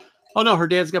pickle. Oh no, her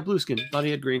dad's got blue skin. Thought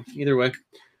he had green. Either way.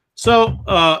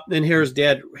 So then here's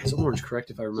dad has orange, correct?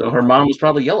 If I remember. So her mom was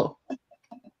probably yellow.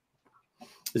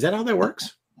 Is that how that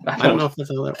works? I don't know if that's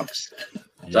how that works.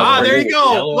 There you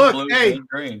go. Yellow, look, blue, hey,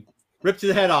 green. Ripped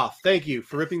the head off. Thank you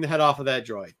for ripping the head off of that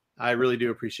droid. I really do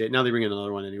appreciate it. Now they bring in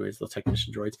another one anyways, the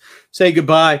technician droids. Say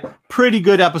goodbye. Pretty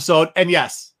good episode. And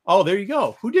yes. Oh, there you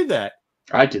go. Who did that?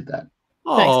 I did that.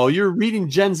 Oh, nice. You're reading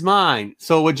Jen's mind.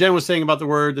 So what Jen was saying about the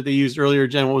word that they used earlier,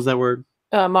 Jen, what was that word?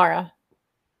 Mara.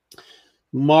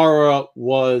 Mara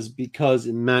was because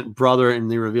it meant brother, and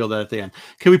they revealed that at the end.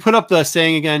 Can we put up the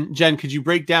saying again? Jen, could you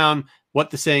break down what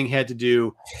the saying had to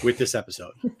do with this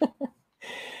episode?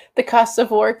 The costs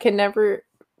of war can never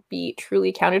be truly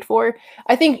accounted for.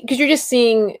 I think because you're just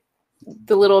seeing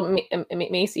the little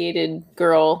emaciated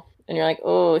girl and you're like,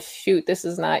 oh shoot, this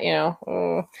is not,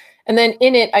 oh. And then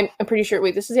in it, I'm pretty sure,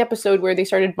 wait, this is the episode where they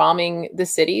started bombing the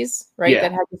cities, right? Yeah.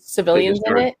 That had civilians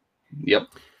in it. Yep.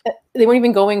 They weren't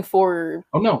even going for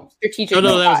strategic. Oh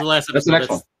no, that was the last episode. That's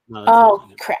the next one. No,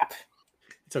 crap.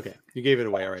 It's okay. You gave it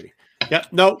away already. Yeah,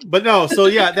 no. So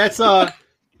yeah, that's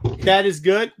that is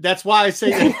good. That's why I say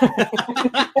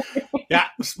that. Yeah,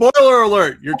 spoiler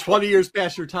alert. You're 20 years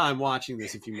past your time watching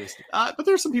this if you missed it. But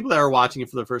there's some people that are watching it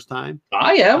for the first time.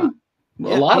 I am.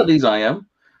 A lot of these I am.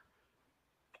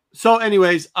 So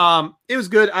anyways, it was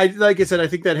good. Like I said, I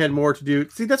think that had more to do.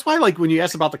 See, that's why like when you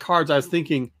asked about the cards, I was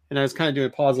thinking, and I was kind of doing a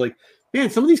pause like, man,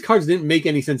 some of these cards didn't make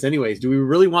any sense anyways. Do we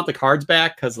really want the cards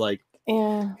back? Because like,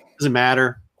 does it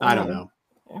matter? I don't know.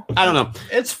 I don't know.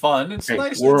 It's fun. It's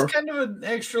nice. It's kind of an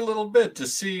extra little bit to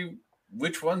see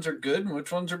which ones are good and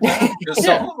which ones are bad. Because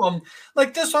some of them,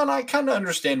 like this one, I kind of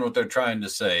understand what they're trying to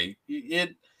say.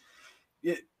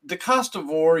 the cost of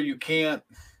war, you can't,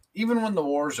 even when the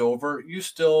war's over, you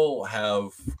still have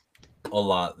a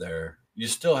lot there. You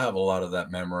still have a lot of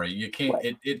that memory. You can't,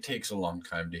 it takes a long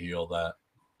time to heal that.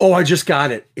 Oh, I just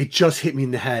got it. It just hit me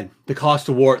in the head. The cost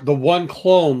of war. The one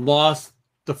clone lost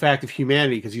the fact of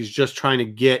humanity because he's just trying to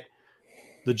get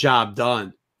the job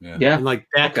done. Yeah. And like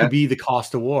that could be the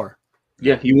cost of war.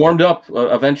 Yeah, he warmed up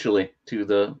eventually to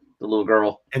the little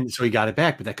girl. And so he got it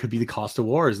back, but that could be the cost of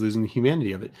war, is losing the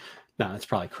humanity of it. No, that's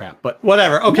probably crap, but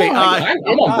whatever. Okay. No,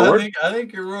 I'm on board. I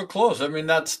think you're real close. I mean,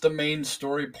 that's the main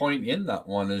story point in that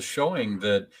one, is showing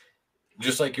that,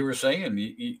 just like you were saying,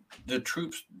 the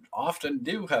troops often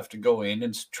do have to go in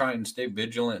and try and stay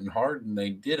vigilant and hard, and they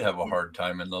did have a hard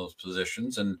time in those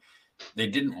positions, and they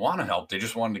didn't want to help. They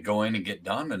just wanted to go in and get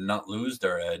done and not lose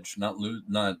their edge, not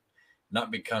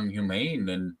become humane.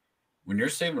 And when you're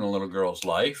saving a little girl's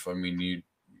life, I mean, you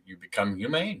become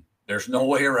humane. There's no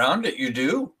way around it. You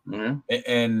do. Yeah.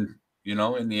 And, you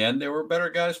know, in the end, they were better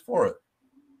guys for it.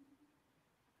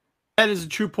 That is a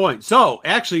true point. So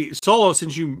actually, Solo,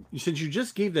 since you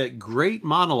just gave that great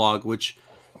monologue, which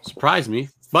surprised me,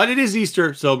 but it is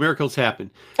Easter, so miracles happen.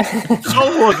 So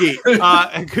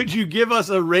Wookie, could you give us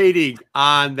a rating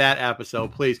on that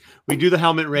episode, please? We do the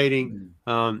helmet rating.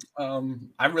 I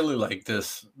really like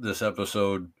this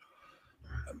episode.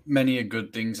 Many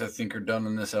good things I think are done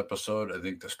in this episode. I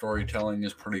think the storytelling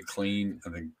is pretty clean. I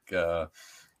think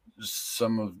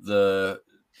some of the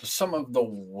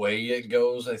way it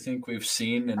goes, I think we've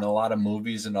seen in a lot of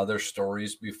movies and other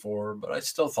stories before, but I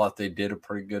still thought they did a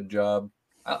pretty good job.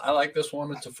 I like this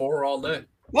one. It's a 4 all day.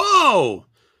 Whoa!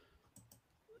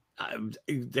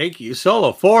 Thank you,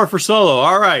 Solo. 4 for Solo.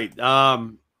 All right.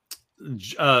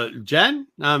 Jen,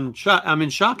 I'm in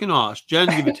shock and awe. Jen,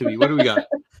 give it to me. What do we got?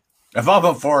 If I'm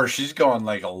a 4, she's going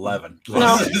like 11.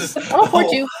 No, I'll 4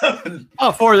 too.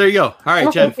 Oh, 4. There you go. All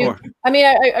right, Jen, 4. I mean,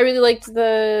 I really liked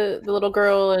the little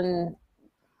girl and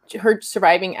her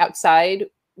surviving outside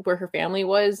where her family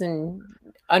was, and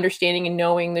understanding and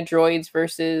knowing the droids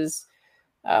versus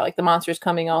like the monsters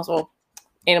coming, also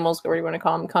animals, whatever you want to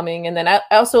call them, coming. And then I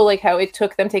also like how it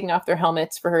took them taking off their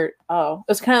helmets for her. Oh,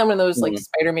 it was kind of one of those like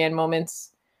Spider-Man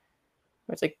moments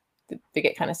where it's like they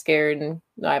get kind of scared and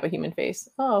I have a human face.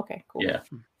 Oh, okay, cool. Yeah.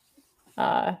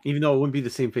 Even though it wouldn't be the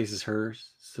same face as hers,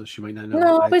 so she might not know.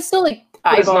 No, but it's still like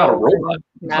it's not a robot.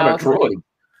 It's not a droid.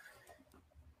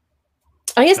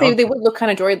 I guess they would look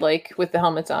kind of droid-like with the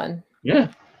helmets on. Yeah.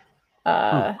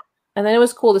 And then it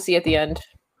was cool to see at the end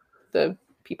the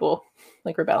people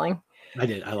like rebelling. I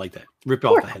did. I like that. Rip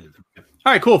off the head of them.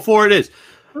 All right, cool. 4 it is.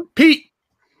 Pete.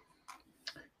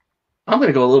 I'm going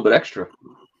to go a little bit extra.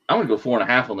 I'm going to go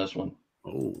 4.5 on this one.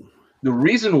 Oh. The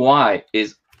reason why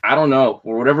is, I don't know,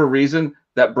 for whatever reason,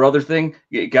 that brother thing,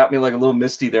 it got me like a little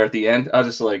misty there at the end. I was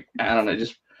just like, I don't know,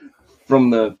 just from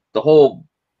the whole,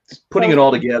 just putting it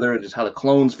all together and just how the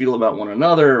clones feel about one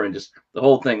another and just the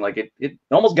whole thing, like it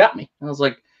almost got me. I was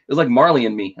like, it was like Marley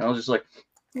and me. I was just like,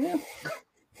 yeah.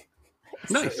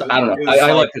 Nice. So, I don't know.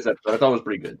 I like this episode. I thought it was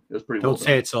pretty good. It was pretty. Don't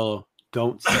say it, Solo.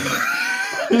 Don't say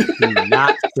it. Do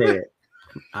not say it.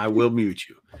 I will mute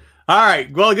you. All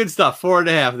right. Well, good stuff.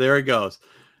 4.5. There it goes.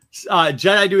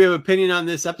 Jedi, do we have an opinion on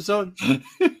this episode?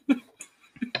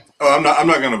 I'm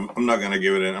not gonna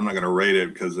give it in. I'm not gonna rate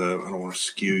it because I don't want to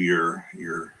skew your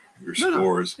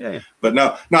scores. No. Yeah. But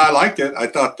no, I liked it. I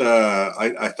thought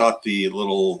I thought the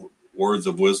little words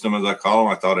of wisdom, as I call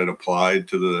them, I thought it applied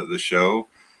to the show.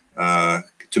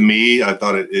 To me, I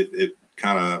thought it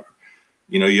kind of,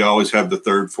 you always have the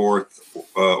third, fourth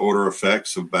order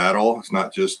effects of battle. It's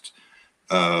not just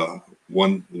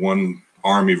one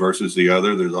army versus the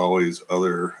other. There's always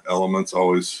other elements,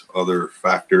 always other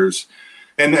factors.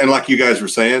 And like you guys were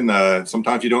saying,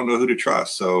 sometimes you don't know who to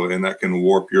trust. So, and that can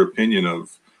warp your opinion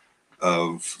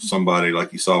of somebody,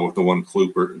 like you saw with the one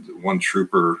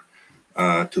trooper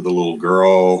to the little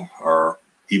girl, or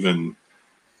even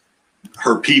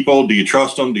her people. Do you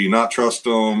trust them? Do you not trust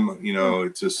them?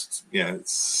 It's just,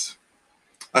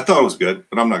 I thought it was good,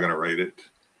 but I'm not going to rate it.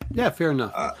 Yeah, fair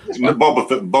enough.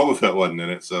 Boba Fett wasn't in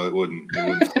it, so it wouldn't.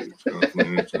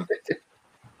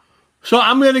 So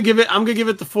I'm gonna give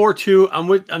it the 4 too.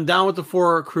 I'm down with the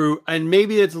 4 crew, and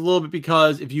maybe it's a little bit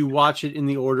because if you watch it in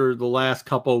the order, the last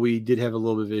couple we did have a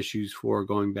little bit of issues for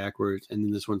going backwards, and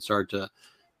then this one started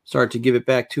to give it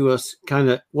back to us. Kind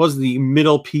of was the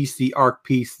middle piece, the arc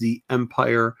piece, the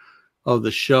empire of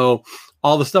the show.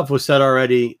 All the stuff was said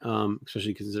already,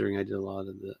 especially considering I did a lot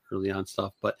of the early on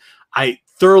stuff. But I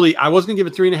was gonna give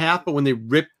it 3.5, but when they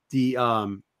ripped the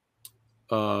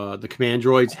command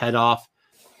droid's head off,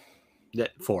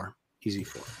 that 4, easy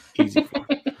 4.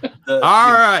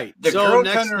 All right. The so girl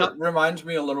next kind of reminds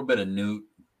me a little bit of Newt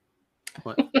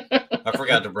What? I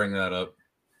forgot to bring that up.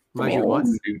 Remind you of what?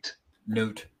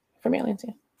 Newt From Aliens,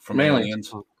 yeah. from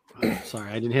Aliens. Oh, sorry,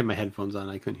 I didn't have my headphones on.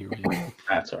 I couldn't hear what you were.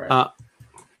 That's all right.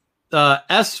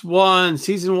 S1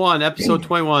 season 1 episode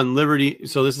 21 Liberty.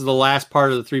 So this is the last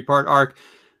part of the 3-part arc.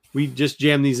 We just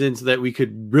jammed these in so that we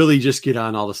could really just get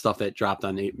on all the stuff that dropped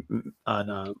on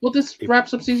Well, this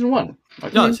wraps up season 1.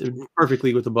 It does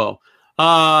perfectly with the bow.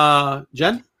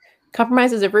 Jen?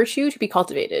 Compromise is a virtue to be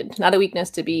cultivated, not a weakness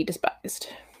to be despised.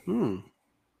 Compromise,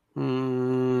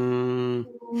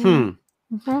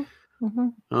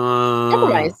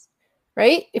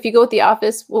 right? If you go with The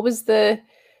Office, what was the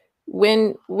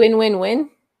win?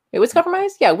 It was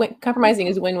compromise? Yeah, compromising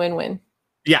is win-win-win.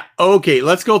 Yeah. Okay,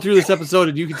 let's go through this episode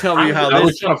and you can tell me how I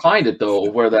was trying to find it, though,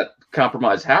 where that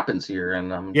compromise happens here.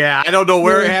 And yeah, I don't know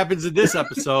where it happens in this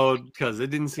episode because it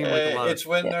didn't seem like a lot. It's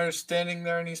when they're standing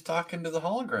there and he's talking to the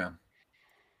hologram.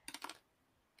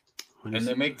 And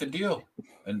they make the deal.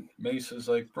 And Mace is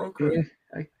like, broker. Yeah,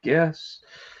 I guess.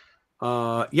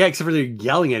 Yeah, except for they're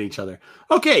yelling at each other.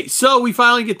 Okay, so we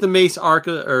finally get the Mace arc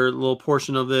or a little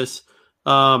portion of this.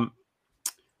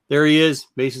 There he is.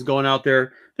 Mace is going out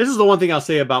there. This is the one thing I'll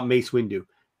say about Mace Windu.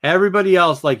 Everybody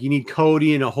else, like you need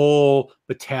Cody and a whole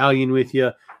battalion with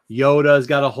you. Yoda's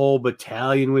got a whole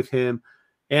battalion with him.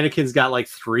 Anakin's got like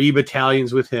 3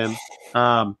 battalions with him.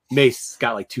 Mace's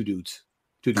got like 2 dudes.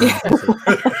 2 dudes.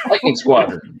 Lightning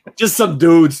Squadron. Just some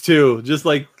dudes too. Just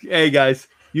like, hey guys,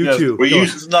 you too. Well, he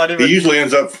usually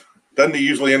ends up. Doesn't he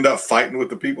usually end up fighting with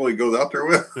the people he goes out there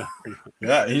with?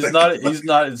 Yeah,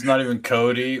 it's not even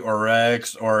Cody or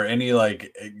Rex or any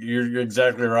like. You're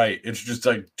exactly right. It's just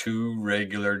like 2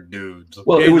 regular dudes.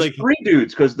 Well, it was like 3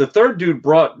 dudes because the 3rd dude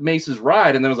brought Mace's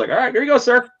ride and then was like, "All right, here you go,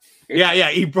 sir." Yeah,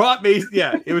 he brought Mace.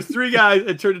 Yeah, it was 3 guys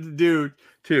and turned into dude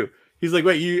too. He's like,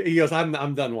 wait, he goes,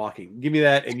 I'm done walking. Give me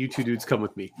that, and you 2 dudes come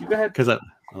with me. You go ahead, because I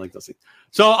like those things.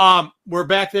 So we're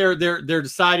back there. They're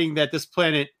deciding that this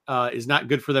planet is not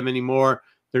good for them anymore.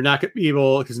 They're not going to be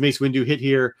able, because Mace Windu hit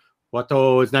here.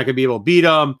 Watto is not going to be able to beat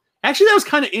them. Actually, that was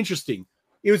kind of interesting.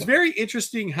 It was very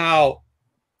interesting how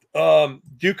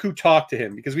Dooku talked to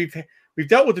him, because we've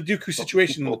dealt with the Dooku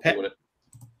situation in the past.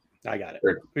 I got it.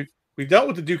 We've dealt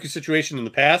with the Dooku situation in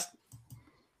the past,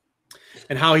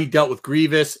 and how he dealt with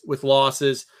Grievous with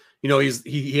losses. You know,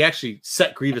 he actually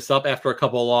set Grievous up after a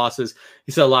couple of losses.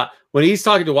 He said a lot. When he's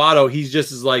talking to Watto, he's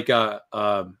just as like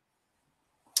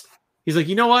he's like,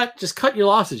 you know what? Just cut your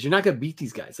losses. You're not gonna beat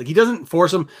these guys. Like, he doesn't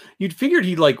force them. You'd figured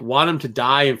he'd like want him to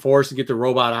die and force and get the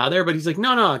robot out of there, but he's like,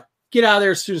 no, get out of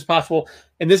there as soon as possible.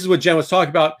 And this is what Jen was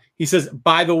talking about. He says,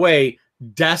 by the way,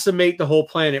 decimate the whole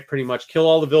planet, pretty much, kill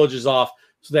all the villages off.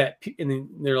 So that, and then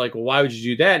they're like, well, why would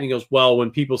you do that? And he goes, well, when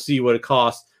people see what it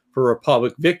costs for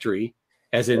Republic victory,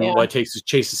 as in what it takes to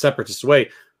chase the separatists away,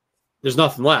 there's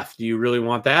nothing left. Do you really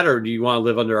want that, or do you want to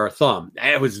live under our thumb?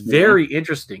 It was very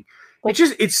interesting.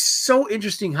 It's so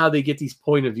interesting how they get these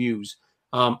point of views.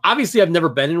 Obviously, I've never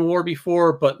been in war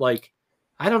before, but like,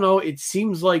 I don't know. It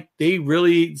seems like they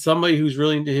really, somebody who's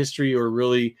really into history or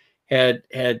really had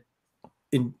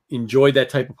enjoyed that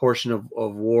type of portion of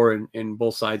war and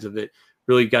both sides of it.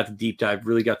 Really got the deep dive,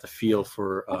 really got the feel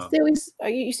for. They always,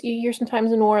 you hear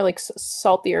sometimes in war, like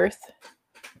salt the earth.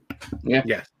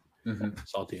 Yeah.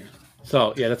 Salt the earth.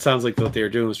 So yeah, that sounds like what they were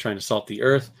doing was trying to salt the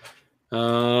earth.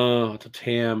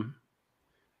 Tam,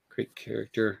 great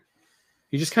character.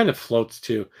 He just kind of floats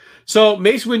too. So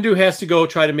Mace Windu has to go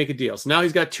try to make a deal. So now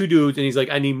he's got 2 dudes, and he's like,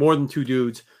 I need more than 2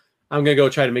 dudes. I'm gonna go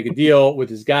try to make a deal with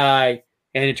this guy,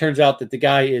 and it turns out that the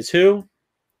guy is who?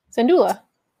 Syndulla,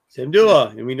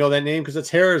 and we know that name because that's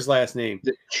Hera's last name.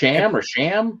 Is it Cham or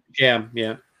Sham? Sham,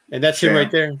 yeah, and that's him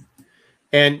right there.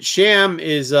 And Sham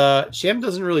is Sham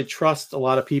doesn't really trust a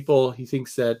lot of people. He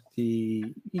thinks that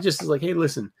he just is like, hey,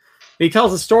 listen. And he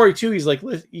tells the story too. He's like,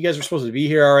 you guys were supposed to be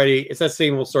here already. It's that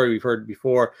same old story we've heard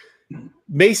before.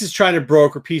 Mace is trying to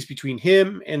broker peace between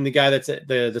him and the guy that's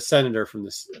the senator from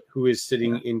this, who is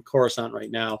sitting in Coruscant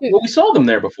right now. Well, we saw them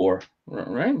there before,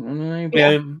 right?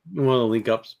 Yeah, one of the link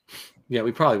ups. Yeah,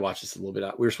 we probably watched this a little bit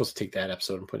out. We were supposed to take that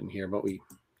episode and put it in here, but we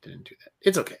didn't do that.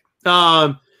 It's okay.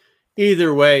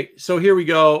 Either way, so here we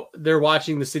go. They're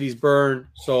watching the cities burn.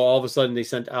 So all of a sudden they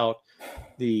sent out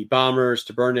the bombers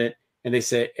to burn it. And they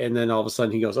say, and then all of a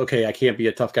sudden he goes, okay, I can't be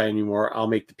a tough guy anymore. I'll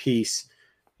make the peace.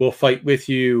 We'll fight with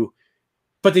you.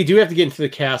 But they do have to get into the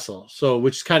castle. So,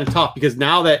 which is kind of tough because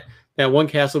now that one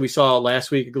castle we saw last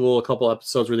week, a couple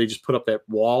episodes where they just put up that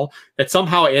wall that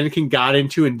somehow Anakin got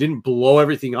into and didn't blow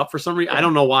everything up for some reason. I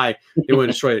don't know why they would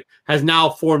have destroyed it. Has now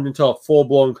formed into a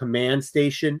full-blown command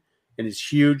station and is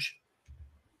huge.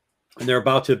 And they're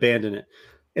about to abandon it.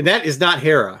 And that is not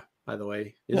Hera, by the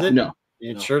way. Is it? No.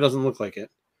 It sure doesn't look like it.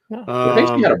 No. I think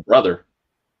she had a brother.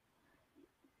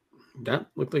 That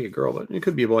looked like a girl, but it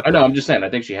could be a boy. I know. I'm just saying. I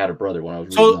think she had a brother when I was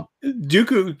reading So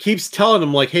Dooku keeps telling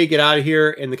him like, "Hey, get out of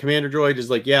here," and the commander droid is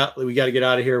like, "Yeah, we got to get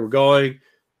out of here. We're going."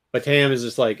 But Tam is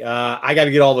just like, "I got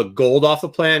to get all the gold off the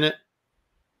planet."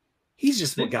 He's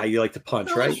just the guy you like to punch,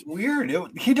 That right? was weird.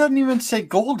 He doesn't even say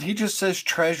gold. He just says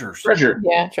treasures. Treasure.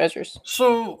 Yeah, treasures.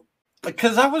 So,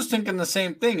 because I was thinking the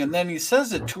same thing, and then he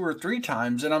says it 2 or 3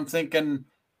 times, and I'm thinking,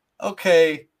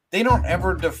 okay, they don't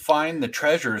ever define the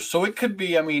treasures, so it could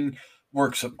be, I mean,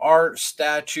 works of art,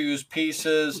 statues,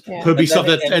 pieces. Yeah. Could be And then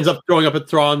something it that ends up showing up at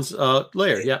Thrawn's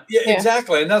lair. Yeah. Yeah, Yeah.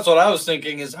 exactly. And that's what I was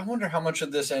thinking is, I wonder how much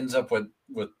of this ends up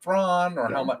with Thrawn, or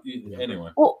Yeah. how much. Yeah. Anyway.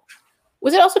 Well,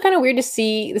 was it also kind of weird to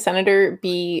see the senator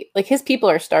be like his people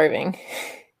are starving,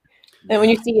 and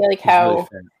when you see like He's really how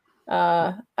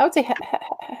fat. I would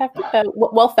say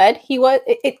well fed he was,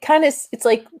 it kind of it's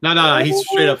like No. He's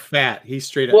straight up fat. He's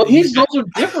straight up. Well, he's also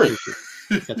different.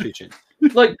 He's got 3 chins.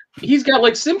 Like he's got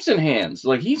like Simpson hands.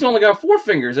 Like he's only got 4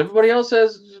 fingers. Everybody else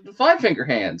has 5-finger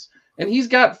hands, and he's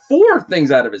got 4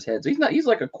 things out of his head. So he's not. He's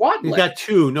like a quad. He's leg. got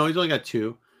 2. No, he's only got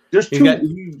 2. There's he's 2. got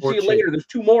You 4 see it later. There's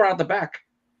 2 more out the back.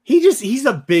 He's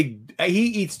a big. He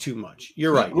eats too much.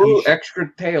 You're right. He grew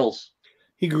extra tails.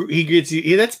 He gets.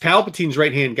 That's Palpatine's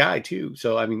right hand guy too.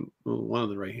 So I mean, one of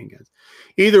the right hand guys.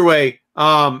 Either way,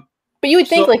 but you would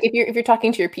think So- like if you're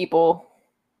talking to your people,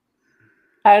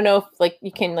 I don't know if like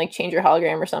you can like change your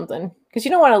hologram or something, because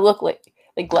you don't want to look like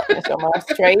gluttonous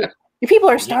almost, right? Your people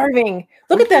are starving.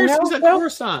 Look who at them. cares? He's they're at so-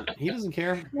 Coruscant. He doesn't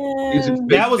care. He's a Yeah. big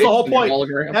That was the whole fish in point.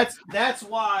 hologram. That's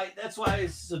why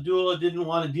Sadula didn't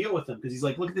want to deal with him, because he's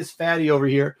like, look at this fatty over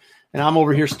here, and I'm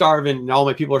over here starving, and all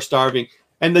my people are starving.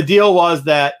 And the deal was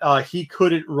that he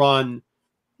couldn't run.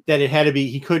 That it had to be.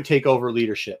 He couldn't take over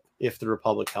leadership if the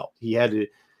Republic helped. He had to.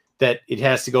 That it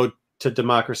has to go to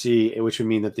democracy, which would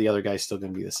mean that the other guy's still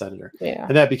going to be the senator. Yeah.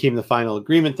 And that became the final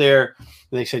agreement there. And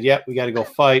they said, "Yep, we got to go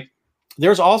fight."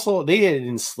 There's also they had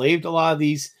enslaved a lot of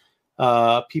these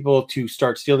people to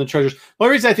start stealing the treasures. The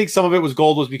only reason I think some of it was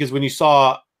gold was because when you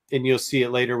saw, and you'll see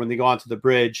it later when they go onto the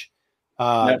bridge,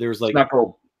 No, there was It's like, not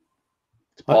gold.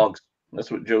 It's What? pogs. That's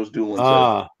what Joe's Doolin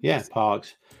said. yeah,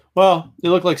 pogs. Well, they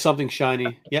look like something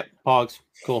shiny. Yep, pogs.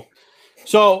 Cool.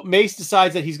 So Mace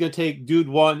decides that he's going to take Dude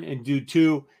 1 and Dude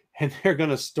 2, and they're going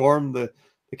to storm the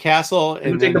castle And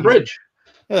and take the then bridge.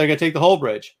 Yeah, they're going to take the whole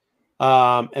bridge.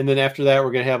 And then after that,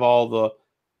 we're going to have all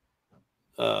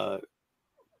the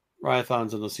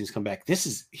Ryathons and those things come back.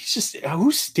 He's just,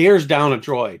 who stares down a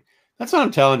droid? That's what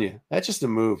I'm telling you. That's just a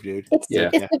move, dude. It's Yeah.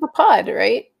 it's like a pod,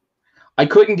 right? I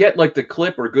couldn't get like the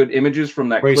clip or good images from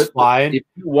that Where he's clip. but flying? If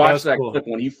you watch was that cool. clip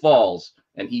when he falls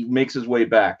and he makes his way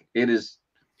back, it is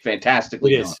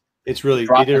fantastically It done. is. It's really,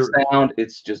 Drop they did the sound.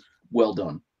 It's just well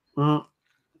done. Mhm.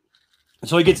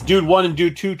 So he gets Dude 1 and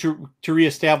Dude 2 to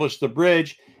reestablish the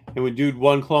bridge. And when Dude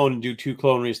 1 clone and Dude 2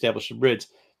 clone reestablish the bridge,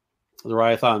 the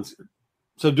Ryathons.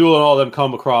 So Duel and all of them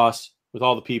come across with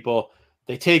all the people.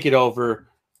 They take it over.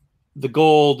 The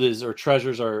gold or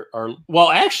treasures are well,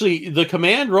 actually, the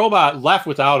command robot left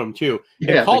without him too. And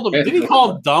Yeah, called him. the Did he command call him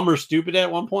robot. dumb or stupid at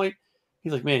one point?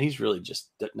 He's like, man, he's really just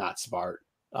not smart.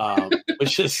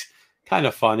 Which is kind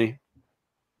of funny.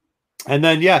 And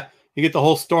then you get the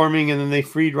whole storming, and then they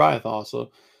freed Ryathal.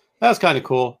 So that was kind of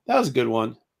cool. That was a good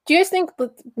one. Do you guys think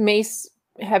with Mace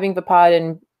having the pod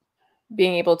and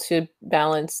being able to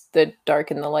balance the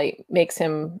dark and the light makes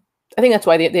him? I think that's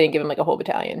why they didn't give him like a whole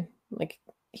battalion. Like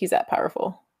he's that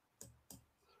powerful.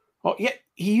 Oh yeah,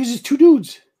 he uses 2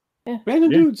 dudes, Yeah.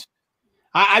 random Yeah. dudes.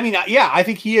 I mean, I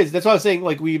think he is. That's what I was saying.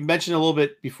 Like we mentioned a little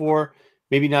bit before,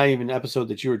 maybe not even an episode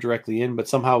that you were directly in, but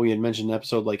somehow we had mentioned an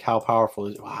episode like how powerful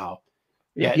is. Wow.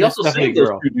 Yeah, he that's also definitely saved a those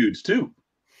girl. 2 dudes too.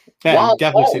 Yeah, While he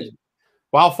definitely falling. saved-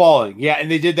 while falling. Yeah, and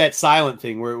they did that silent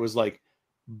thing where it was like,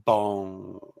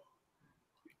 boom.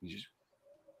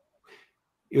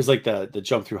 It was like the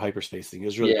jump through hyperspace thing. It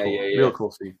was really Yeah, cool. yeah, yeah. Real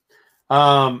cool scene.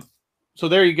 So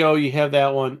there you go. You have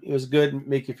that one. It was good.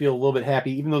 Make you feel a little bit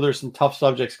happy, even though there's some tough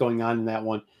subjects going on in that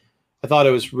one. I thought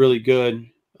it was really good.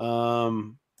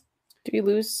 Did we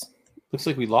lose? Looks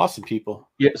like we lost some people.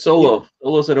 Yeah, Solo.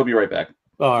 Solo said he'll be right back.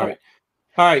 Oh, all right.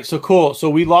 All right. So cool. So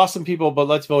we lost some people, but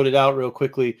let's vote it out real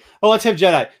quickly. Oh, let's have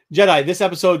Jedi. Jedi, this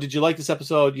episode, did you like this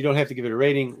episode? You don't have to give it a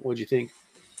rating. What'd you think?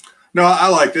 No, I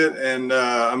liked it, and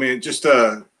I mean, just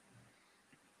kind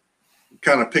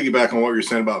of piggyback on what you're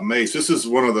saying about Mace. This is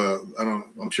one of the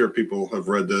I'm sure people have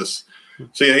read this.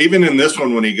 So yeah, even in this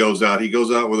one, when he goes out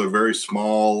with a very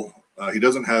small. He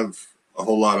doesn't have a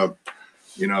whole lot of,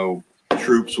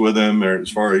 troops with him, or as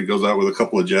far as he goes out with a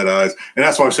couple of Jedis, and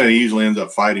that's why I'm saying he usually ends up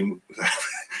fighting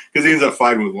because he ends up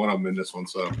fighting with one of them in this one.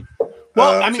 So,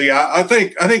 Well, I mean, so I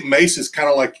think Mace is kind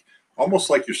of like almost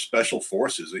like your special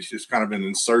forces. He's just kind of an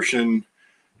insertion,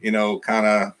 kind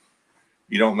of.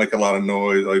 You don't make a lot of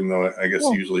noise, even though I guess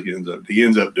usually he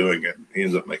ends up doing it. He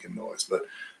ends up making noise, but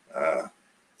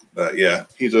yeah,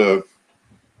 he's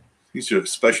your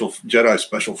special Jedi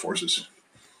special forces.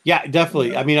 Yeah,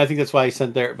 definitely. I mean, I think that's why he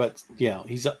sent there. But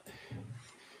he's at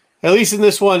least in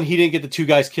this one, he didn't get the 2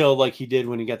 guys killed like he did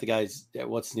when he got the guys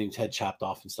what's his name's head chopped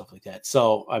off and stuff like that.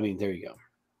 So I mean, there you go.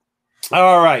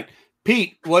 All right,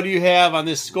 Pete, what do you have on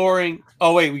this scoring?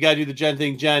 Oh wait, we got to do the Jen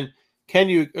thing. Jen, can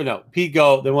you? No, Pete,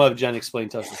 go. Then we'll have Jen explain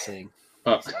to us the thing.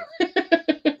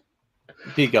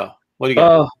 Pete, go. What do you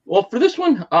got? Well, for this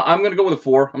one, I'm going to go with a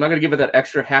 4. I'm not going to give it that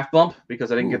extra half bump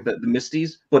because I didn't get the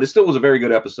Misties, but it still was a very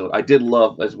good episode. I did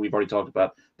love, as we've already talked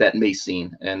about, that Mace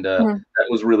scene, and that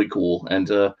was really cool.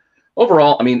 And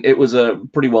overall, I mean, it was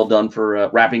pretty well done for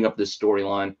wrapping up this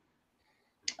storyline.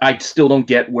 I still don't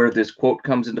get where this quote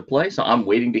comes into play, so I'm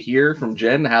waiting to hear from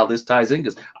Jen how this ties in,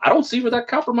 because I don't see where that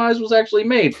compromise was actually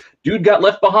made. Dude got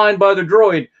left behind by the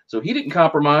droid, so he didn't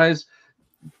compromise.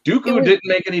 Dooku didn't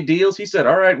make any deals. He said,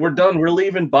 all right, we're done. We're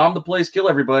leaving. Bomb the place. Kill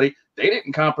everybody. They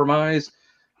didn't compromise.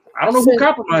 I don't know who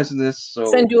compromised in this. So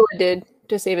Syndulla did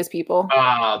to save his people.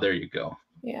 There you go.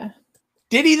 Yeah.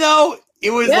 Did he, though? It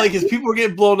was like his people were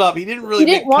getting blown up. He didn't really.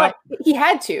 He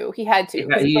had to.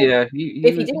 If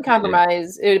he didn't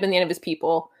compromise, it would have been the end of his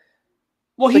people.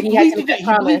 Well, he believed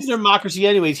in democracy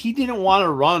anyways. He didn't want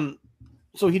to run,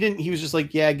 so he didn't. He was just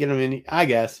like, yeah, get him in. I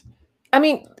guess. I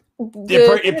mean,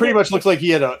 it pretty much looks like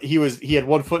he had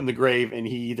 1 foot in the grave, and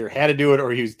he either had to do it or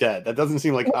he was dead. That doesn't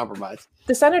seem like compromise.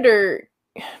 The senator,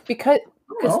 because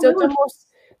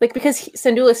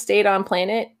Syndulla stayed on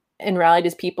planet and rallied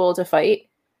his people to fight.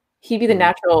 He'd be the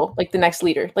natural, the next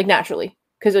leader, naturally.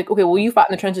 Because, okay, well, you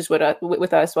fought in the trenches with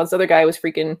us while this other guy was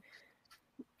freaking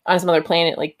on some other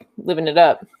planet, living it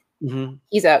up. Mm-hmm.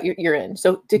 He's out. You're in.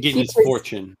 So to getting his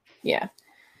fortune. Yeah.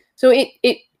 So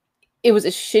it was a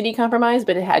shitty compromise,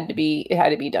 but it had to be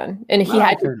done. And he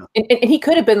had to, and he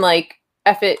could have been like,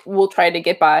 F it, we'll try to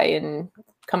get by and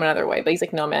come another way. But he's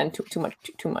like, no, man, too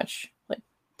much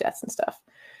deaths and stuff.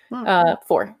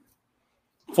 4.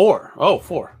 4. Oh,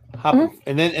 4.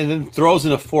 And then throws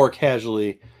in a 4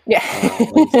 casually. Yeah.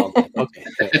 Okay.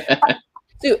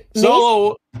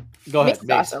 So go ahead.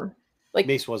 Mace awesome.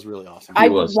 Mace was really awesome. I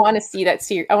want to see that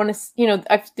series. I want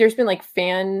to. There's been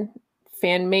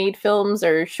fan made films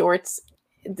or shorts.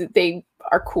 They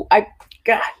are cool.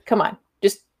 God, come on.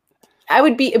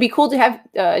 It'd be cool to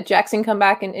have Jackson come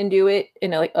back and do it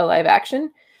in a live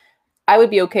action. I would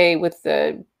be okay with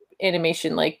the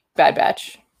animation like Bad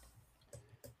Batch.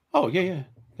 Oh yeah.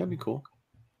 That'd be cool.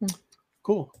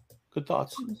 Cool. Good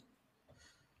thoughts.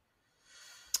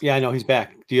 Yeah, I know he's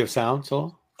back. Do you have sound,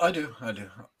 Solo? I do.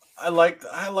 I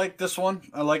like this one.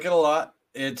 I like it a lot.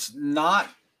 It's not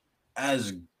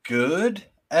as good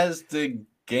as the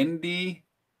Genndy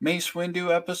Mace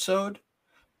Windu episode,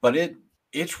 but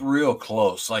it's real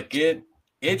close.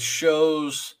 It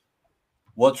shows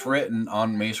what's written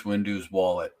on Mace Windu's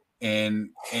wallet, and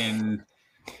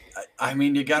I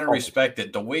mean, you got to respect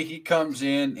it. The way he comes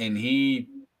in and he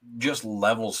just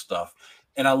levels stuff.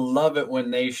 And I love it when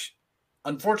they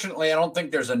unfortunately, I don't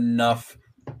think there's enough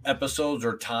episodes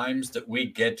or times that we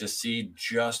get to see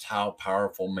just how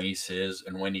powerful Mace is.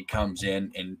 And when he comes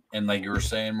in and like you were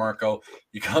saying, Marco,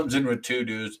 he comes in with 2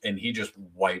 dudes and he just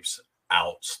wipes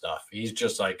out stuff. He's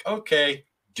just like, okay,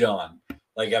 done.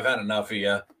 I've had enough of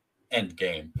you. End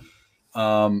game.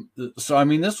 So, I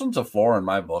mean, this one's a 4 in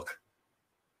my book.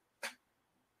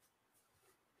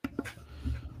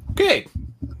 Okay.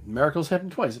 Miracles happen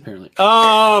twice, apparently.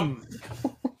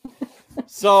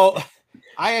 So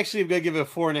I actually am going to give it a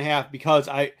 4.5 because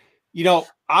out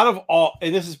of all,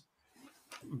 and this is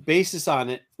basis on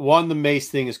it, the Mace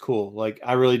thing is cool.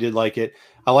 I really did like it.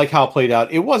 I like how it played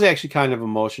out. It was actually kind of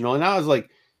emotional. And I was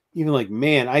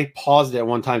man, I paused it at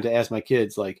one time to ask my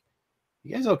kids,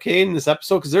 you guys okay in this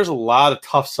episode? Because there's a lot of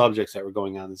tough subjects that were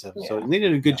going on in this episode. Yeah. And they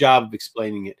did a good job of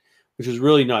explaining it, which was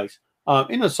really nice.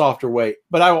 In a softer way.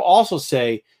 But I will also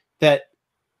say that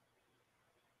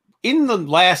in the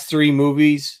last 3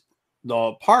 movies,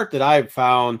 the part that I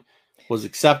found was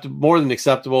acceptable, more than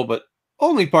acceptable, but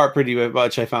only part pretty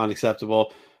much I found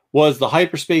acceptable was the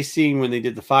hyperspace scene when they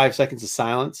did the 5 seconds of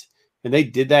silence. And they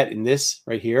did that in this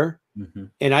right here. Mm-hmm.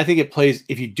 And I think it plays,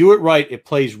 if you do it right, it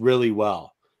plays really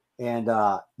well. And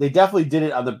they definitely did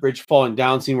it on the bridge falling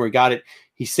down scene where he got it.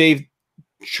 He saved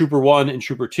Trooper 1 and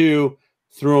Trooper 2.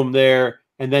 Threw him there,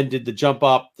 and then did the jump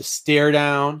up, the stare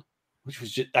down, which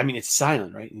was just, I mean, it's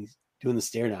silent, right? And he's doing the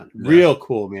stare down. Real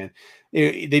cool, man.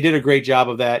 They did a great job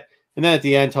of that. And then at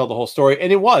the end, tell the whole story.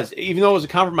 And it was, even though it was a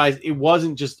compromise, it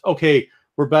wasn't just, okay,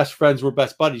 we're best friends, we're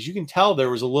best buddies. You can tell there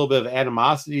was a little bit of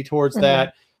animosity towards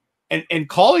that. And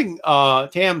calling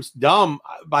Tams dumb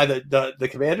by the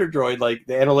commander droid, like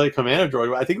the analytic commander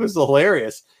droid, I think it was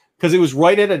hilarious because it was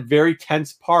right at a very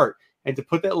tense part. And to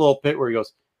put that little bit where he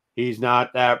goes, he's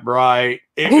not that bright.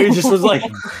 It just was like,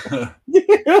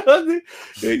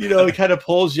 it kind of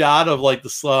pulls you out of like the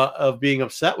slot of being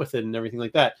upset with it and everything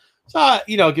like that. So,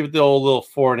 give it the old little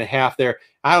 4.5 there.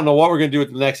 I don't know what we're going to do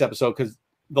with the next episode because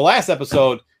the last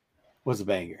episode was a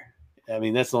banger. I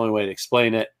mean, that's the only way to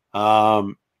explain it.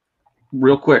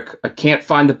 Real quick, I can't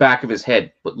find the back of his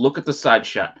head, but look at the side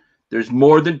shot. There's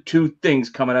more than 2 things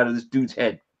coming out of this dude's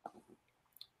head.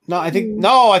 No, I think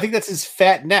that's his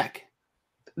fat neck.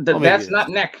 That's not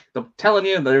neck. I'm telling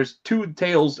you, there's 2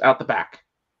 tails out the back.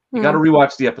 You got to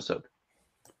rewatch the episode.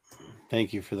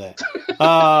 Thank you for that.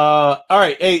 All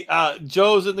right. Hey,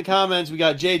 Joe's in the comments. We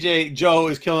got JJ. Joe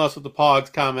is killing us with the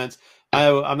Pogs comments.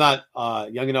 I'm not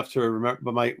young enough to remember,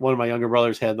 but one of my younger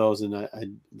brothers had those,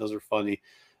 and those are funny.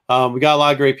 We got a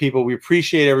lot of great people. We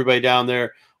appreciate everybody down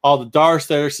there. All the Darks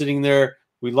that are sitting there.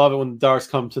 We love it when the Darks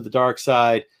come to the dark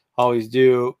side. Always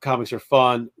do. Comics are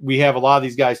fun. We have a lot of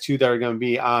these guys, too, that are going to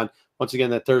be on, once again,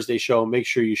 that Thursday show. Make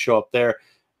sure you show up there.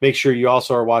 Make sure you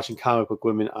also are watching Comic Book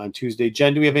Women on Tuesday.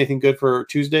 Jen, do we have anything good for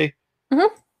Tuesday?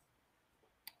 Mm-hmm.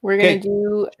 We're going to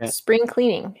do spring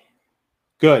cleaning.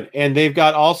 Good. And they've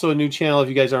got also a new channel, if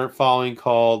you guys aren't following,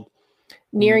 called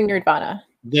Nearing Nerdvana.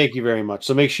 Thank you very much.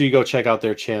 So make sure you go check out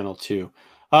their channel too,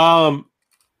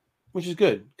 which is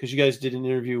good because you guys did an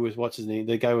interview with what's his name,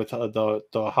 the guy with the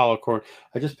Holocorn.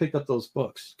 I just picked up those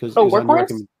books because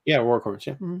Warcorns? Yeah, Warcorns.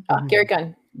 Yeah, mm-hmm. Garrett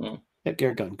Gunn. Yeah,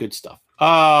 Garrett Gunn. Good stuff.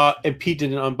 And Pete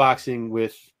did an unboxing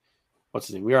with what's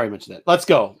his name? We already mentioned that. Let's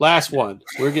go. Last one.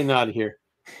 We're getting out of here.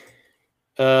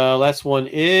 Last one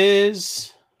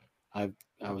is I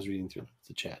was reading through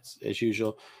the chats as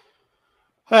usual.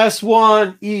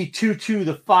 S1E22,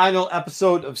 the final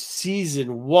episode of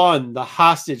season 1, the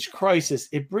hostage crisis.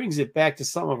 It brings it back to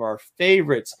some of our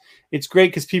favorites. It's great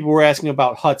because people were asking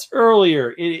about Hutts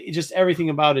earlier. It just everything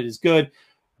about it is good.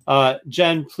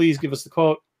 Jen, please give us the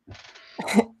quote.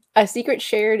 A secret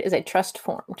shared is a trust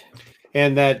formed.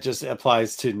 And that just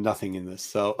applies to nothing in this.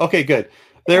 So, okay, good.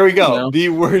 There we go. The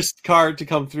worst card to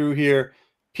come through here.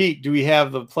 Pete, do we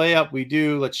have the play up? We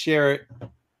do. Let's share it.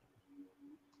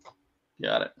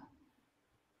 Got it.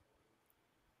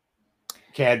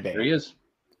 Cad Bane. There he is.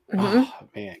 Oh,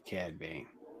 man, Cad Bane.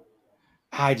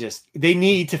 They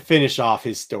need to finish off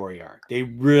his story arc. They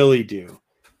really do.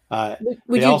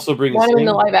 Would you also want him in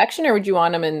the live action, or would you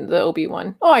want him in the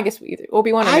Obi-Wan? Oh, I guess either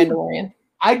Obi-Wan or Mandalorian.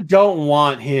 I don't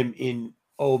want him in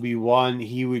Obi-Wan.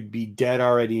 He would be dead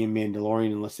already in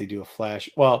Mandalorian unless they do a flash.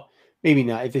 Well, maybe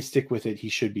not. If they stick with it, he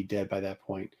should be dead by that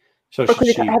point. So could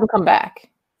they have him come back?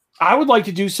 I would like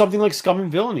to do something like Scum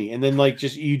and Villainy, and then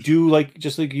just like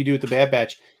you do with the Bad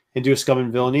Batch, and do a Scum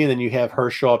and Villainy, and then you have her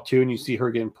show up too, and you see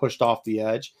her getting pushed off the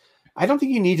edge. I don't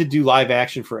think you need to do live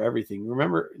action for everything.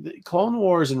 Remember, the Clone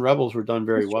Wars and Rebels were done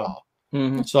very well,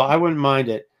 so I wouldn't mind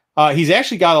it. He's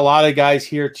actually got a lot of guys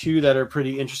here too that are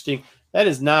pretty interesting. That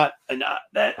is not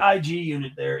that IG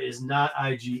unit. There is not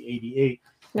IG-88.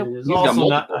 Nope. It is also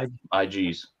not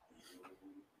IGs.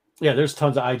 Yeah, there's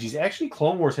tons of IGs. Actually,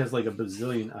 Clone Wars has like a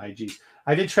bazillion IGs.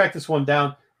 I did track this one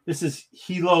down. This is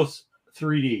Helos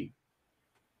 3D.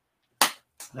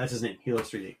 That's his name,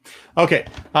 Helos 3D. Okay,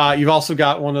 you've also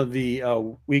got one of the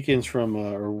weekends from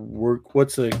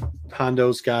what's the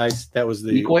Hondo's guys? That was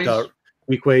the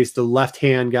Weekways, the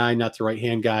left-hand guy, not the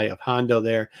right-hand guy of Hondo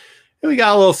there. And we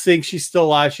got a little thing. She's still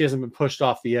alive. She hasn't been pushed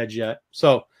off the edge yet.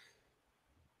 So,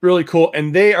 really cool.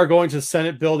 And they are going to the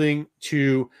Senate building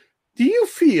to... Do you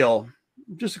feel,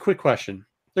 just a quick question,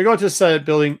 they're going to the Senate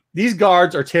building. These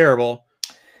guards are terrible.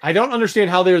 I don't understand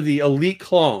how they're the elite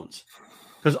clones.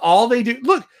 Because all they do,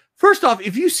 look, first off,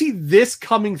 if you see this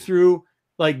coming through,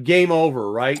 like game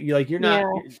over, right? You're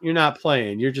not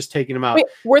playing. You're just taking them out. Wait,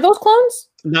 were those clowns?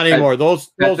 Not anymore. At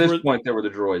this point, they were the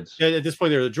droids. At this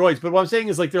point, they were the droids. But what I'm saying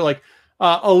is, like, they're like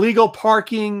illegal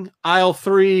parking, aisle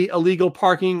 3, illegal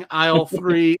parking, aisle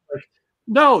 3. Like,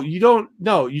 no, you don't.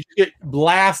 No, you just get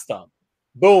blast them.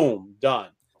 Boom, done.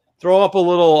 Throw up a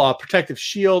little protective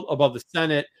shield above the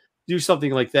Senate. Do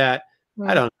something like that.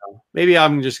 I don't know. Maybe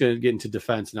I'm just going to get into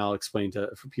defense, and I'll explain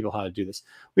for people how to do this.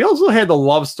 We also had the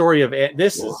love story of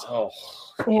this.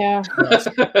 Yeah.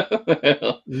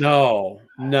 No.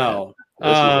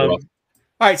 All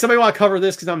right, somebody want to cover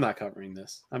this because I'm not covering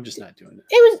this. I'm just not doing it.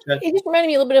 It just reminded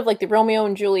me a little bit of like the Romeo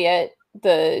and Juliet.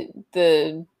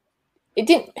 It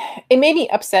made me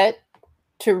upset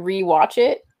to rewatch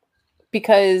it,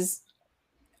 because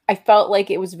I felt like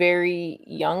it was very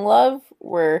young love,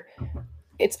 where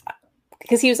it's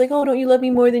because he was like, "Oh, don't you love me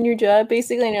more than your job?"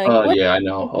 Basically, and you're like, "What? Yeah, I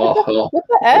know. What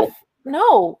the f?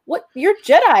 No, what? You're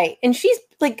Jedi, and she's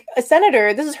like a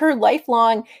senator. This is her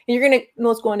lifelong, and you're gonna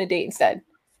let's go on a date instead."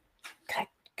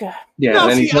 God. Yeah, no,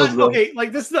 and see, he tells okay,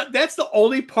 like that's the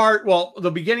only part. Well, the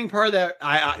beginning part that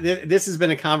this has been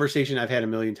a conversation I've had a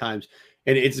million times,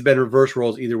 and it's been reverse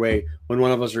roles either way. When one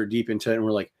of us are deep into it, and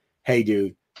we're like, "Hey,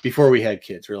 dude," before we had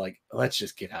kids, we're like, "Let's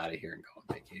just get out of here and go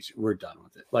on vacation. We're done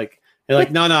with it." Like, they're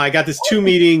like, "No, I got this 2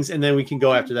 meetings, and then we can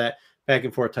go after that." Back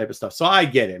and forth type of stuff. So I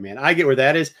get it, man. I get where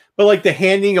that is. But like the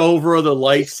handing over of the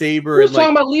lightsaber. We're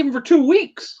talking about leaving for 2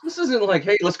 weeks. This isn't like,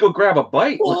 hey, let's go grab a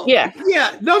bite. Well, yeah.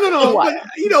 No.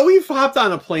 But, we've hopped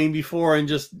on a plane before and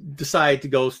just decided to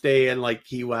go stay in like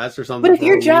Key West or something. But if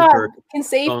your job can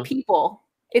save people,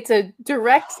 it's a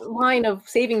direct line of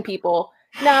saving people.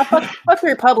 Nah, fuck the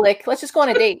Republic. Let's just go on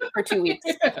a date for 2 weeks.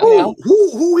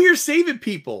 Who here's saving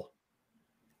people?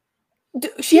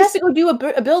 She has to go do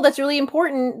a bill that's really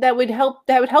important that would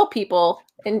help people.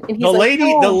 And he's the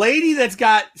lady that's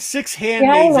got 6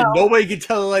 handmaids and nobody can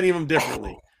tell any of them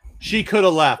differently. She could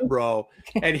have left, bro.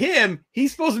 And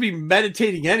he's supposed to be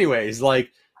meditating anyways. Like,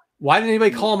 why didn't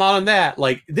anybody call him out on that?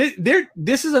 Like,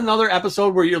 this is another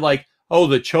episode where you're like, oh,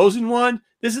 the chosen one.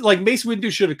 This is like Mace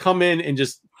Windu should have come in and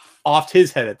just offed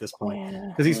his head at this point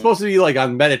because he's supposed to be like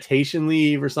on meditation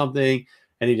leave or something.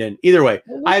 And he didn't. Either way,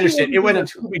 I understand. It went a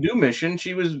Scooby-Doo mission.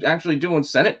 She was actually doing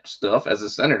Senate stuff as a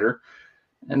senator,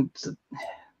 and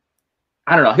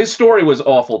I don't know. His story was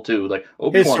awful too. Like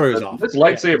his story was awful. This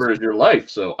lightsaber is your life,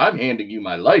 so I'm handing you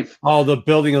my life. Oh, the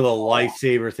building of the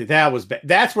lightsaber thing. That was bad.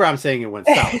 That's where I'm saying it went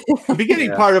south. The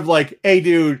beginning part of like, hey,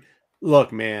 dude,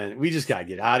 look, man, we just gotta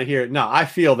get out of here. No, I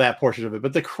feel that portion of it,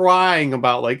 but the crying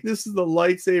about like this is the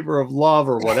lightsaber of love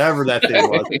or whatever that thing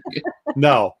was.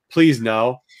 No, please,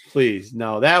 no. Please,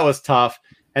 no, that was tough.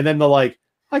 And then the like,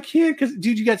 I can't because,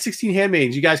 dude, you got 16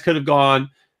 handmaids. You guys could have gone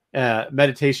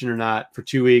meditation or not for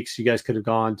 2 weeks. You guys could have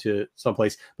gone to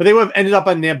someplace, but they would have ended up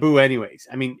on Naboo anyways.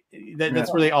 I mean,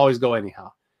 that's where they always go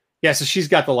anyhow. Yeah, so she's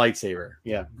got the lightsaber.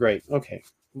 Yeah, great. Okay,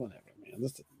 whatever, man.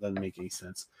 This doesn't make any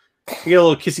sense. We get a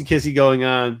little kissy going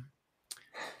on.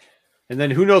 And then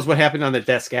who knows what happened on the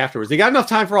desk afterwards. They got enough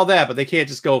time for all that, but they can't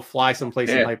just go fly someplace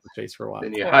in hyperspace for a while.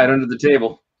 Then you hide under the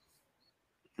table.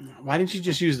 Why didn't you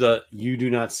just use the "you do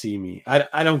not see me"?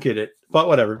 I don't get it, but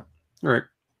whatever. All right.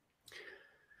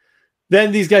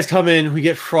 Then these guys come in. We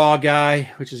get Frog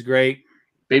Guy, which is great.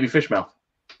 Baby Fishmouth.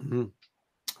 Mm-hmm.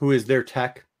 Who is their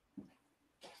tech.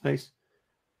 Nice.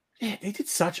 Yeah, they did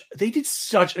such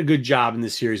a good job in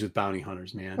this series with bounty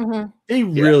hunters, man. Mm-hmm. They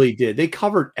really did. They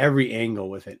covered every angle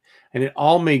with it, and it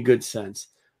all made good sense.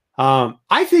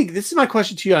 I think this is my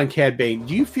question to you on Cad Bane.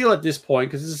 Do you feel at this point,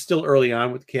 because this is still early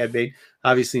on with Cad Bane,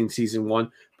 obviously in season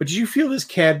 1, but did you feel this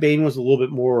Cad Bane was a little bit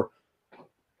more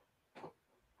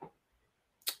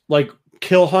like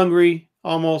kill hungry,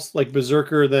 almost like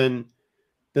berserker than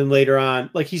later on?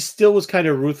 Like he still was kind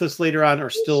of ruthless later on, or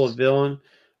still a villain,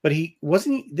 but he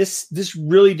wasn't. This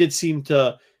really did seem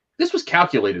to. This was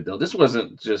calculated though. This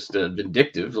wasn't just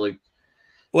vindictive. Like,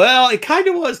 well, it kind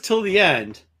of was till the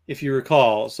end, if you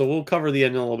recall. So we'll cover the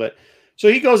end in a little bit.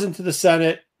 So he goes into the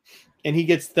Senate and he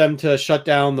gets them to shut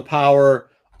down the power.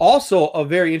 Also, a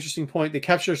very interesting point. They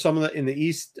capture some of the in the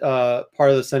east part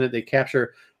of the Senate. They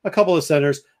capture a couple of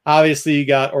senators. Obviously, you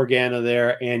got Organa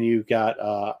there, and you got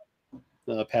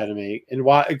Padme. And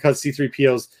why? Because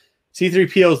C-3PO's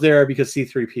there because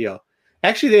C-3PO.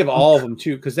 Actually, they have all of them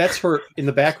too, because that's her in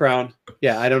the background.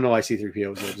 Yeah, I don't know why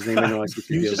C-3PO is there. Does anybody know why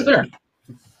C-3PO is there?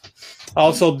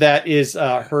 Also, that is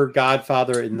her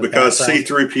godfather in the because background.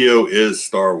 C-3PO is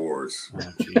Star Wars. Oh,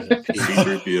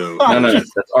 C-3PO. No,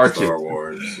 that's R2. Star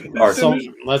Wars. So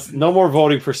let's no more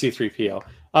voting for C-3PO.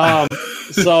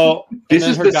 So this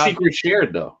is the secret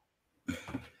shared though.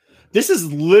 This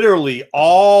is literally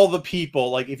all the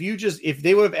people. Like if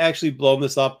they would have actually blown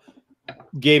this up,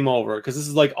 game over, because this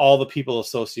is like all the people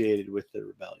associated with the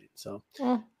rebellion. So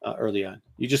early on,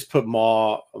 you just put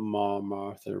Martha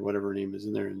or whatever her name is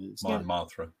in there, and it's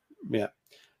Mothra. Yeah.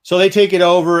 So they take it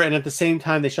over, and at the same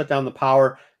time, they shut down the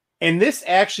power. And this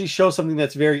actually shows something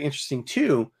that's very interesting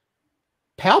too.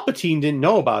 Palpatine didn't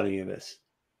know about any of this.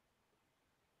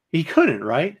 He couldn't,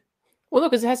 right? Well, no,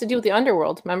 because it has to do with the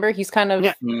underworld. Remember, he's kind of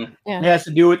It has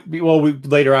to do with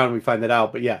later on we find that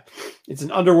out, but yeah, it's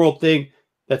an underworld thing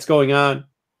that's going on.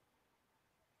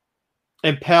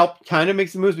 And Palp kind of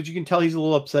makes the moves, but you can tell he's a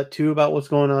little upset too about what's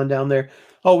going on down there.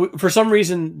 Oh, for some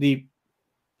reason the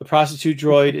prostitute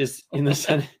droid is in the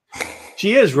Senate.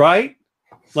 She is, right?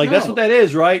 Like that's what that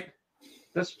is, right?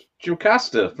 That's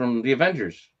Jocasta from the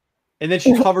Avengers. And then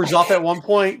she covers up at one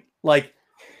point. Like,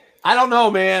 I don't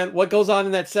know, man, what goes on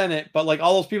in that Senate, but like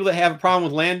all those people that have a problem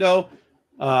with Lando,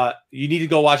 you need to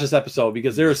go watch this episode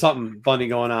because there is something funny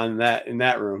going on in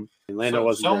that room. And Lando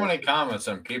wasn't so there. many comments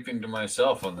I'm keeping to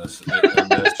myself on this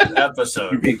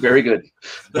episode. Very good.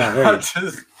 Yeah, very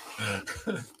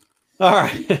good. All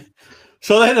right.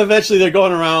 So then eventually they're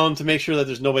going around to make sure that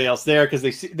there's nobody else there because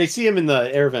they see him in the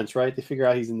air vents, right? They figure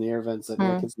out he's in the air vents, that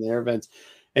Anakin's in the air vents,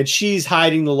 and she's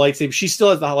hiding the lightsaber. She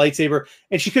still has the lightsaber,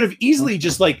 and she could have easily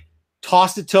just like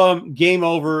tossed it to him. Game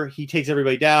over. He takes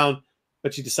everybody down,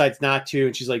 but she decides not to,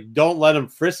 and she's like, "Don't let him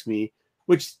frisk me."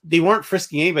 Which they weren't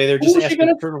frisking anybody. They're just asking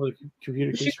to turn over the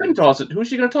communication. She couldn't toss it. Who's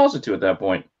she going to toss it to at that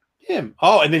point? Him.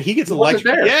 Oh, and then he gets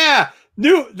electrocuted. Yeah,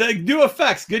 new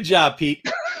effects. Good job, Pete.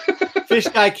 Fish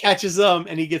guy catches him,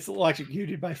 and he gets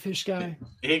electrocuted by Fish guy.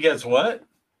 He gets what?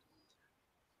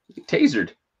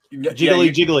 Tasered.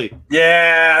 Jiggly.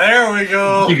 Yeah, there we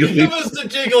go. Jiggly. Give us the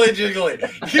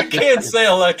jiggly. You can't say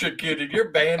electrocuted. You're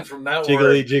banned from that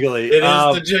word. Jiggly. It is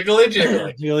the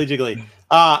jiggly.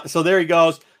 Jiggly. So there he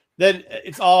goes. Then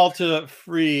it's all to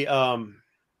free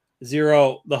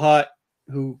Zero the Hutt,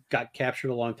 who got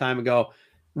captured a long time ago.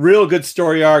 Real good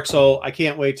story arc. So I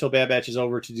can't wait till Bad Batch is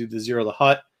over to do the Zero the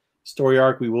Hutt story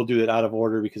arc. We will do it out of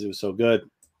order because it was so good.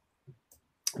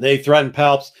 They threaten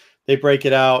Palps. They break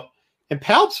it out. And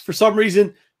Palps, for some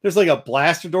reason, there's like a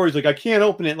blaster door. He's like, I can't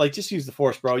open it. Like, just use the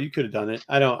Force, bro. You could have done it.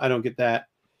 I don't get that.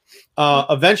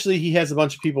 Eventually, he has a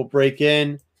bunch of people break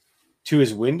in to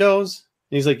his windows.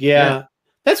 And he's like, yeah.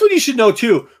 That's what you should know,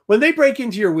 too. When they break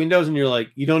into your windows and you're like,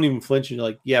 you don't even flinch. And you're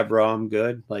like, yeah, bro, I'm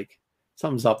good. Like,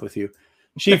 something's up with you.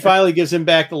 She finally gives him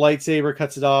back the lightsaber,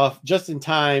 cuts it off just in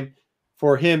time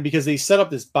for him because they set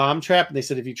up this bomb trap. And they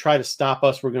said, if you try to stop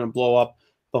us, we're going to blow up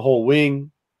the whole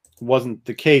wing. It wasn't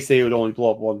the case. They would only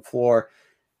blow up one floor.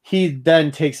 He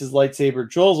then takes his lightsaber,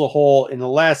 drills a hole in the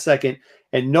last second,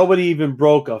 and nobody even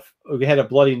had a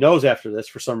bloody nose after this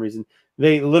for some reason.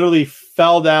 They literally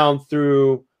fell down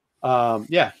through.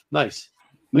 Nice.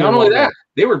 Not only that,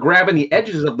 they were grabbing the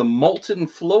edges of the molten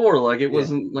floor like it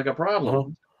wasn't like a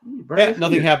problem.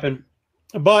 Nothing happened.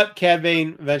 But Cad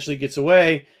Bane eventually gets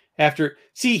away after.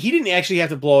 See, he didn't actually have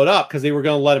to blow it up because they were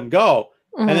going to let him go.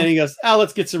 And then he goes,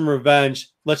 let's get some revenge.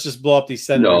 Let's just blow up these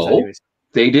senators anyways.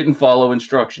 They didn't follow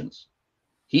instructions.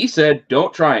 He said,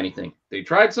 don't try anything. They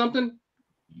tried something.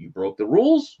 You broke the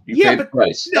rules. You paid the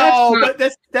price. No,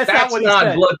 that's not what he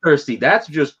said. Bloodthirsty. That's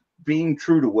just being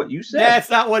true to what you said. That's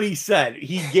not what he said.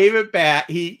 He gave it back.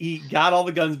 He got all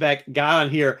the guns back, got on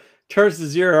here, turns to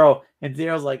Zero, and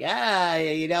Zero's like,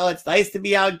 it's nice to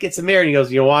be out and get some air. And he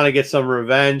goes, you want to get some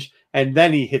revenge? And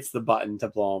then he hits the button to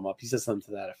blow him up. He says something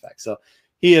to that effect. So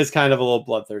he is kind of a little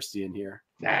bloodthirsty in here.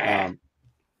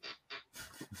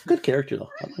 Good character, though.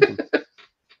 I like him.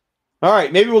 All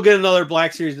right. Maybe we'll get another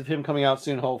Black Series of him coming out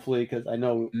soon, hopefully, because I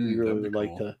know we really would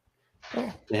like to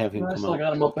have him come out. I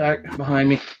got him up back behind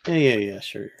me. Yeah,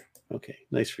 sure. Okay.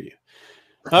 Nice for you.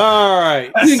 All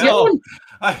right. So,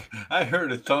 I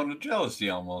heard a tone of jealousy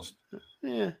almost.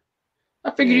 Yeah.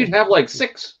 I figured you'd have like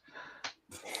 6.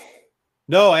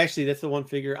 No, actually, that's the one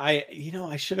figure I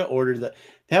should have ordered that.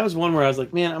 That was one where I was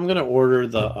like, man, I'm gonna order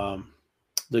the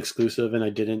exclusive, and I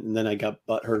didn't, and then I got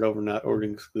butthurt over not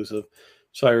ordering exclusive,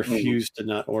 so I refused to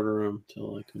not order them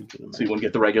until I couldn't get them. So you wouldn't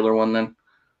get the regular one then?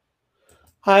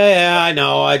 I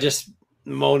know. I just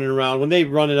moaning around when they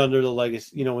run it under the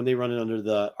legacy. When they run it under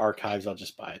the archives, I'll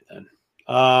just buy it then.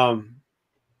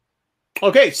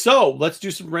 Okay, so let's do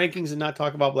some rankings and not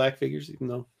talk about black figures, even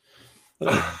though.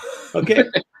 Okay,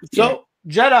 so.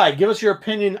 Jedi, give us your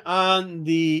opinion on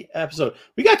the episode.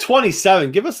 We got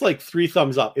 27. Give us like 3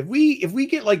 thumbs up. If we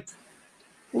get like,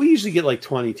 we usually get like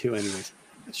 22 anyways.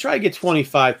 Let's try to get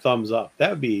 25 thumbs up.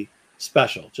 That would be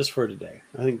special just for today.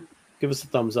 I think give us a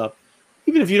thumbs up.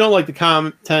 Even if you don't like the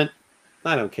content,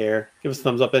 I don't care. Give us a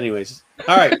thumbs up anyways.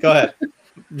 All right, go ahead.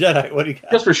 Jedi, what do you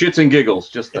got? Just for shits and giggles,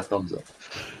 just a thumbs up.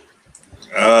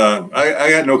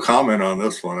 I got no comment on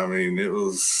this one. I mean,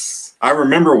 I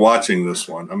remember watching this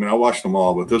one. I mean, I watched them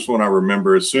all, but this one I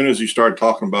remember as soon as you started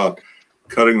talking about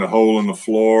cutting the hole in the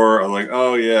floor, I'm like,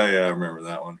 oh, yeah, I remember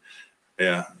that one.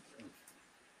 Yeah.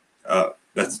 I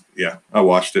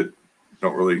watched it.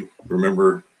 Don't really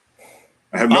remember.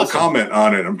 I have no comment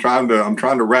on it. I'm trying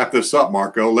to wrap this up,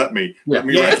 Marco. Let me wrap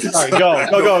this up.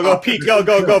 Go, Pete.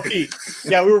 Go, Pete.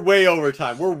 Yeah, we're way over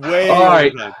time. We're way all over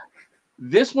right. time.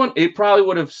 This one, it probably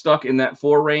would have stuck in that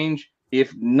 4 range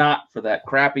if not for that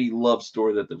crappy love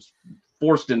story that was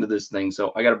forced into this thing.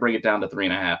 So I got to bring it down to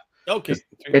 3.5. Okay.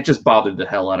 It just bothered the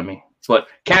hell out of me. But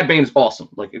Cad Bane is awesome.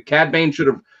 Like Cad Bane should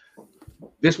have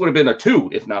this would have been a 2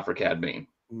 if not for Cad Bane.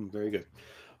 Very good.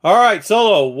 All right,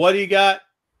 Solo, what do you got?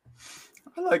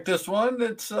 I like this one.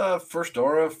 It's first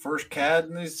Aura, first Cad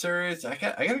in these series. I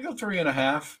gotta go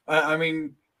 3.5. I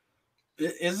mean,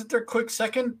 is it their quick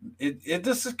second?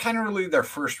 This is kind of really their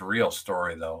first real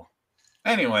story, though.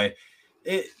 Anyway,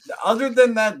 other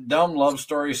than that dumb love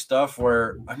story stuff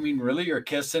where, I mean, really, you're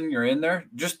kissing, you're in there,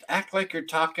 just act like you're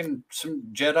talking some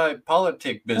Jedi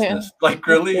politic business. Yeah. Like,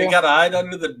 really, you gotta hide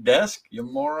under the desk, you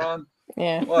moron?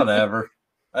 Yeah. Whatever.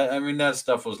 I mean, that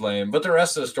stuff was lame, but the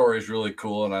rest of the story is really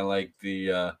cool, and I like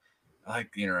the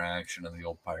interaction of the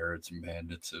old pirates and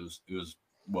bandits. It was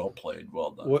well played,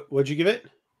 well done. What'd you give it?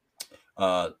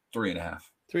 3.5.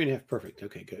 3.5, perfect.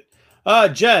 Okay, good.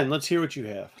 Jen, let's hear what you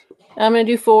have. I'm gonna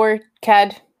do 4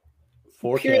 Cad.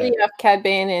 4 purely off Cad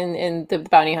Bane and the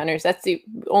bounty hunters. That's the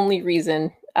only reason.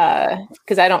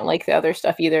 Because I don't like the other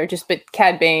stuff either. But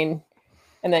Cad Bane,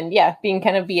 and then being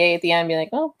kind of BA at the end, being like,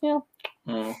 oh,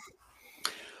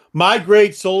 My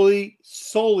grade solely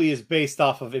is based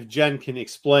off of if Jen can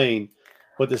explain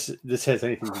what this has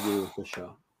anything to do with the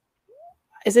show.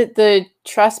 Is it the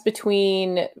trust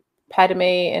between Padme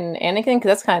and Anakin? Because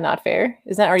that's kind of not fair.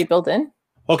 Isn't that already built in?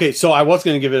 Okay, so I was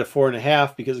going to give it a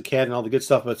 4.5 because of Cad and all the good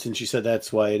stuff, but since you said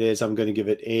that's why it is, I'm going to give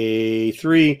it a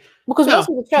 3. Because no,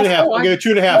 2.5. I'll give it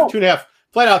 2.5. 2.5.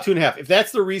 Flat out 2.5. If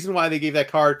that's the reason why they gave that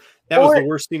card, that was the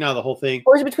worst scene out of the whole thing.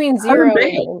 Or is it between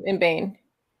 0 and Bane?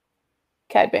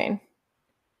 Cad Bane.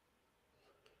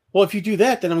 Well, if you do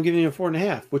that, then I'm giving you a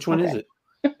 4.5. Which one is it?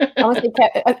 I want to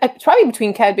say probably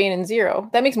between Cad Bane and 0.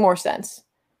 That makes more sense.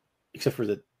 Except for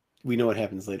that, we know what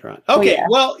happens later on. Okay,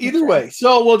 well, either way.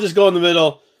 So we'll just go in the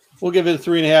middle. We'll give it a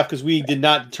 3.5 because we did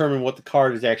not determine what the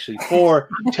card is actually for.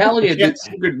 I'm telling you,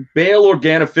 Bail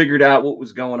Organa figured out what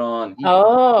was going on.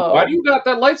 Why do you got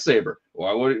that lightsaber?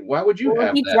 Why would you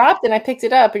have he that? He dropped it and I picked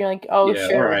it up and you're like, oh, yeah,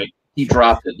 sure. All right. He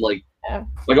dropped it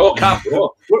oh, cop.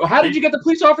 How did you get the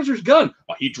police officer's gun?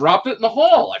 Well, he dropped it in the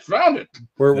hall. I found it.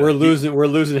 We're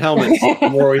losing helmets the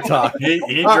more we talk.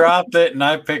 He dropped it and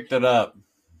I picked it up.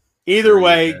 Either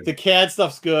way, the Cad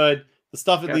stuff's good. The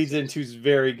stuff it leads into is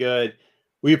very good.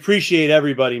 We appreciate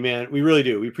everybody, man. We really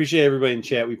do. We appreciate everybody in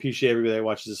chat. We appreciate everybody that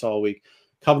watches this all week.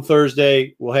 Come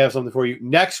Thursday, we'll have something for you.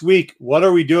 Next week, what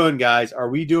are we doing, guys? Are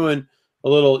we doing a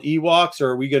little Ewoks, or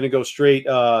are we going to go straight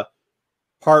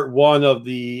part 1 of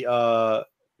the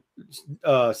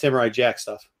Samurai Jack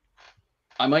stuff?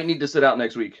 I might need to sit out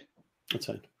next week. That's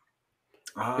fine.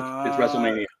 It's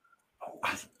WrestleMania.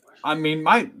 I mean,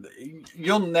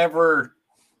 you'll never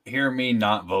hear me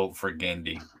not vote for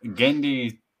Gendy.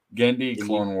 Gendy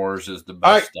Clone Wars is the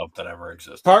best stuff that ever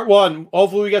existed. Part 1.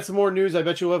 Hopefully we get some more news. I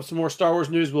bet you'll have some more Star Wars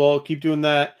news. We'll keep doing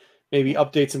that. Maybe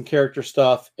update some character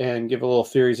stuff and give a little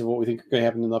theories of what we think are going to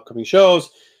happen in the upcoming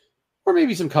shows. Or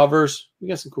maybe some covers. We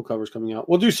got some cool covers coming out.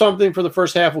 We'll do something for the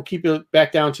first half. We'll keep it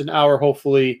back down to an hour,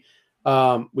 hopefully.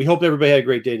 We hope everybody had a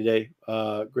great day today.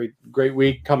 Great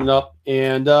week coming up.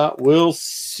 And we'll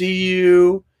see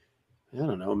you. I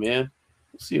don't know, man.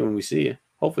 We'll see you when we see you.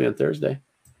 Hopefully on Thursday.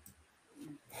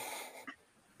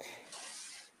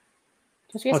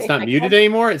 Oh, it's not muted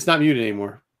anymore? It's not muted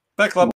anymore. Back club.